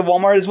 He's in the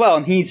Walmart as well,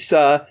 and he's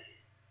as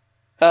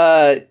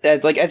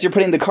you're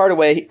putting the cart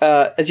away,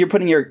 as you're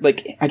putting your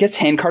I guess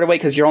hand cart away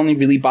because you're only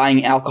really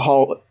buying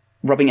alcohol,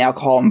 rubbing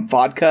alcohol and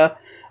vodka.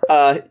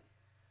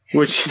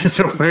 Which is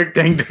a weird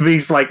thing to be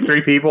like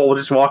three people will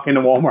just walk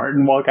into Walmart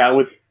and walk out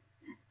with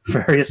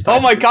various types.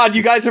 Oh my god,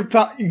 you guys are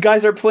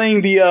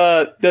playing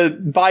the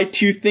buy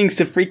two things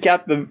to freak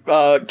out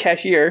the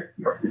cashier.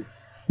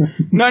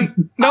 No,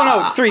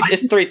 three.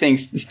 It's three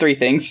things. It's three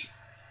things.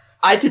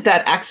 I did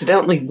that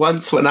accidentally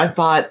once when I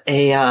bought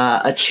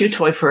a chew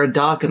toy for a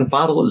dog and a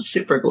bottle of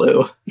super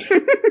glue.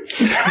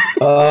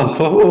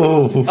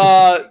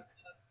 Oh.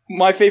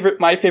 My favorite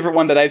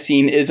one that I've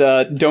seen is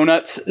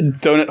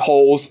donut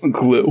holes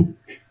glue.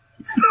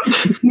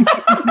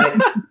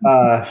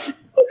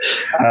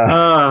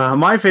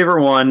 My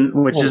favorite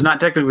one, which is not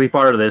technically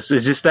part of this,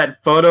 is just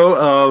that photo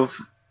of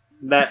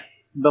the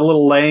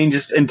little lane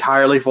just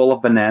entirely full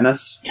of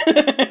bananas.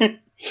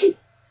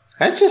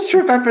 I just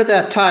remember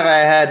that time I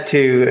had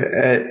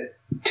to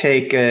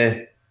take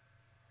an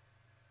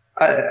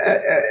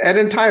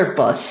entire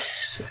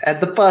bus, and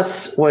the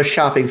bus was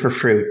shopping for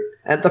fruit,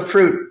 and the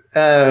fruit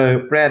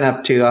ran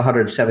up to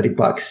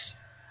 $170.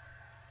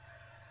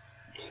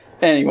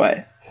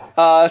 Anyway,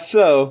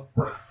 so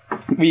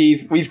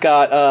we've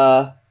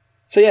got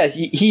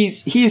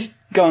he's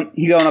going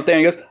up there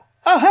and he goes,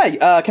 oh hey,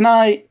 can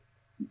I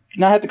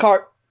have the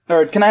cart,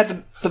 or can I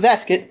have the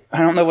basket? I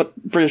don't know what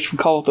British would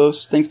call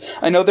those things.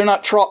 I know they're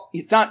not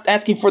he's not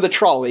asking for the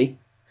trolley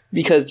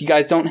because you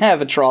guys don't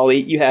have a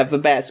trolley. You have the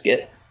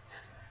basket.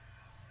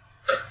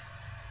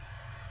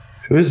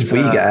 Who's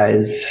we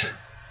guys?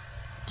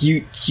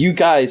 You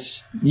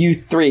guys, you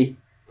three.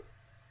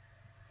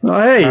 Oh,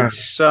 hey,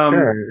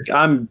 sure.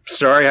 I'm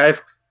sorry,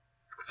 I've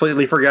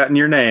completely forgotten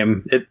your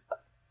name. He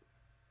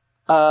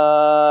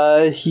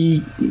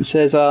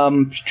says, I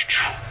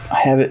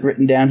have it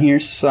written down here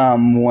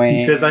somewhere.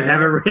 He says I have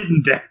it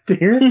written down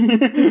here.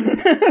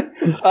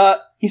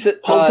 He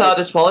said, Pulls out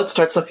his wallet,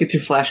 starts looking through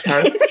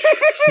flashcards.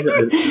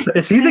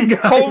 Is he the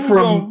guy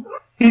from?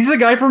 He's the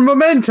guy from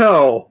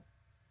Memento.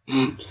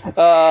 He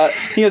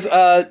goes,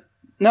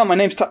 no, my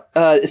name's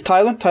is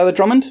Tyler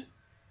Drummond.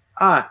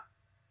 Ah,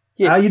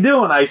 Yeah. how you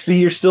doing? I see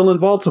you're still in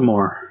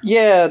Baltimore.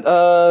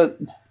 Yeah,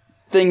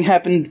 thing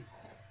happened.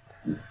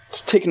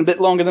 It's taking a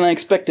bit longer than I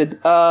expected.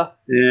 Yeah,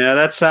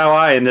 that's how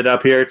I ended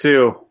up here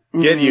too.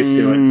 Get used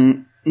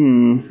to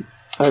it.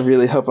 I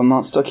really hope I'm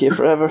not stuck here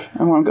forever.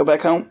 I want to go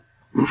back home.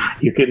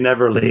 You could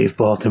never leave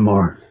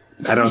Baltimore.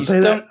 I don't Please say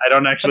don't- that. I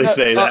don't actually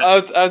say that. I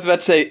was about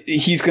to say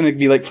he's going to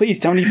be like, please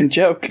don't even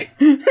joke.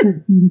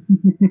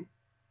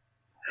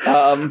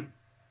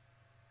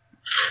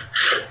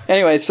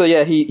 Anyway, so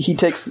yeah, he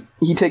takes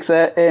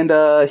that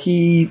and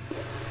he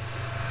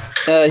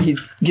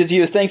gives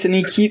you his thanks and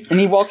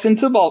he walks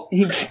into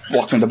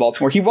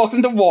Baltimore. He walks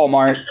into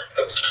Walmart.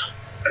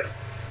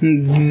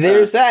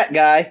 There's that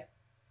guy.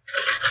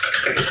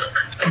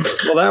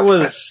 Well, that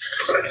was.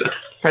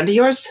 Friend of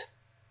yours?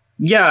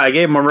 Yeah, I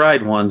gave him a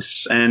ride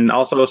once and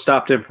also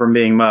stopped him from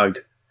being mugged.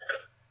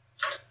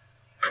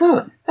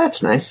 Oh,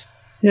 that's nice.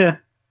 Yeah.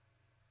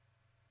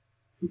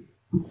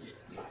 All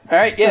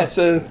right, yeah.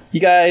 So you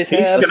guys He's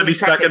have going to be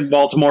stuck in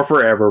Baltimore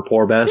forever,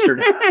 poor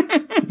bastard.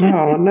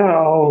 Oh,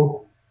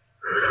 no.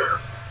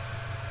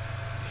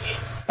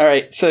 All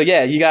right, so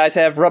yeah, you guys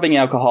have rubbing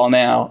alcohol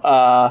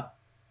now.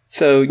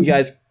 So you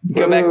guys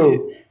go back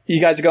to. You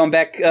guys are going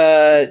back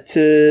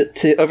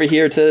to over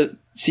here to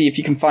see if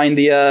you can find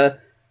the.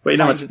 Wait,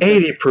 no, it's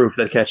 80 proof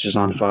that catches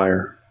on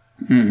fire.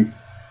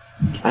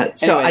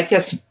 So Anyway. I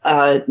guess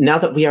now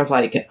that we are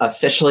like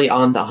officially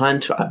on the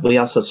hunt, we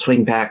also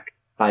swing back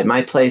by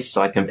my place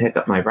so I can pick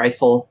up my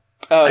rifle.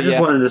 Oh, I just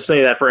yeah. wanted to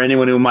say that for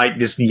anyone who might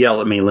just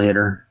yell at me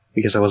later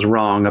because I was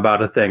wrong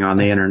about a thing on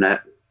the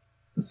internet.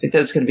 I think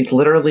there's going to be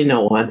literally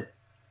no one.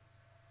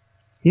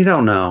 You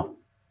don't know.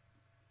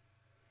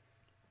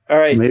 All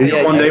right. Maybe so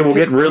yeah, one you day we'll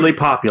pick- get really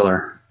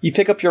popular. You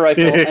pick up your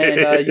rifle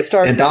and you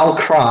start. And I'll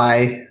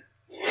cry.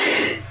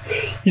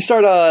 You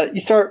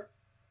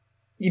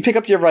pick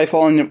up your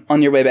rifle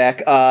on your way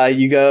back.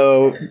 You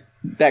go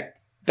back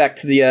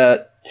to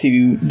the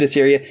to this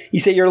area. You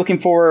say you're looking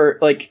for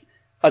like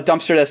a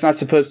dumpster that's not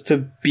supposed to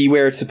be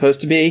where it's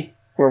supposed to be,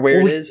 or where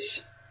it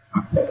is.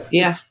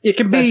 Yeah. It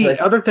can be Essentially.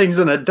 other things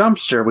than a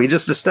dumpster. We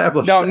just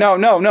established. No,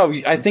 that. no.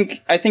 I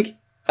think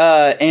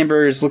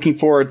Amber is looking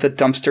for the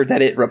dumpster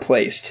that it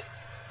replaced.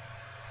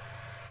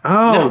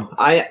 Oh, No,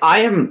 I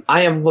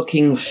am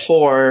looking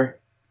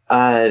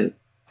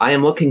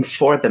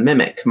for the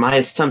mimic. My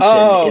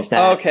assumption is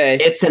that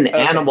it's an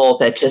animal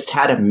that just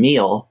had a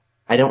meal.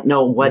 I don't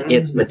know what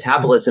its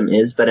metabolism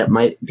is, but it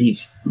might be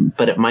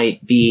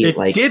it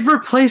like did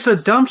replace a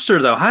dumpster,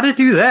 though. How did it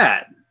do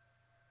that?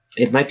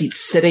 it might be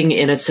sitting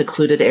in a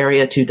secluded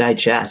area to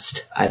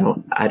digest. I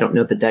don't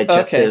know the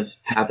digestive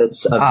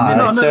habits of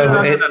mimics.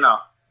 No.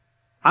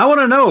 I want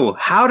to know,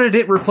 how did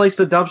it replace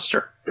the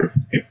dumpster?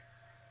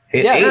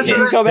 It Yeah, ate you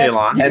can it go back.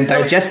 Talon. and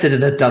digested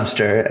the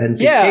dumpster and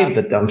Yeah. became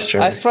the dumpster.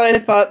 That's what I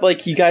thought.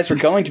 Like you guys were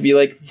going to be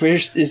like,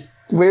 where's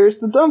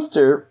the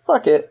dumpster?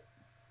 Fuck it.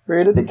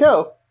 Where did it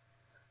go?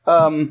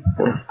 I'm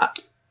So-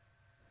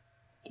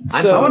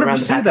 I going wanna around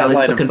the pursue back that alleys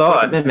line of looking for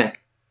thought. the mimic.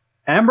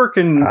 Amber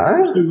can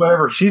do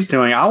whatever she's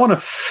doing. I want to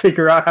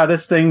figure out how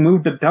this thing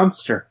moved the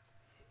dumpster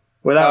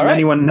without All right.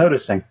 anyone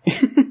noticing.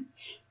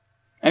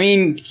 I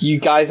mean, you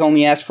guys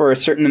only asked for a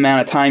certain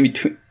amount of time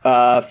between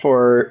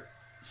for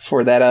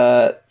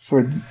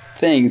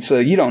things, so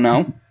you don't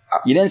know.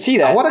 You didn't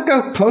see I that. want to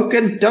go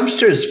poking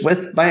dumpsters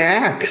with my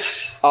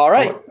axe. All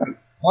right. I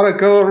want to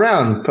go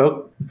around,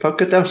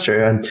 poke a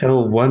dumpster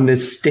until one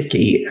is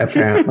sticky,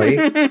 apparently.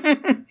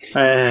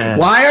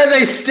 Why are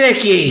they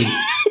sticky?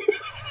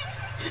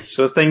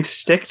 So things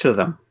stick to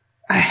them.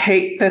 I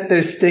hate that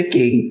they're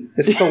sticky.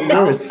 It's the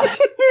worst.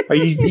 Are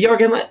you?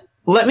 Jorgen,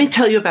 let me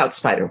tell you about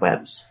spider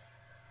webs.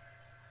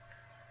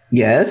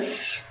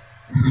 Yes.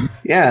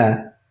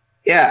 Yeah.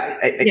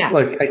 Yeah.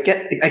 Look, I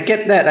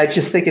get that. I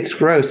just think it's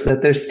gross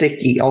that they're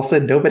sticky. Also,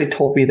 nobody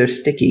told me they're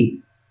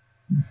sticky.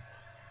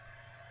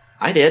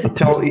 I did.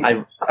 Until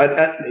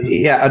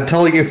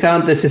you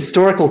found this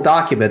historical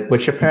document,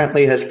 which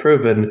apparently has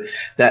proven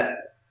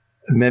that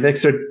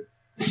mimics are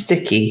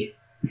sticky.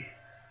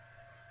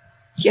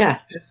 Yeah.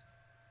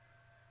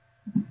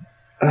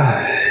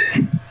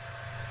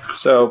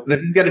 So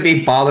This is going to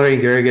be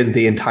bothering Jurgen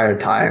the entire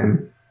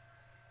time.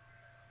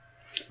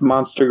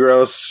 monster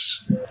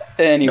gross.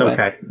 Anyway.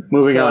 Okay,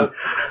 moving So- on.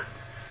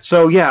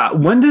 So yeah,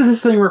 when did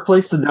this thing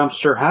replace the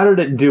dumpster? How did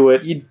it do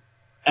it?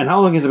 And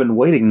how long has it been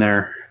waiting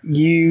there?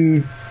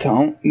 You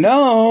don't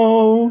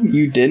know.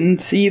 You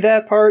didn't see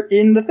that part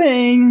in the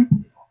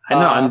thing. I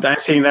know. I'm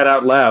saying that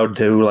out loud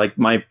to like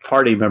my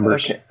party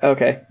members.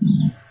 Okay.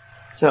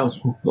 So,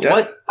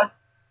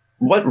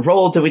 what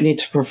role do we need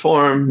to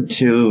perform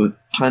to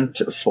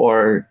hunt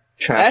for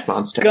trash That's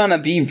monster? gonna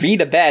be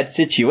read a bad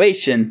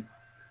situation.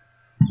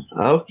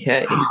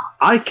 Okay,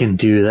 I can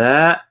do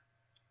that.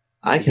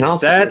 I can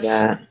also do That's-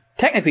 that.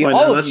 Technically, Well,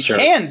 no, all of that's you true.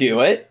 can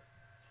do it.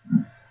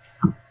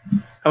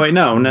 Oh wait,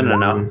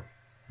 no.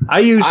 I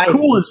use I-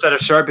 cool instead of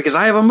sharp because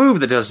I have a move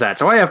that does that.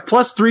 So I have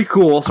 +3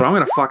 cool. So I'm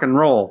gonna fucking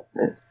roll.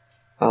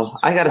 Oh,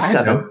 I got a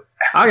 7.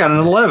 I got an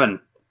 11.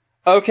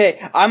 Okay,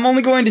 I'm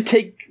only going to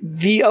take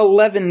the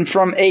 11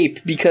 from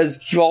Ape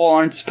because you all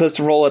aren't supposed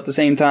to roll at the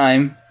same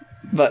time.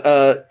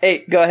 But,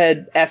 Ape, go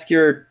ahead, ask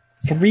your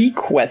 3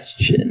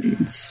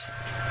 questions.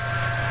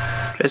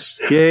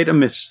 Investigate a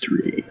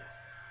mystery.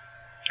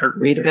 Or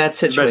Read a bad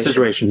situation. bad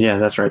situation. Yeah,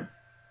 that's right.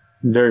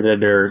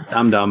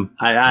 I'm dumb.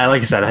 I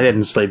like I said, I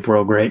didn't sleep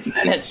real great.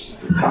 That's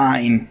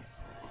fine.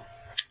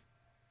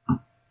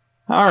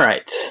 All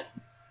right.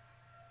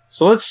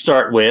 So let's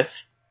start with.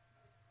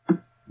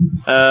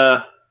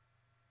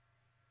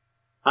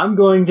 I'm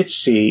going to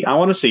see. I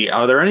want to see.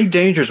 Are there any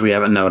dangers we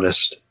haven't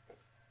noticed?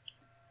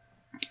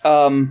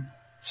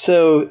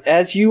 So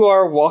as you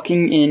are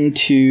walking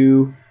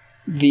into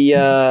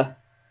the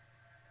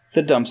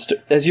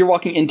dumpster, as you're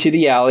walking into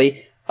the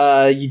alley,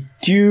 you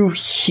do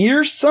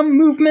hear some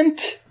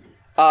movement.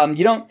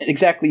 You don't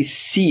exactly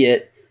see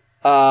it,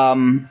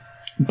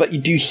 but you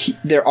do.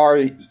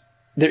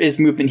 There is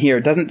movement here.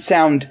 It doesn't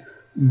sound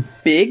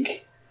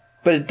big,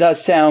 but it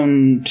does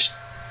sound.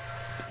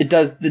 It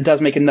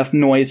does make enough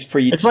noise for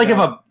you. It's like if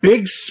a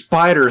big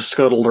spider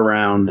scuttled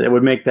around, it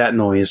would make that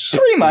noise.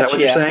 Pretty much, Is that what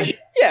yeah. you're saying?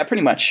 Yeah,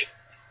 pretty much.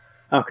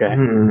 Okay.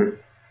 Hmm.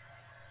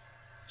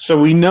 So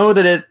we know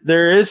that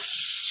there is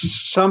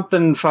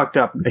something fucked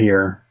up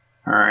here.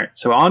 All right.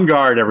 So on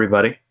guard,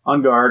 everybody.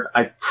 On guard.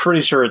 I'm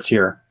pretty sure it's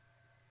here.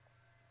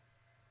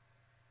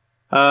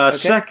 Okay.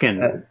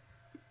 Second,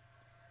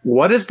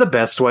 what is the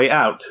best way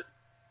out?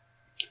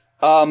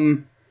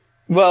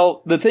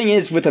 Well, the thing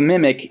is, with a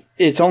mimic,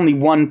 it's only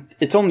one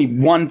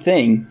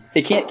thing.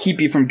 It can't keep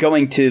you from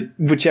going to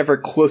whichever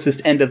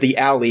closest end of the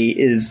alley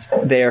is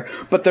there.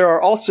 But there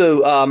are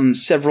also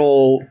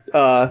several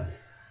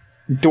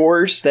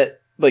doors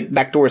that, like,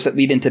 back doors that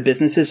lead into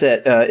businesses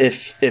that,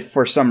 if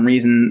for some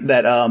reason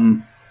that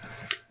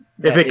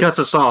If it cuts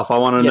us off, I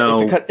want to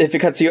know. If it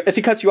cuts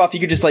you off, you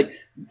could just like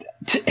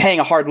hang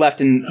a hard left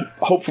and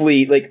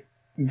hopefully like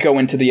go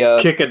into the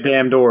kick a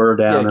damn door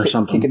down or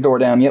something. Kick a door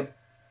down. Yep.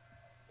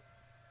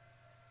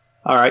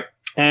 All right.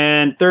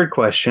 And third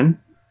question: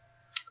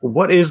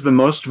 what is the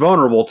most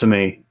vulnerable to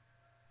me?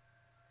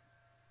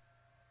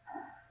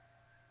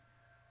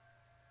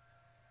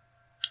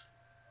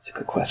 That's a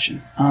good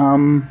question.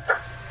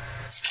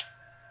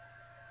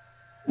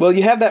 Well,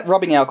 you have that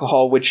rubbing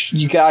alcohol, which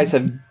you guys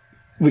know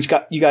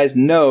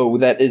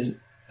that is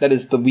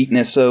the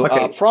weakness. So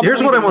Okay, probably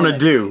here's what I want to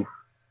do.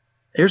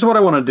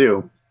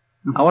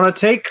 I want to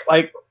take,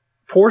 like,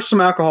 pour some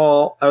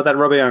alcohol out of that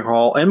rubbing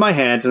alcohol in my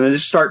hands and then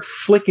just start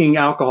flicking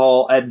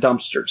alcohol at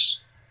dumpsters.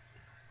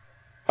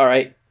 All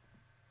right.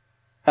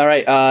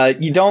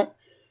 You don't.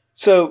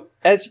 So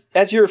as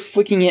you're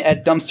flicking it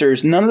at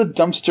dumpsters, none of the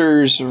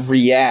dumpsters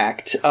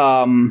react.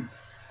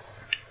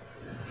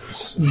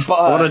 But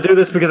I want to do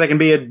this because I can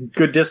be a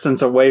good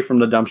distance away from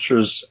the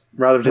dumpsters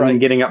rather than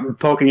getting up and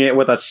poking it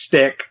with a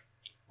stick.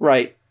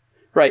 Right.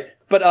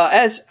 But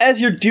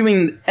as you're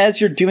doing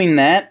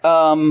that,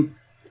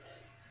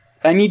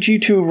 I need you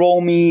to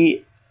roll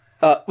me.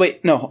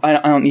 Wait, no, I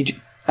don't need you.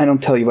 I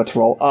don't tell you what to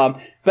roll.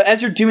 But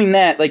as you're doing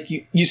that, like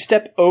you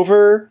step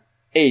over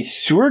a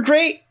sewer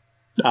grate.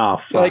 Oh,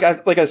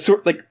 fuck. like a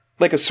sewer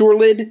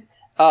lid.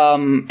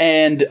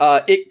 And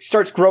it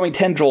starts growing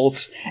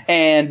tendrils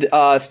and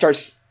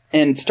starts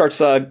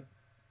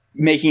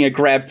making a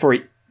grab for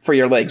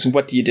your legs.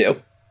 What do you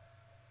do?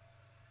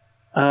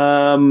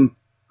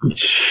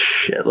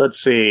 Shit,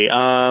 let's see.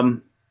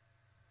 I'm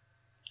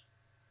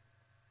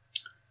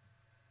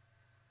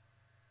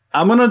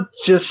gonna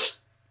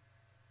just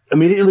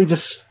immediately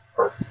just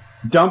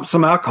dump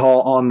some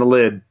alcohol on the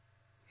lid,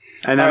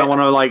 and then I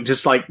want to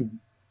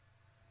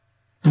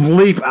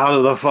leap out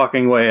of the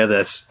fucking way of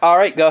this. All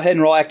right, go ahead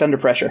and roll act under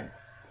pressure.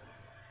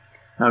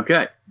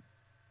 Okay.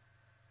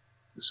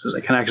 So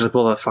I can actually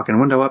pull that fucking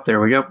window up. There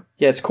we go.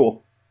 Yeah, it's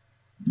cool.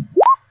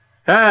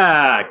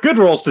 Good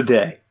rolls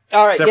today.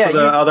 All right, except for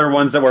the other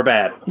ones that were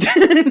bad.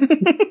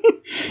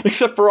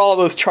 Except for all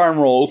those charm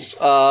rolls.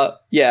 So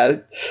yeah,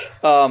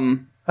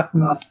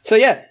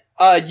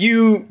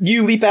 you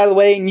leap out of the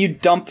way and you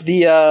dump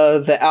the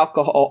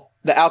alcohol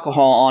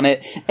on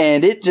it,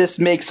 and it just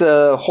makes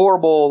a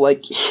horrible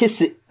like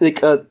hiss,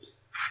 like a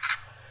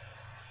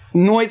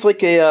noise,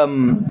 like a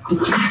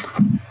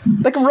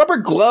rubber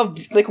glove,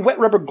 like a wet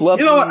rubber glove.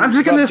 You know what? I'm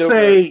just going to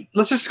say,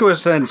 let's just go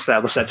ahead and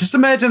establish that. Just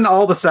imagine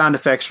all the sound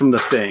effects from the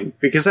thing,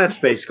 because that's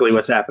basically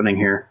what's happening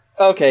here.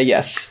 Okay,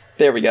 yes.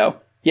 There we go.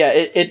 Yeah,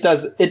 it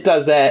does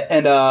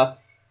that,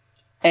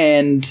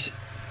 and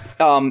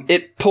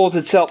it pulls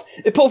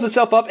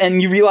itself up,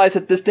 and you realize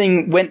that this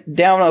thing went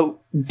down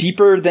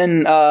deeper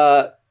than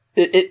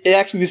it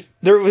actually was.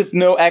 There was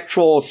no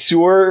actual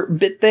sewer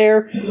bit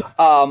there,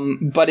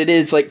 but it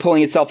is like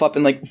pulling itself up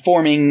and like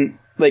forming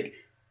like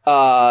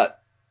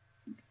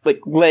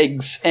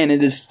legs, and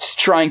it is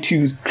trying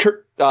to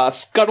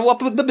scuttle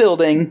up with the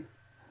building.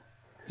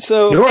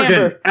 So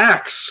Jorgen,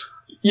 axe.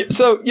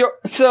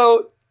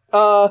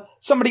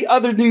 Somebody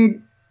other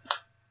than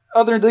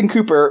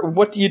Cooper,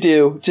 what do you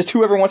do? Just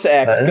whoever wants to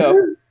act,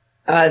 go.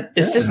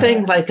 Is this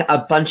thing like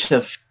a bunch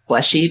of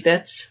fleshy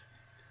bits?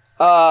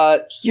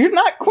 You're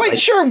not quite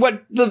sure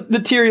what the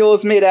material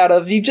is made out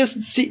of. You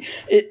just see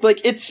it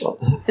like it's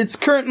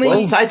currently.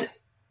 Well,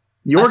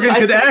 Jorgen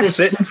could axe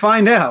it and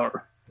find out.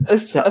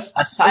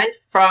 Aside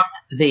from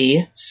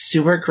the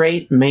sewer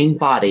grate main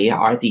body,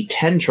 are the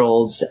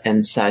tendrils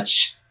and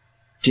such?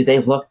 Do they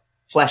look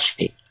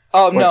fleshy?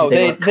 Oh no,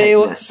 they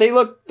look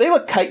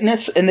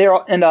chitinous, and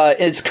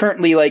it's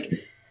currently like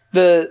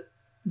the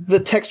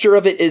texture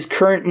of it is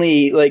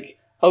currently like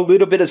a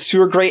little bit of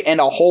sewer grate and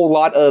a whole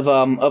lot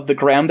of the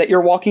ground that you're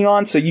walking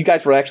on. So you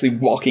guys were actually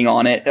walking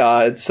on it.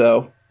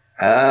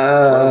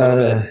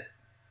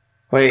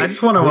 Wait, I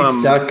just want to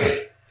stuck.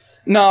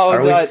 No,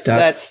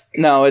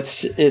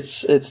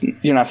 it's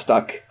you're not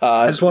stuck.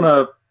 I just want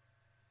to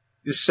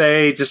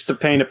say, just to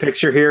paint a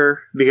picture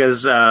here,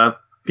 because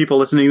people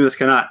listening to this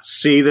cannot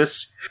see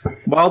this.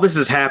 While this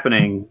is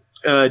happening,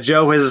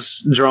 Joe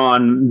has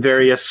drawn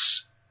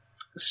various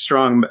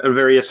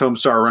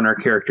Homestar Runner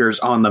characters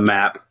on the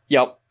map.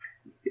 Yep.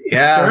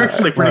 Yeah, they're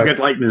actually pretty good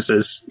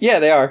likenesses. Yeah,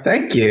 they are.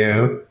 Thank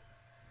you.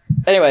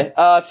 Anyway,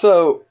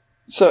 so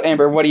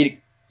Amber, what do you?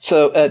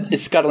 So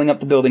it's scuttling up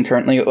the building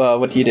currently.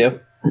 What do you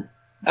do?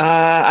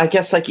 I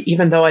guess like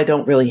even though I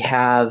don't really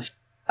have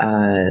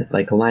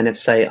like a line of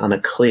sight on a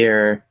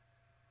clear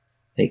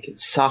like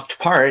soft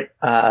part,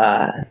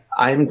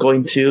 I'm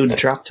going to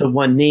drop to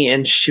one knee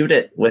and shoot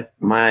it with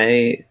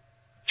my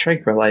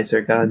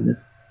tranquilizer gun.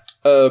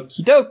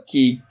 Okie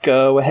dokie,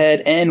 go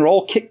ahead and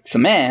roll kick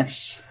some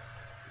ass.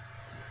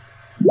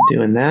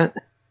 Doing that.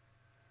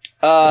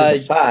 Uh,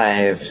 It's a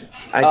 5.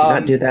 I do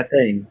not do that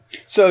thing.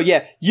 So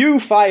yeah, you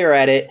fire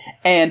at it,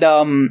 and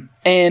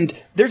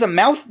there's a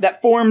mouth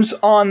that forms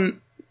on,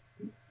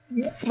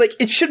 like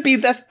it should be.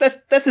 That's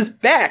his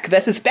back.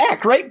 That's his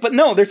back, right? But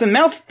no, there's a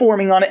mouth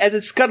forming on it as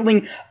it's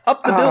scuttling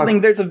up the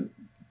building. There's a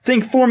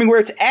thing forming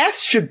where its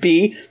ass should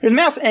be. There's a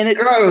mouse, and it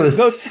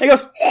goes.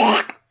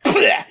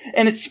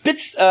 And it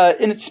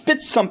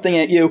spits something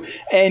at you,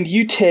 and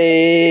you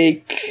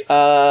take.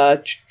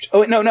 Oh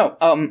wait,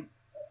 no.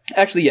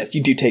 Actually, yes,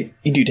 you do take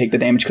the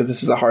damage because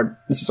this is a hard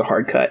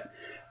cut.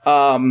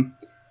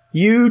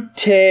 You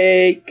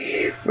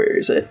take, where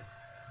is it?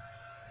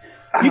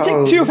 You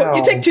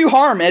take 2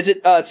 harm as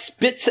it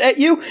spits at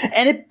you,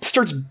 and it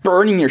starts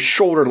burning your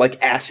shoulder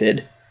like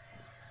acid.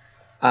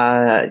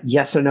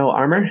 Yes or no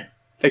armor?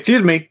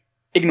 Excuse me.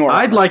 Ignore.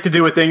 I'd like to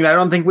do a thing that I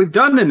don't think we've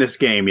done in this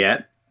game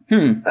yet.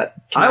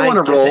 I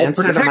want to roll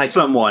protect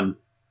someone.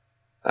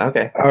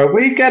 Okay. Are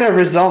we gonna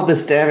resolve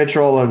this damage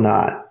roll or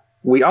not?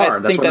 We are.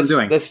 That's what I'm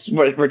doing. That's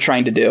what we're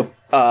trying to do.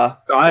 So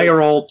I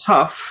roll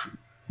tough.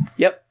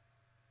 Yep.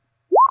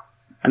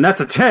 And that's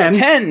a 10.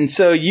 10.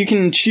 So you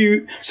can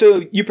shoot.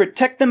 So you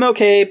protect them,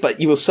 okay, but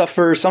you will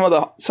suffer some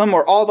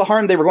or all the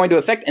harm they were going to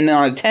affect. And then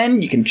on a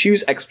 10, you can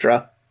choose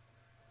extra.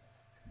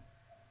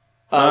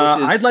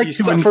 I'd like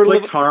to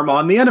inflict harm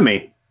on the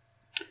enemy.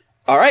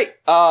 All right.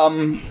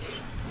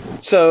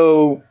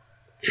 So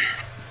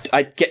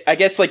I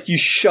guess like you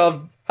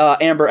shove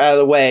Amber out of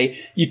the way.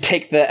 You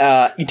take the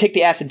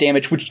acid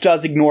damage, which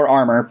does ignore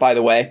armor, by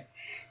the way.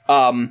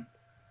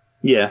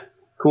 Yeah,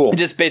 cool. It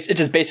just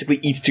basically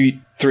eats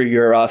through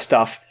your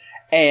stuff,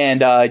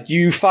 and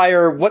you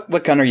fire.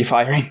 What gun are you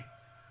firing?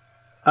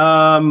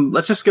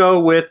 Let's just go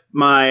with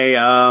my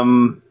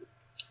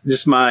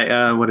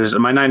what is it?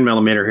 My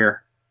 9mm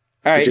here.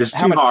 All right, which is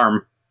 2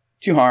 harm.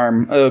 2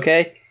 harm.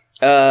 Okay.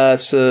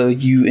 So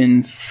you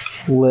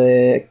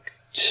inflict.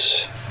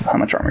 How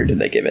much armor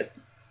did I give it?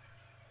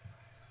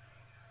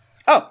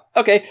 Oh,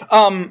 okay.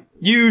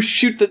 You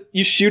shoot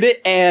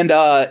it, and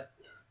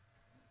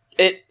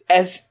it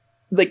as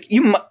like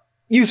you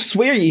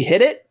swear you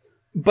hit it,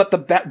 but the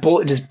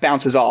bullet just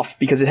bounces off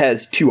because it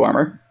has 2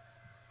 armor.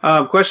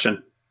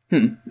 Question.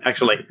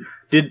 Actually,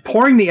 did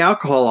pouring the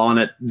alcohol on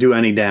it do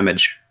any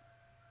damage?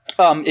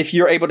 If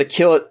you're able to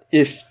kill it,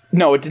 it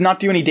did not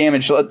do any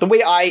damage. The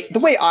way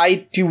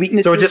I do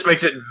weaknesses, so it just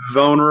makes it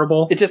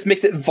vulnerable. It just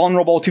makes it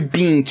vulnerable to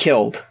being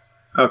killed.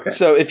 Okay.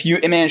 So if you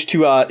manage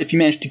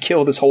to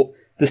kill this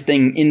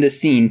thing in this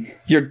scene,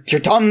 you're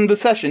done the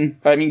session.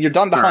 I mean, you're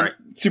done the hunt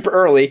super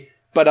early.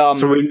 But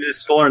so we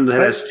just learned that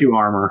it has 2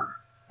 armor.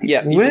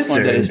 Yeah, you just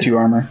learned that it has 2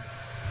 armor.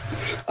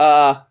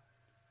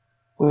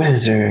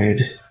 Wizard.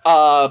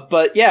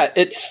 But yeah,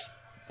 it's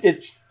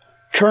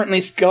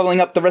currently scuttling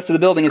up the rest of the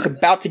building. It's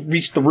about to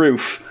reach the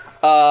roof.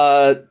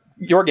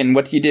 Jorgen,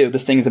 what do you do?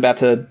 This thing is about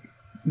to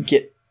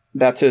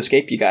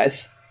escape you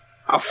guys.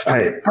 Oh,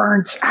 it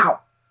burns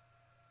out.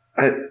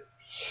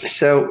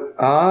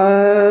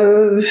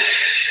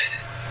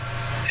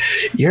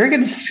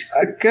 Jurgen's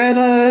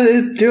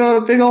gonna do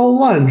a big old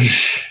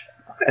lunge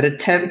and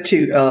attempt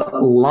to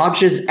launch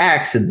his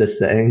axe in this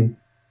thing.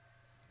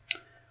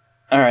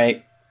 All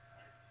right.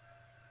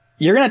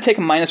 You're going to take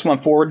a -1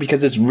 forward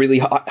because it's really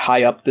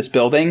high up this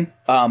building,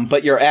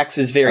 but your axe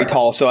is very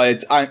tall, so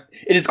it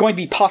is going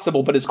to be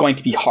possible, but it's going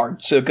to be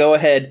hard. So go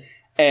ahead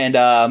and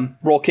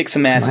roll kick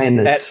some ass.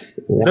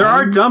 There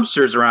are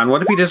dumpsters around.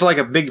 What if he does like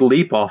a big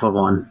leap off of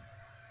one?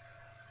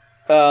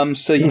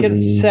 So you get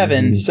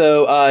 7,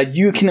 so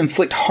you can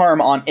inflict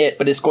harm on it,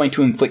 but it's going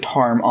to inflict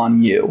harm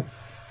on you.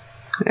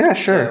 Yeah,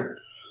 sure.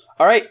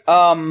 All right.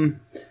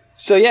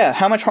 So yeah,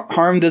 how much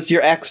harm does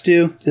your axe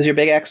do? Does your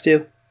big axe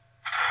do?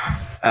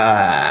 3?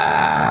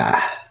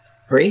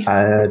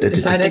 I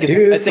think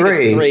it's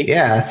 3.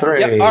 Yeah, 3.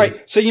 Yep. All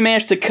right. So you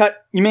managed to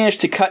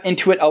cut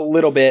into it a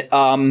little bit.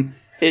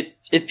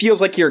 It feels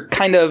like you're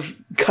kind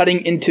of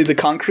cutting into the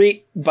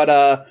concrete, but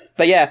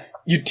yeah,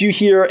 you do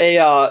hear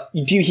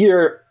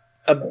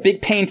a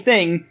big pain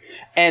thing,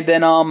 and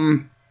then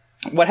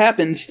what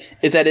happens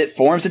is that it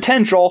forms a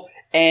tendril,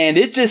 and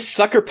it just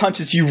sucker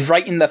punches you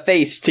right in the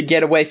face to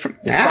get away from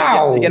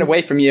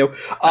you.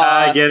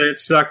 I get it,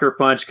 sucker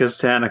punch because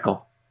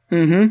tentacle.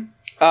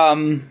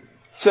 Mm-hmm.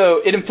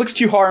 So it inflicts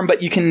 2 harm,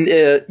 but you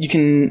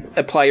can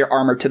apply your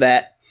armor to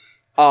that,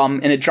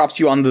 and it drops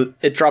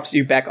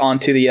you back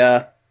onto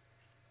the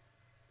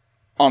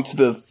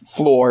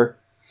floor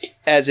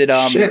as it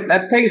Shit,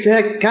 that pig's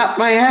head got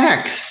my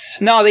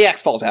axe. No, the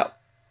axe falls out.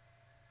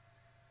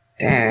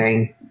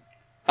 Dang.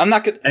 I'm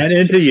not gonna. And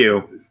into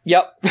you.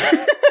 Yep.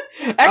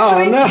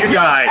 Actually, no. You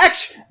died.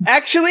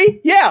 Actually,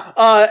 yeah.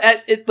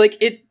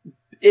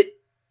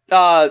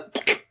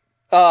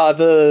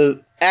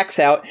 The axe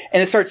out,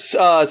 and it starts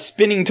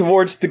spinning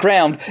towards the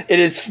ground. It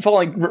is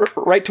falling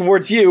right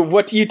towards you.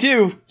 What do you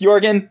do,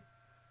 Jorgen?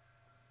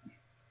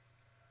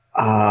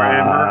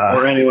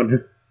 Or anyone who...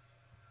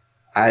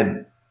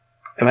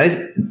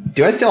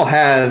 Do I still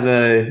have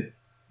a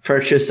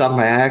purchase on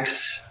my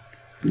axe?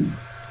 Do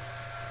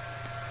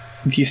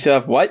you still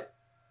have what?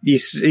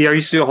 Are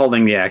you still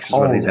holding the axe? Is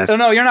what he's asking.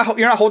 No, you're not.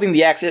 You're not holding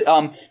the axe.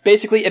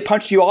 Basically, it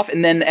punched you off,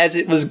 and then as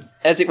it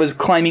was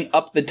climbing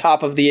up the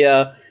top of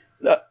the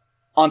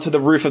onto the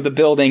roof of the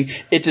building,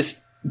 it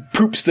just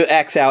poops the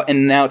axe out,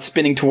 and now it's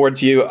spinning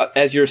towards you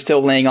as you're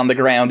still laying on the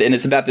ground, and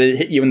it's about to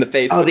hit you in the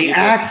face. Oh, the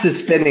axe is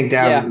spinning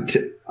down.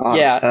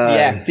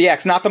 The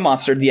axe, not the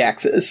monster. The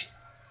axe is.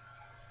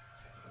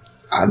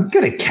 I'm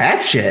gonna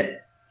catch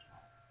it.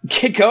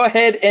 Okay, go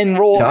ahead and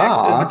roll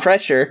the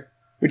pressure,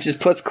 which is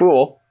plus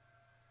cool.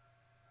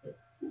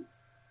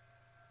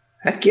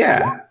 Heck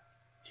yeah!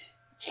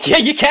 Yeah,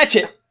 you catch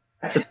it.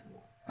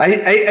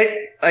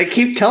 I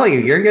keep telling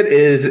you, Jurgen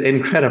is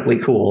incredibly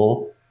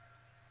cool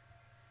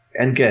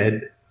and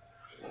good.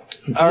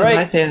 All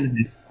right.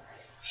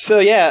 So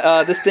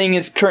yeah, this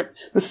thing's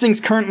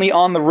currently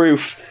on the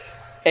roof,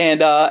 and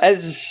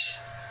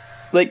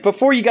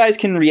before you guys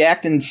can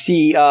react and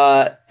see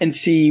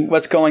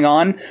what's going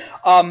on,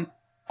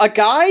 a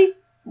guy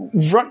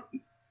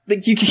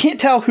you can't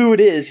tell who it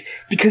is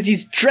because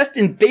he's dressed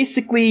in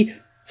basically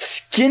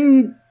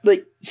skin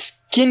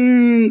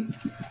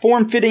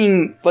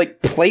form-fitting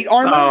plate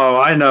armor. Oh,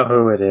 I know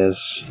who it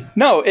is.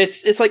 No,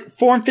 it's like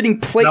form-fitting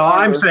plate armor.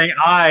 No, I'm saying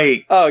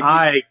I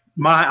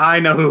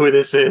know who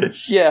this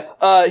is.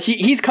 Yeah.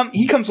 He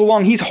comes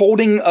along, he's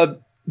holding a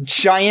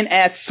giant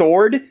ass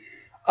sword.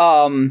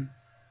 And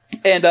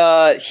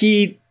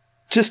he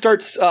just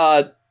starts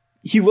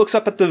he looks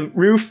up at the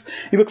roof,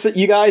 he looks at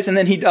you guys, and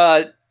then he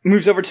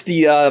moves over to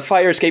the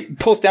fire escape,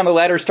 pulls down the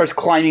ladder, starts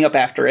climbing up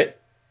after it.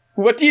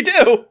 What do you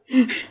do?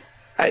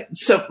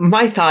 So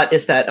my thought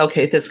is that,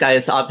 okay, this guy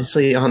is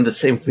obviously on the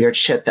same weird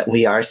shit that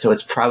we are, so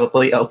it's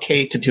probably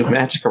okay to do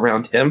magic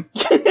around him.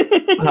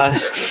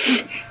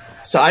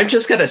 So I'm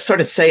just going to sort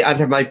of say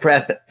under my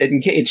breath,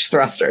 engage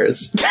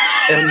thrusters.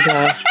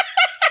 And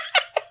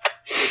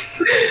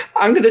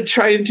I'm going to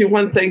try and do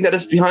one thing that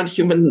is beyond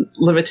human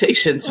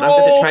limitations. And I'm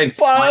going to try and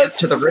fly up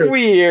to the roof.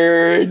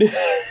 Weird.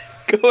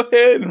 Go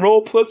ahead and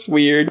roll plus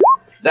weird.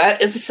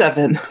 That is a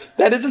 7.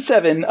 That is a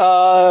 7.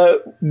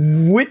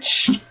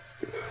 Which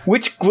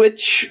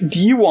glitch do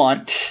you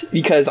want?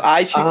 Because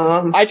I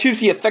choose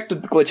the effect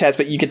that the glitch has,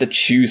 but you get to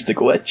choose the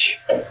glitch.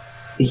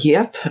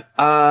 Yep.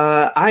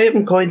 I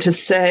am going to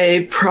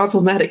say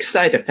problematic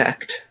side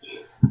effect.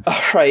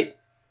 All right.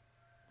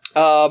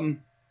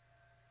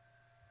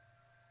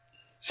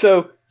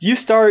 So you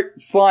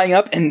start flying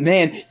up, and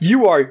man,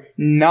 you are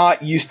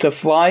not used to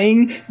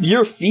flying.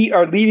 Your feet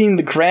are leaving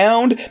the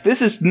ground.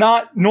 This is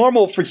not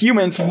normal for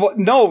humans.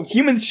 No,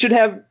 humans should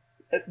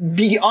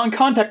be on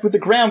contact with the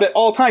ground at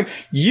all time.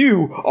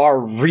 You are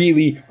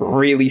really,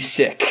 really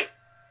sick.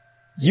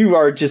 You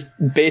are just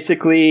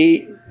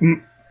basically...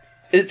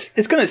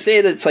 It's going to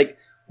say that it's like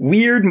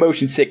weird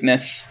motion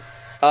sickness.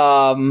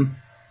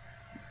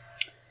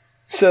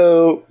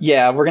 So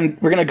yeah, we're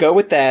gonna go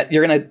with that.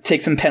 You're gonna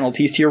take some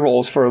penalties to your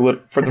rolls for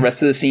the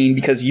rest of the scene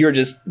because you're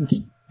just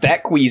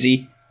that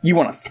queasy. You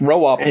want to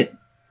throw up.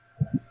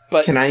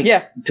 But can I?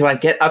 Yeah. Do I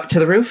get up to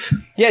the roof?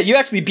 Yeah, you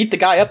actually beat the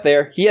guy up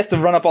there. He has to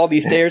run up all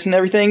these stairs and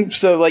everything.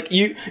 So like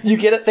you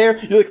get up there,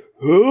 you're like,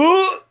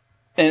 oh!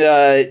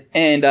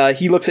 and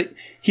he looks at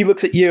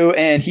you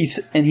and he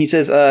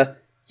says,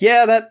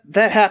 yeah,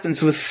 that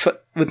happens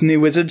with new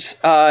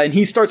wizards. And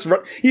he starts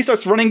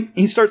running.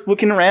 He starts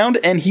looking around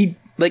and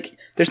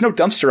there's no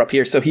dumpster up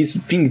here, so he's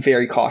being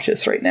very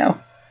cautious right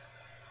now.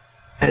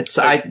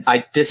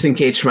 I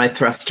disengage my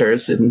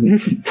thrusters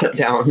and put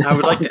down. I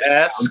would like to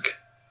ask,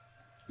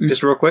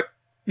 just real quick,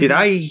 did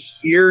I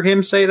hear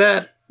him say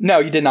that? No,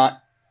 you did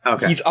not.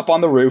 Okay. He's up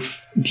on the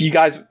roof.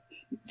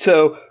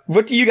 So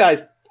what do you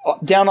guys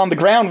down on the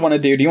ground want to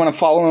do? Do you want to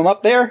follow him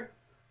up there?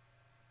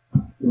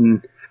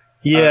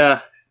 Yeah.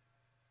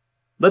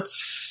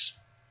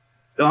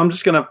 I'm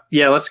just gonna...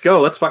 Yeah, let's go.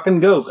 Let's fucking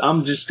go.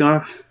 I'm just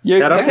gonna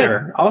get up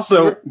there.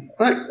 Also...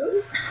 What?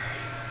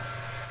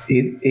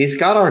 He's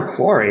got our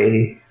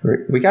quarry.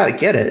 We gotta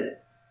get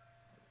it.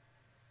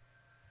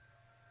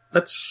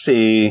 Let's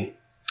see.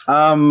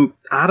 How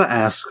to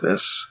ask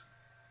this.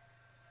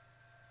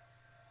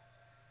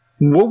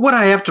 What would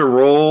I have to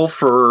roll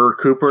for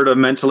Cooper to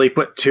mentally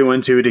put 2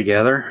 and 2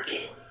 together?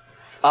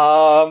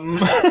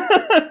 Probably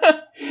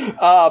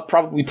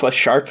plus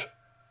sharp.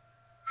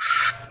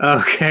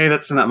 Okay,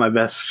 that's not my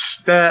best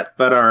stat,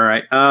 but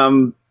alright.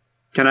 Can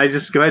I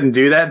just go ahead and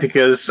do that?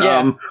 Because,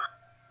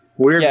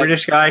 weird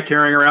British guy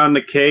carrying around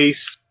the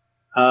case,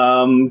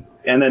 and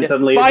then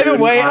suddenly... By the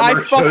way,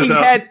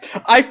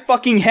 I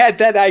fucking had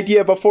that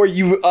idea before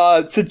you,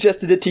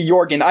 suggested it to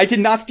Jorgen. I did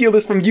not steal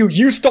this from you.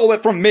 You stole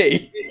it from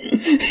me.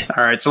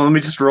 Alright, so let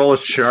me just roll a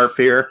sharp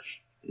here.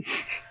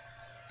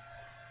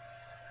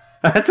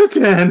 That's a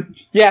 10.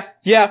 Yeah.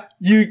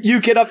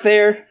 You get up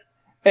there,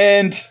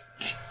 and...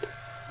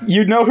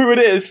 You know who it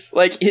is.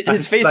 Like,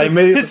 his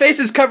face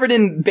is covered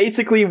in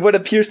basically what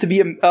appears to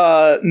be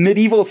a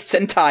medieval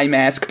Sentai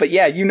mask, but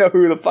yeah, you know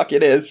who the fuck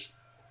it is.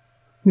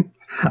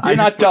 You're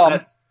not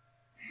dumb.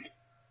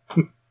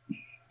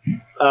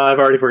 I've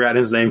already forgotten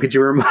his name. Could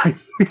you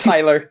remind me?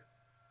 Tyler.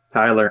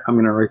 I'm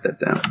gonna write that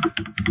down.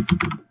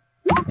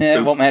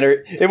 It won't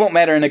matter. It won't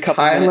matter in a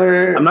couple minutes.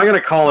 Tyler. I'm not going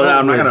to call it out.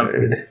 I'm not going to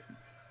Wizard.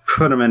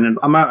 put them in.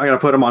 I'm not going to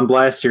put them on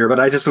blast here, but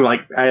I just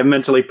I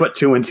mentally put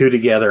 2 and 2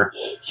 together.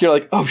 You're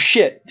like, oh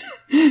shit.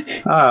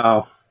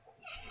 Oh.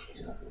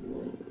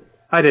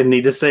 I didn't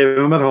need to save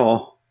him at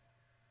all.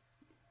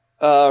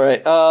 All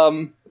right.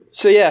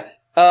 So yeah,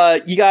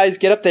 you guys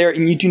get up there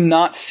and you do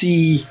not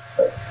see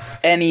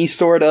any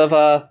sort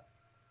of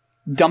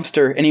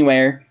dumpster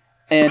anywhere,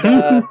 and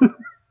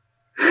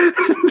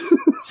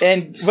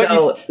and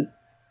So,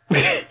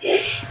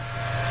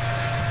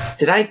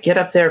 did I get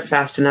up there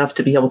fast enough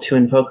to be able to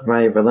invoke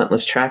my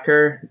Relentless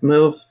Tracker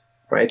move?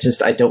 Where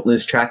I don't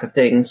lose track of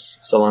things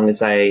so long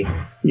as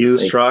I... You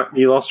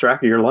lost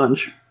track of your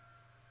lunch.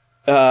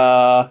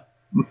 Or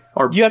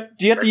do you have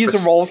to use a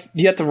roll? Do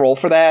you have to roll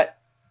for that?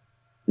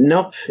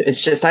 Nope.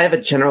 It's just I have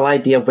a general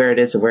idea of where it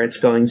is and where it's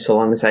going so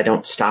long as I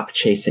don't stop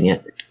chasing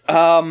it.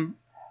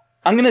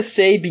 I'm gonna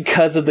say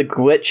because of the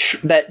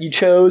glitch that you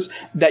chose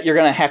that you're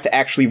gonna have to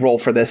actually roll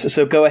for this.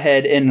 So go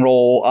ahead and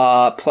roll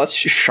plus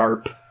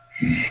sharp.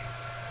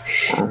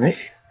 All right.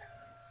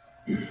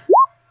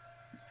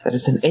 That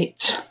is an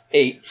 8.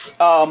 8.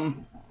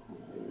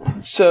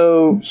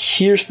 So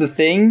here's the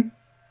thing.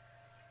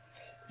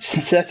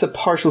 Since that's a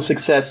partial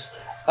success,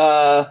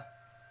 you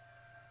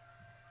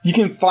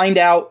can find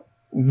out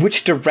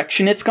which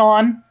direction it's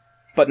gone,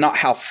 but not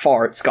how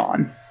far it's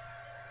gone.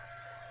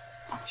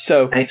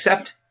 So, I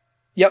accept.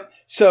 yep.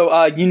 So,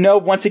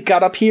 once it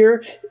got up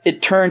here,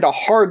 it turned a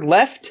hard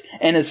left,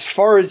 and as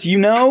far as you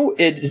know,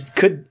 it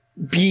could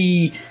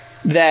be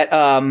that,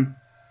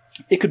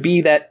 it could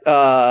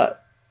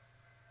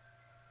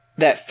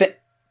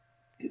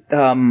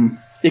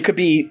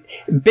be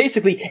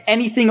basically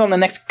anything on the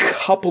next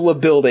couple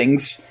of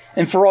buildings.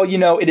 And for all you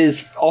know, it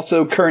is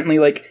also currently,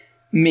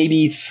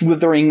 maybe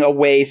slithering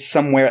away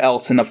somewhere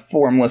else in a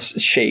formless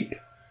shape.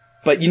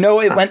 But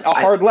it went a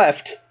hard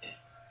left.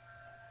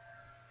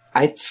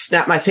 I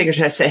snap my fingers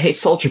and I say, hey,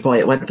 Soldier Boy,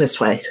 it went this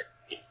way.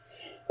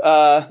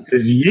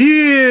 Says,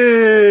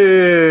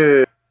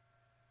 yeah!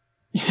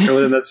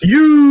 Oh, then that's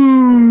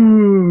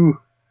you!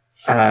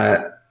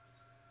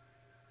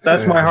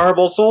 That's my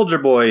horrible Soldier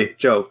Boy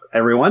joke,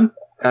 everyone.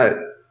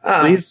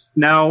 Please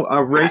now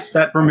erase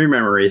that from your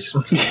memories.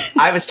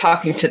 I was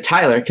talking to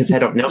Tyler because I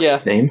don't know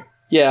his name.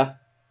 Yeah.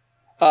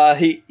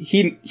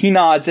 He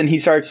nods and he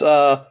starts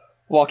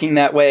walking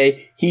that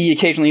way. He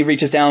occasionally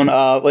reaches down,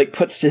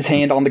 puts his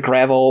hand on the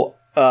gravel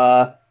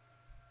on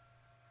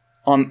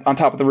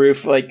top of the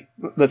roof,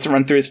 lets it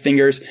run through his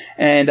fingers,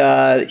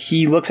 and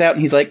he looks out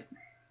and he's like,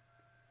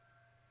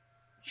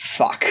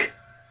 "Fuck.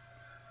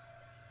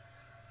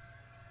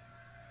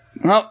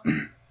 Well,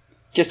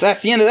 guess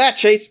that's the end of that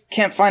chase.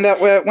 Can't find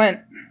out where it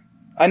went.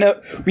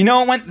 We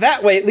know it went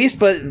that way at least,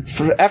 but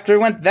after it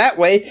went that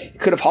way, it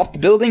could have hopped the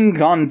building,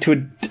 gone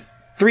to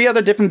 3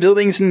 other different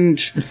buildings, and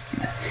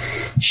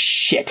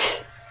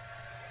shit."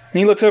 And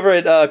he looks over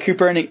at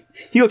Cooper, and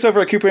he looks over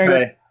at Cooper and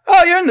goes,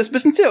 "Oh, you're in this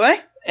business too, eh?"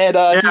 And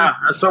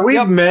so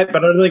we've met,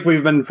 but I don't think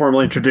we've been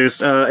formally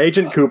introduced.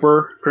 Agent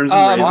Cooper, Crimson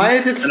Raven. Why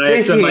is it and I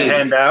extend my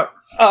hand out.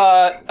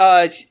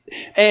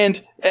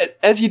 And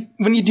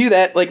when you do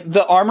that,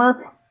 the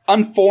armor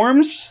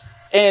unforms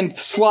and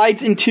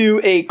slides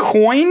into a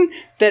coin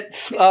that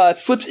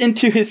slips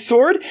into his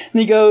sword, and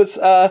he goes,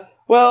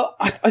 "Well,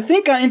 I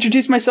think I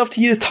introduced myself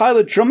to you as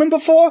Tyler Drummond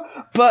before,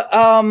 but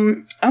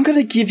I'm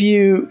gonna give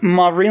you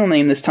my real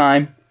name this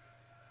time.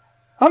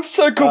 I'm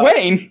Sir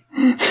Gawain."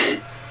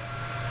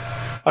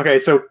 Okay,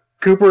 so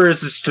Cooper is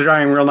just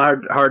trying real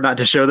hard not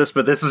to show this,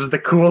 but this is the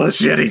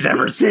coolest shit he's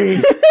ever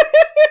seen.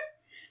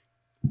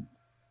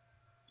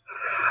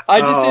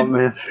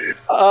 Man.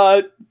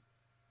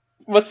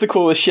 What's the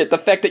coolest shit? The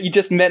fact that you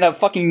just met a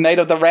fucking Knight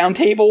of the Round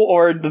Table,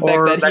 or the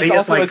fact that he's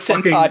also a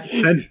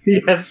Sentai?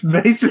 Yes,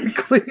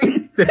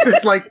 basically.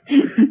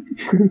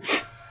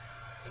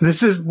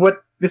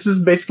 This is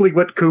basically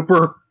what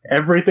Cooper,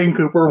 everything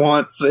Cooper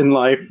wants in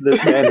life,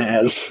 this man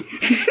has.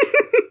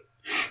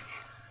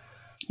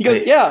 He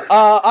goes, "Yeah,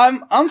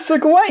 I'm Sir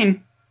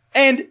Gawain.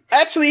 And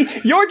actually,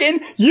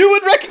 Jorgen, you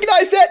would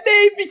recognize that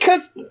name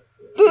because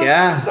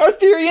the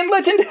Arthurian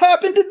legend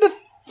happened in the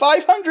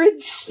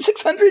 500s,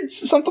 600s,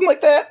 something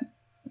like that."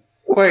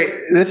 Wait,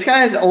 this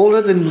guy is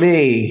older than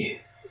me.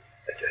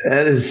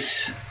 That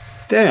is...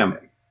 Damn.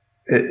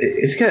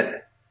 It's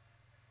good.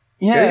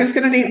 Yeah. He's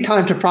gonna need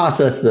time to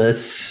process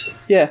this.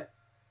 Yeah.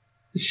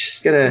 It's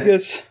just gonna...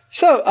 Because,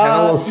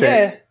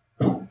 yeah.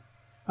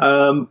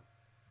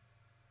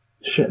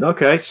 Shit,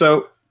 okay,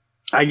 so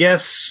I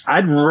guess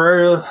I'd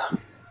rather...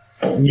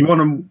 You want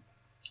to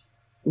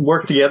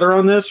work together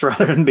on this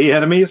rather than be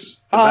enemies?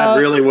 I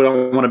really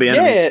wouldn't want to be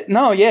enemies.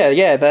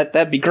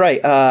 That'd be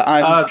great.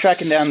 I'm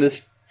tracking down the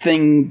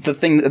thing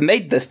that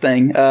made this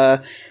thing.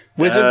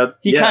 Wizard.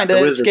 He kind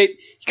of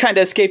escaped. He kind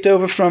of escaped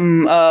over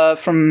from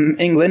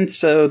England,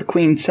 so the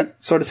Queen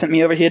sort of sent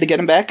me over here to get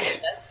him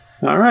back.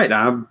 All right,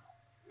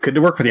 good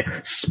to work with you.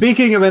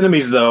 Speaking of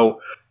enemies, though,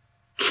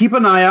 keep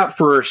an eye out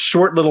for a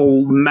short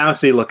little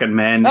mousy looking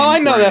man. Oh, I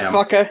know that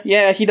fucker.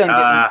 Yeah, he doesn't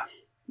get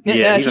me.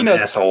 Yeah, he's an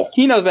asshole.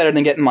 He knows better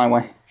than getting my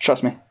way.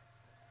 Trust me.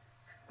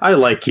 I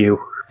like you.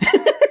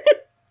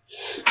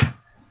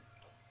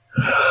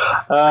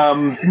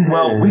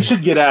 Well, we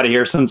should get out of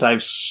here since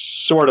I've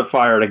sort of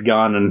fired a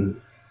gun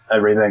and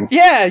everything.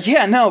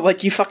 Yeah, no,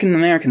 like you fucking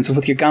Americans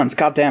with your guns.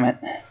 God damn it.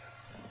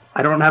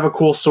 I don't have a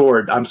cool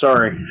sword. I'm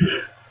sorry.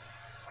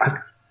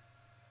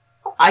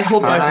 I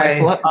hold my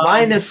rifle up.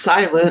 Mine is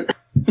silent.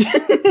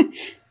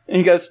 And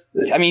he goes,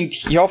 I mean,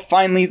 you're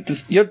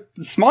the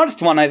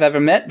smartest one I've ever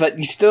met, but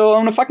you still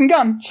own a fucking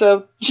gun,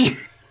 so...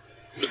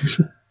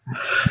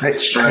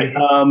 Right.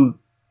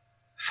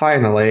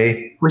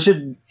 Finally, We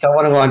should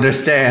someone who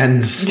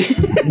understands.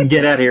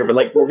 get out of here, but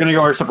like we're gonna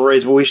go our separate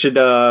ways. But we should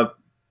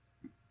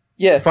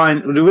Yeah.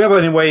 find. Do we have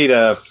any way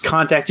to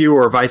contact you,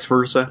 or vice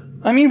versa?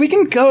 I mean, we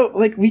can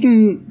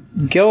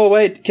get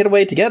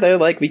away together,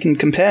 like, we can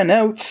compare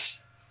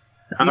notes.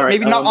 All right,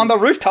 Maybe not on the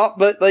rooftop,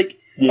 but, like,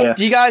 Yeah.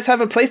 do you guys have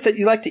a place that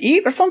you like to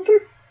eat or something?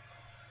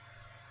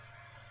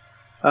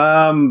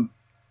 I'm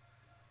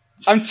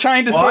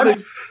trying to sort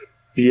of...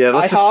 Yeah.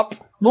 Let's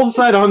We'll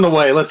decide on the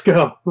way. Let's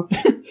go.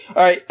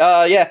 Alright,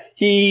 yeah,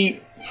 he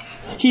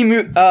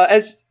moved,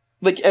 as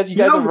you guys You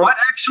know are... what?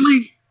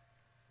 Actually,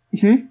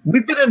 Hmm?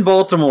 we've been in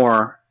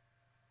Baltimore.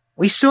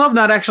 We still have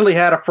not actually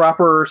had a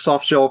proper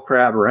soft shell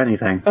crab or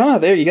anything. Oh,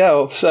 there you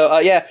go. So,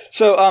 yeah.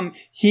 So,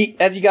 he,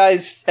 as you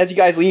guys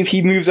leave,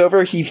 he moves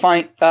over, he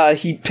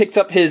picks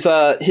up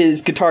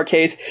his guitar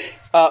case,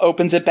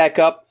 opens it back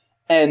up,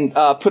 and,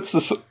 puts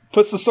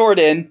the sword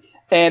in,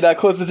 and,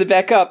 closes it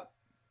back up.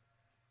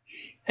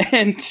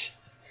 And,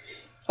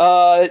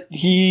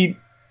 he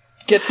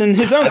gets in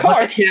his own I car.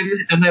 look at him,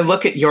 and I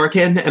look at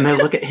Jorgen, and I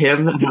look at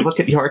him, and I look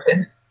at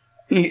Jorgen.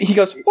 He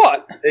goes,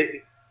 what?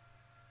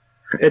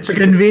 It's a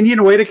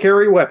convenient way to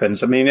carry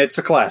weapons. I mean, it's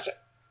a classic.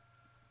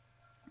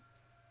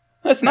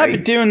 Listen, I've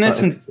been doing this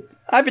since,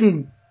 I've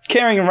been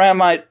carrying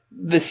around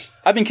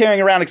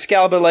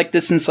Excalibur like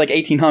this since, like,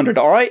 1800,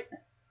 alright?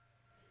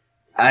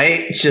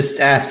 I just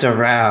asked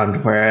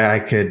around where I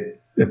could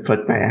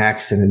put my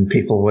axe in and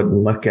people wouldn't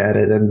look at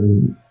it,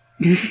 and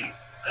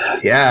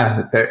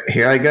yeah,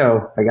 here I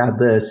go. I got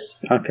this.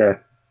 Okay.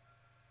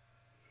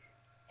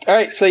 All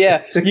right, so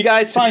yeah, you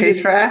guys find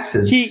case for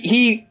axes.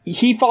 He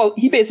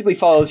basically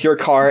follows your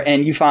car,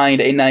 and you find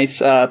a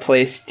nice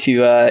place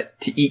to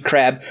eat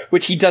crab,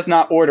 which he does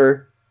not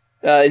order.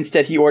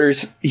 Instead, he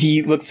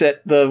looks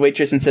at the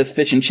waitress and says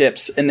fish and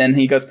chips, and then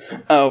he goes,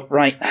 "Oh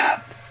right,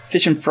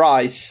 fish and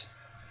fries."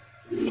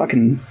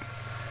 Fucking.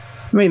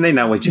 I mean, they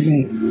know what you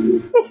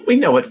mean. We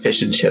know what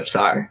fish and chips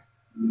are.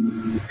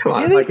 Come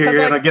on. Really? Like you're 'Cause,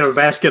 gonna like, get a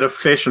basket of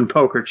fish and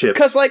poker chips.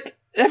 Because, like,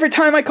 every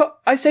time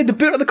I say the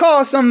boot of the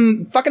car,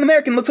 some fucking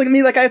American looks like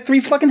me like I have 3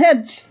 fucking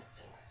heads.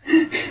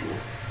 You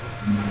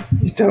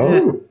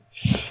don't.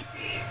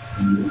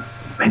 I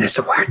mean, it's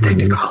a weird thing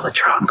to call a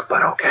trunk,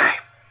 but okay.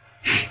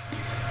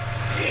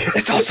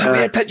 It's also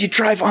weird that you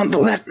drive on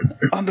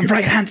the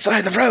right-hand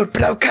side of the road,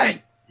 but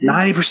okay.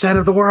 90%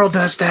 of the world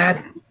does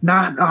that.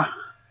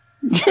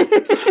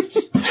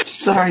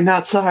 Sorry,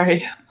 not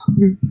sorry.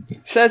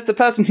 Says the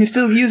person who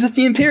still uses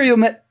the imperial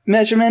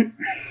measurement.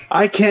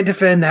 I can't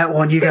defend that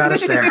one. You got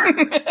us there.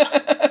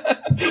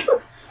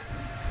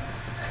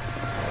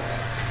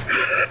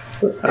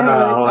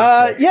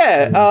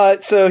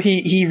 So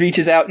he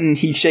reaches out and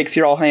he shakes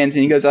your all hands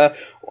and he goes,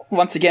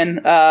 once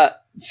again,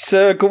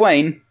 Sir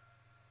Gawain.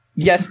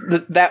 Yes,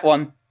 that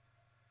one.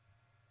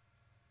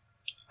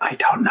 I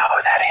don't know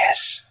who that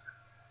is.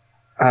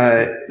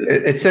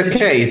 It's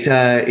okay.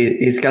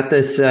 He's got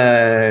this.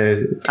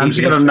 I'm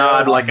just gonna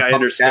nod like I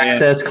understand.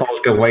 Access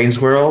called Gawain's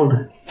World.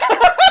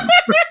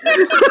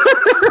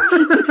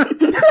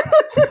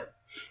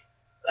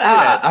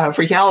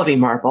 Reality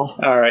marble.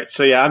 All right,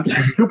 so yeah,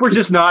 Cooper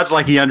just nods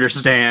like he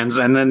understands,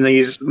 and then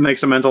he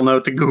makes a mental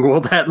note to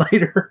Google that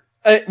later.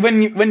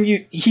 When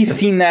he's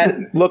seen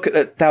that look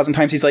 1,000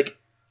 times, he's like,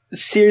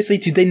 seriously,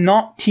 do they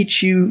not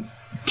teach you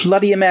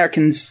bloody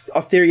Americans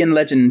Arthurian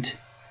legend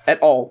at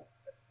all?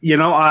 You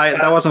know,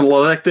 that wasn't an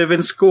elective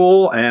in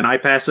school, and I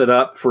pass it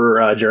up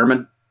for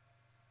German.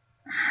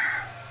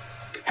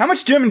 How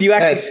much German do you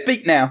actually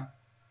speak now?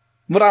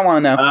 What I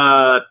want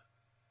to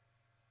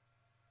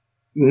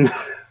know.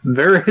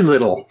 Very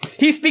little.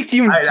 He speaks to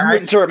you in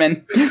fluent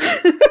German.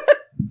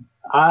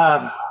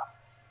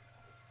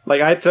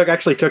 Like I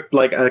actually took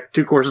like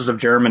 2 courses of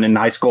German in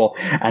high school,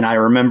 and I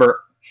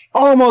remember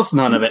almost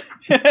none of it.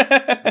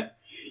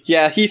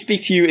 Yeah, he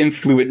speaks to you in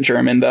fluent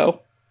German, though.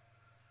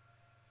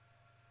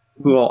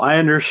 Well,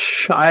 I know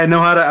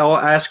how to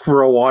ask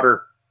for a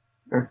water.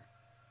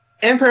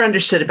 Amber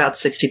understood about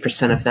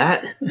 60% of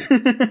that.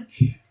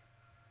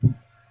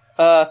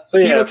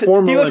 He looks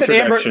at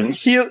Amber.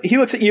 He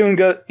looks at you and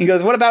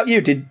goes, "What about you?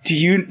 Do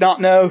you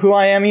not know who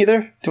I am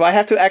either? Do I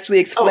have to actually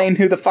explain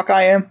who the fuck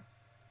I am?"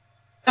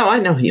 Oh, I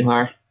know who you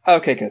are.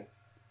 Okay, good.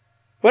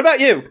 What about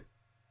you?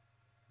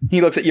 He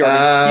looks at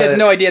Jorgen. He has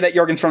no idea that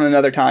Jorgen's from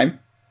another time.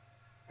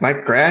 My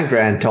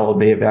grand told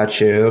me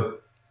about you.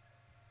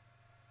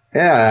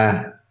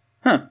 Yeah.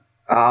 Huh.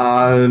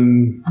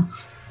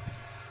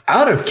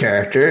 Out of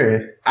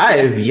character, I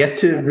have yet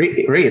to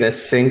read a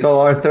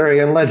single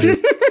Arthurian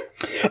legend.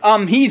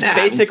 He's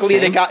basically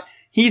the guy.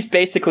 He's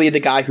basically the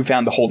guy who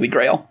found the Holy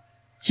Grail.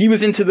 He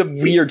was into the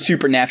weird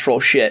supernatural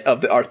shit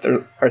of the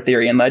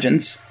Arthurian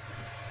legends.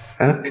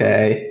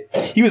 Okay.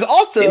 He was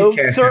also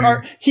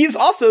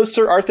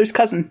Sir Arthur's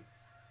cousin.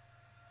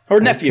 Or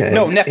nephew. Okay.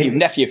 No,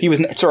 nephew. He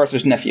was Sir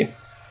Arthur's nephew.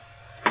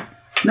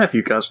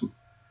 Nephew cousin.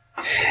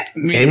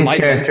 In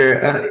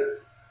character,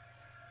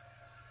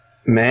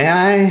 may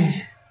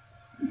I?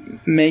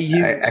 May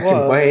you... I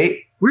can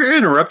wait. We're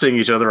interrupting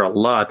each other a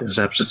lot this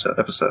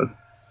episode.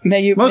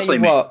 May Mostly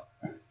you me. what?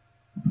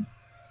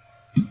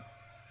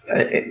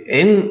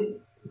 In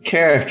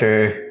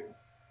character,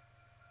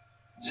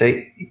 so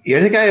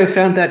you're the guy who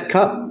found that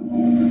cup.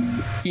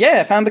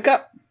 Yeah, I found the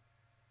cup.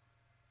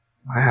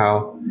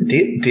 Wow. Do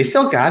you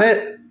still got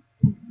it?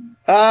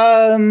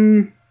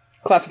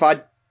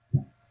 Classified.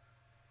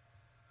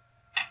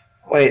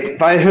 Wait,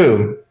 by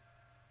whom?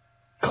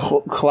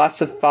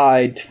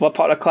 Classified. What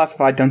part of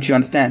classified don't you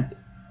understand?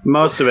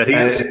 Most of it.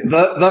 He's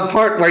The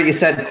part where you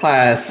said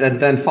class and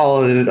then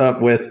followed it up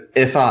with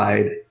if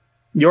I'd.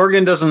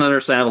 Jorgen doesn't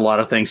understand a lot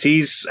of things.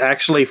 He's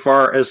actually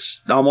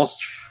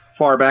almost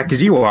far back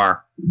as you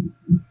are.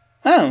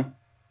 Oh.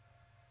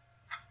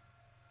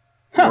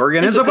 Huh,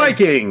 Jorgen is a interesting.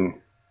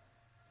 Viking.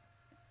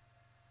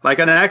 Like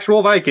an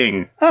actual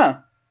Viking. Huh.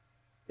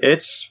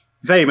 It's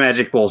Fey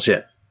magic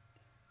bullshit.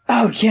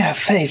 Oh, yeah,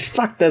 Faye.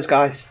 Fuck those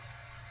guys.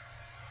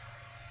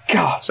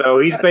 God. So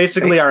he's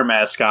basically our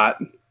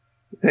mascot.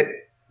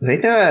 They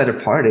know at a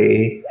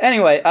party.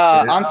 Anyway,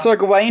 I'm Sir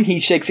Gawain. He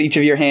shakes each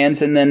of your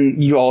hands, and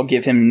then you all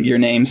give him your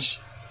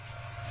names.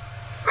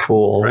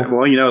 Cool. Right,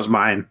 well, you know it's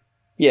mine.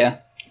 Yeah.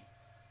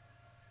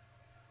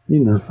 You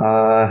know.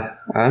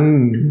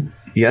 I'm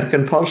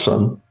Jürgen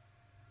Paulson.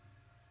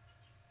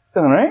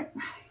 All right.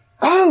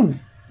 Oh,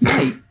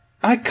 wait.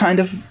 I kind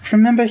of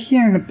remember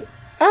hearing a...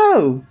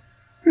 Oh.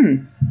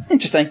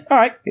 Interesting. All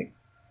right.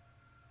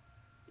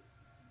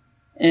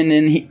 And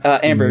then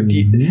Amber,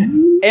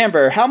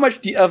 Amber, how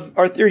much of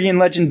Arthurian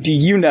legend do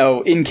you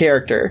know in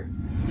character?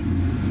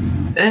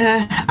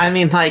 I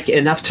mean, like,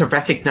 enough to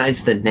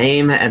recognize the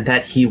name and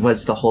that he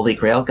was the Holy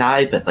Grail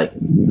guy, but, like,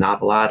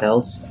 not a lot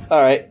else. All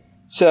right.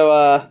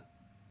 So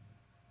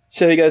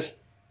he goes,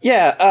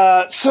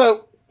 yeah,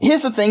 so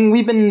here's the thing.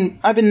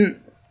 I've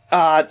been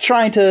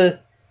trying to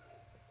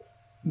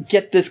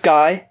get this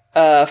guy,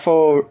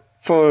 for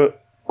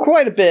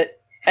quite a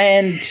bit.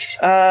 And,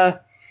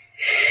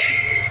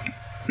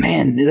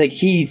 man, like,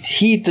 he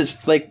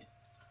just, like,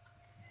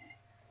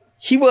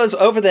 he was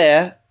over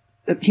there.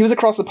 He was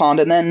across the pond,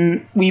 and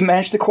then we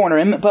managed to corner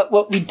him. But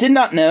what we did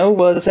not know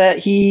was that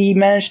he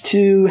managed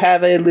to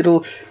have a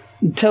little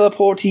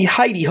teleporty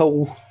hidey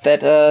hole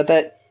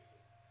that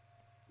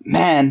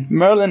man,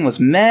 Merlin was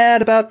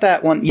mad about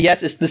that one.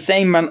 Yes, it's the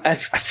same Merlin. I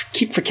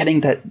keep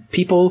forgetting that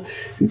people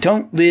who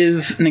don't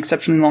live an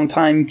exceptionally long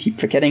time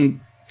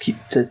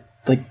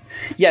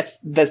yes,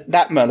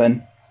 that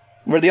Merlin.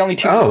 We're the only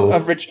two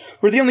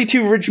we're the only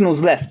two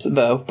originals left,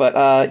 though.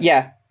 But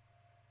yeah.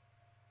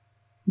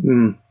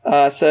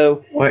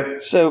 So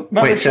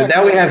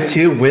now we have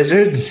two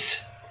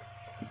wizards?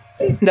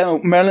 No,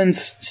 Merlin's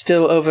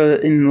still over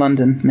in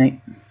London, mate.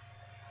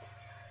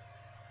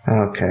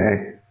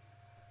 Okay.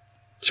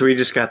 So we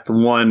just got the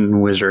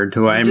one wizard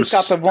who I'm just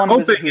got the one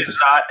wizard hoping is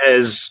not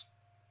as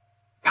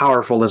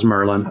powerful as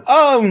Merlin.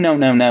 Oh, no.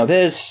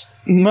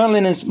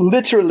 Merlin is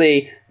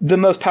literally the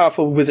most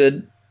powerful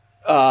wizard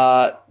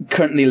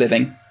currently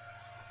living.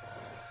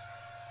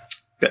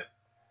 Good.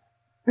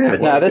 Yeah,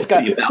 No, this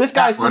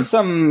guy's one. just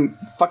some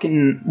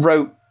fucking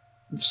rote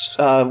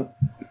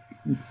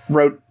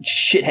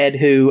shithead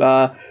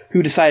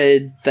who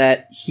decided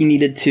that he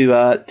needed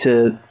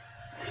to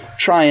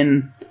try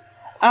and,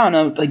 I don't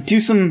know, like, do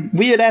some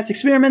weird ass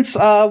experiments.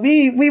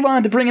 We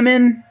wanted to bring him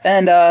in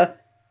and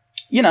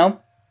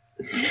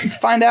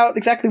find out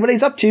exactly what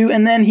he's up to,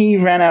 and then he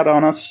ran out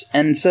on us,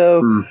 and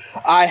so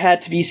I had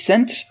to be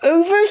sent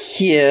over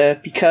here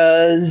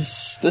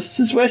because this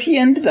is where he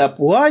ended up.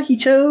 Why he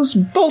chose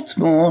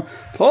Baltimore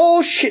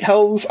for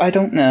shitholes, I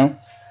don't know.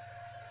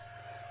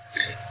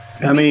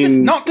 I least it's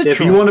mean, not if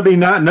Detroit. you want to be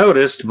not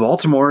noticed,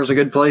 Baltimore is a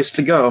good place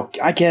to go.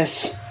 I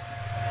guess.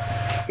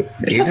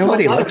 Do you know what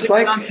he looks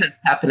like? Nonsense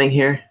happening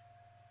here.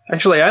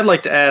 Actually, I'd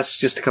like to ask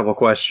just a couple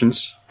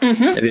questions,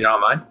 if you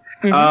don't mind.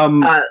 How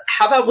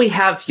about we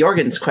have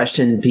Jorgen's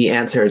question be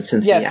answered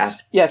since he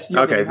asked? Yes.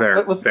 Okay, fair.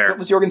 What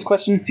was Jorgen's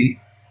question? Do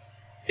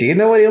you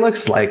know what he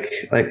looks like?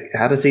 Like,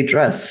 how does he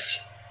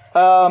dress?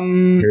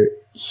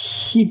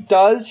 He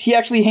does. He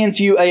actually hands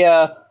you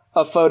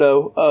a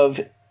photo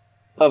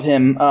of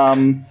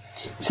him.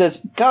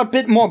 Says got a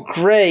bit more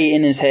gray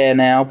in his hair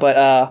now,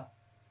 but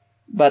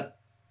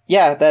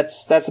yeah,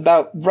 that's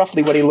about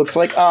roughly what he looks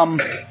like.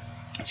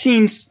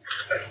 He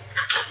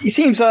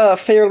seems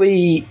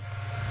fairly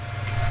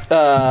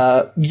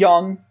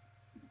young,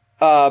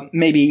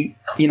 maybe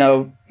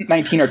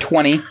 19 or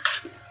 20.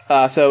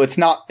 So it's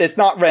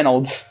not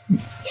Reynolds.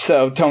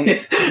 So don't.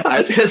 I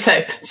was gonna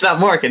say it's not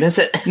Morgan, is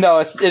it? No,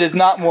 it is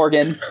not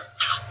Morgan.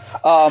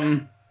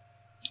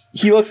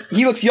 He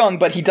looks young,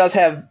 but he does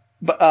have,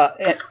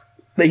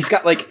 he's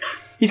got like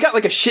He's got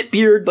like a shit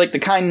beard, like the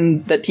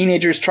kind that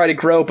teenagers try to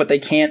grow, but they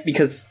can't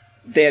because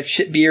they have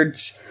shit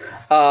beards.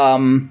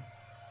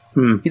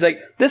 He's like,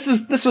 this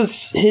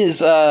was his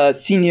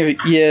senior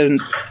year.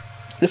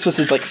 This was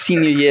his like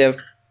senior year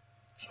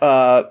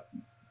photo,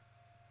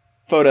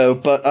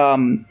 but a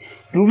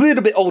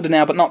little bit older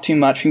now, but not too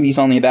much. He's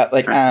only about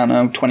like, I don't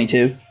know,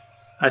 22.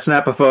 I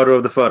snap a photo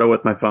of the photo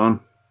with my phone.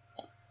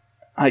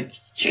 You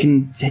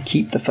can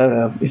keep the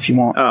photo if you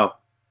want. Oh,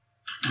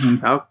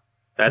 oh,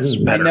 that's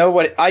better.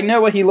 I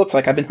know what he looks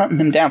like. I've been hunting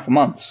him down for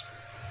months.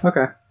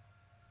 Okay.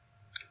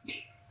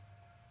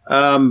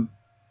 Do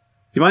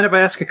you mind if I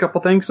ask a couple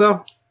things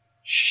though?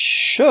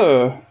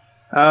 Sure.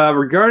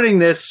 Regarding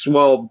this,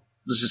 well,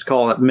 let's just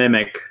call it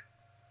mimic.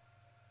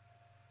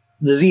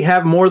 Does he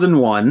have more than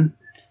one?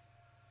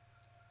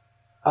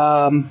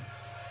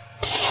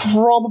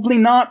 Probably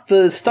not.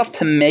 The stuff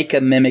to make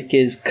a mimic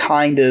is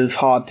kind of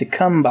hard to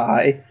come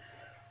by.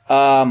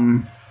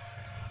 But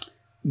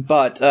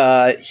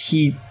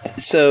he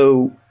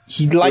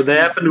Would they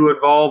happen to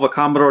involve a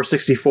Commodore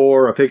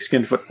 64, a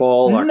pigskin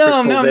football, or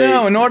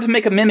No. In order to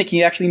make a mimic,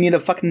 you actually need a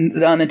fucking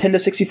Nintendo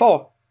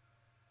 64.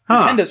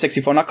 Huh. Nintendo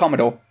 64, not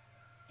Commodore.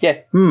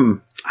 Yeah.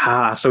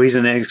 So he's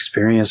an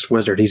inexperienced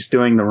wizard. He's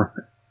doing the...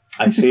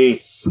 I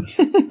see.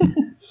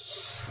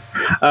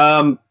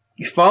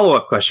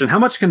 Follow-up question. How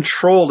much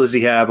control does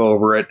he have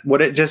over it?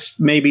 Would it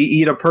just maybe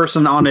eat a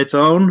person on its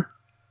own?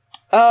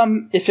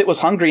 If it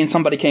was hungry and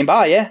somebody came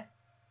by, yeah.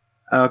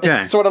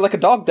 Okay. It's sort of like a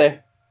dog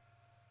there.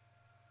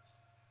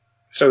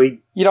 So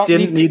he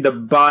didn't need the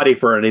body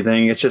for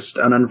anything. It's just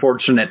an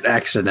unfortunate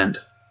accident.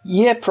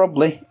 Yeah,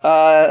 probably.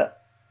 The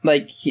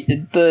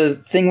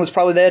thing was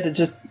probably there to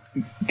just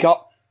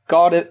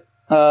guard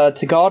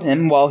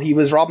him while he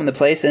was robbing the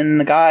place, and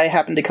the guy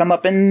happened to come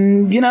up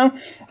and,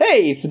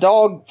 hey, if the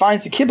dog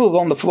finds the kibble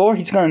on the floor,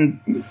 he's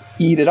going to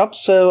eat it up,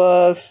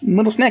 so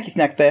little snacky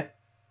snack there.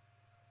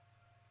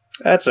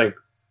 That's a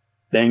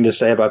thing to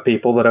say about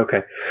people, but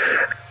okay.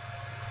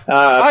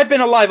 I've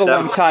been alive a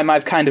long time.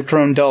 I've kind of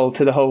grown dull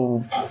to the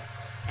whole thing.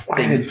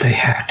 Why did they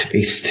have to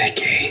be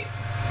sticky?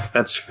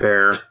 That's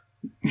fair.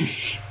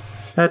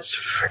 That's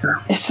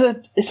fair. It's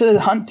a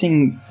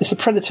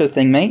predator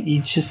thing, mate.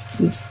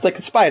 It's like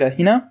a spider,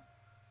 you know?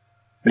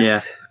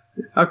 Yeah.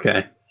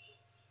 Okay.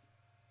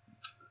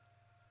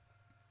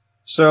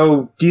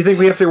 So, do you think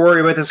we have to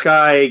worry about this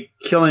guy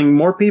killing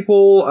more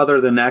people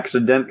other than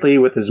accidentally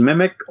with his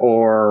mimic,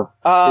 or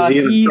is he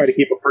going to try to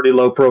keep a pretty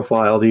low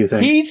profile, do you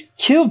think? He's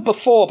killed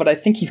before, but I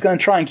think he's going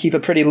to try and keep a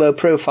pretty low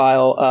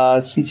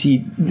profile since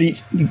he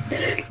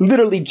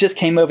literally just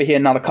came over here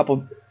not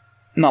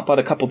but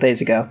a couple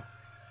days ago.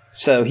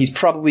 So he's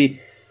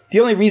probably... The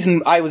only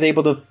reason we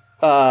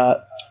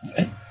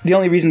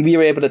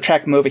were able to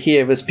track him over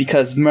here was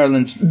because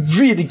Merlin's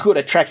really good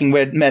at tracking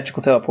where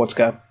magical teleports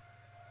go.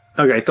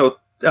 Okay, so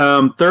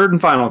third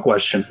and final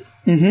question.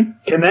 Mm-hmm.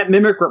 Can that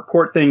mimic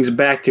report things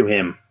back to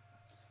him?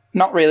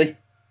 Not really.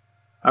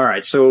 All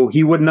right, so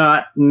he would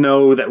not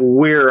know that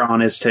we're on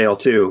his tail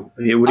too.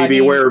 Would he be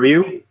aware of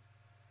you?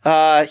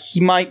 He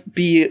might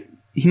be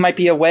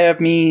aware of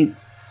me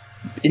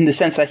in the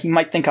sense that he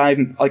might think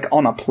I'm like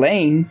on a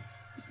plane,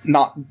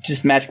 not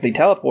just magically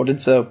teleported.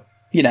 So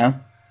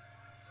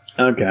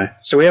Okay,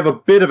 so we have a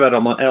bit of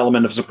an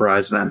element of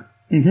surprise then.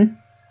 Mm-hmm.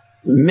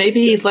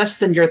 Maybe less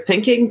than you're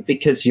thinking,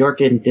 because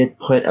Jorgen did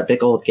put a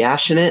big old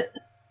gash in it.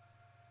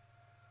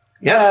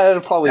 Yeah,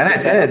 it'll probably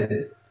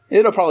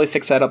It'll probably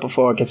fix that up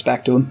before it gets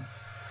back to him.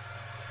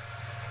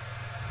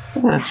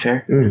 That's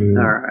fair. Mm-hmm.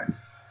 All right.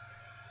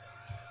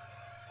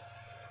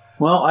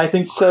 Well, I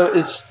think so.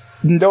 Is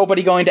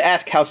nobody going to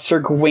ask how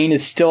Sir Gawain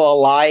is still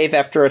alive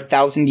after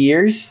 1,000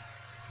 years?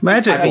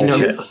 Magic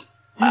bullshit.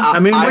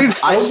 We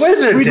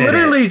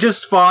literally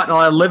just fought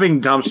a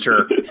living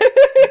dumpster.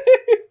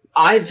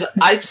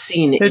 I've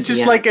seen it's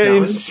just like an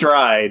in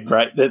stride,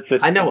 right?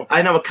 I know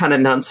what kind of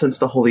nonsense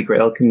the Holy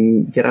Grail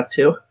can get up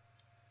to.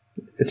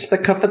 It's the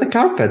Cup of the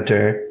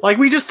Carpenter. Like,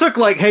 we just took,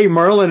 hey,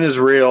 Merlin is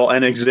real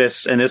and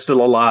exists and is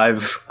still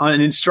alive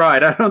in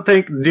stride. I don't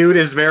think dude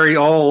is very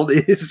old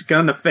is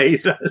gonna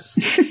phase us.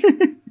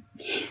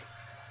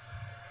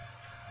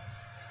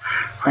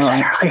 We're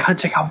literally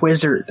hunting a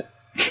wizard.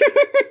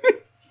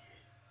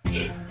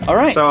 All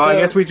right. So I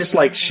guess we just,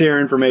 share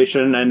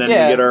information, and then we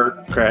get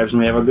our crabs,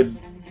 and we have a good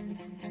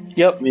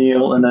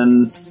meal, and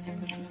then...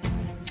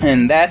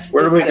 And that's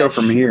where do we go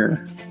from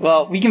here?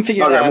 Well, we can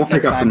figure that out we'll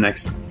pick next up time. from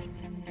next.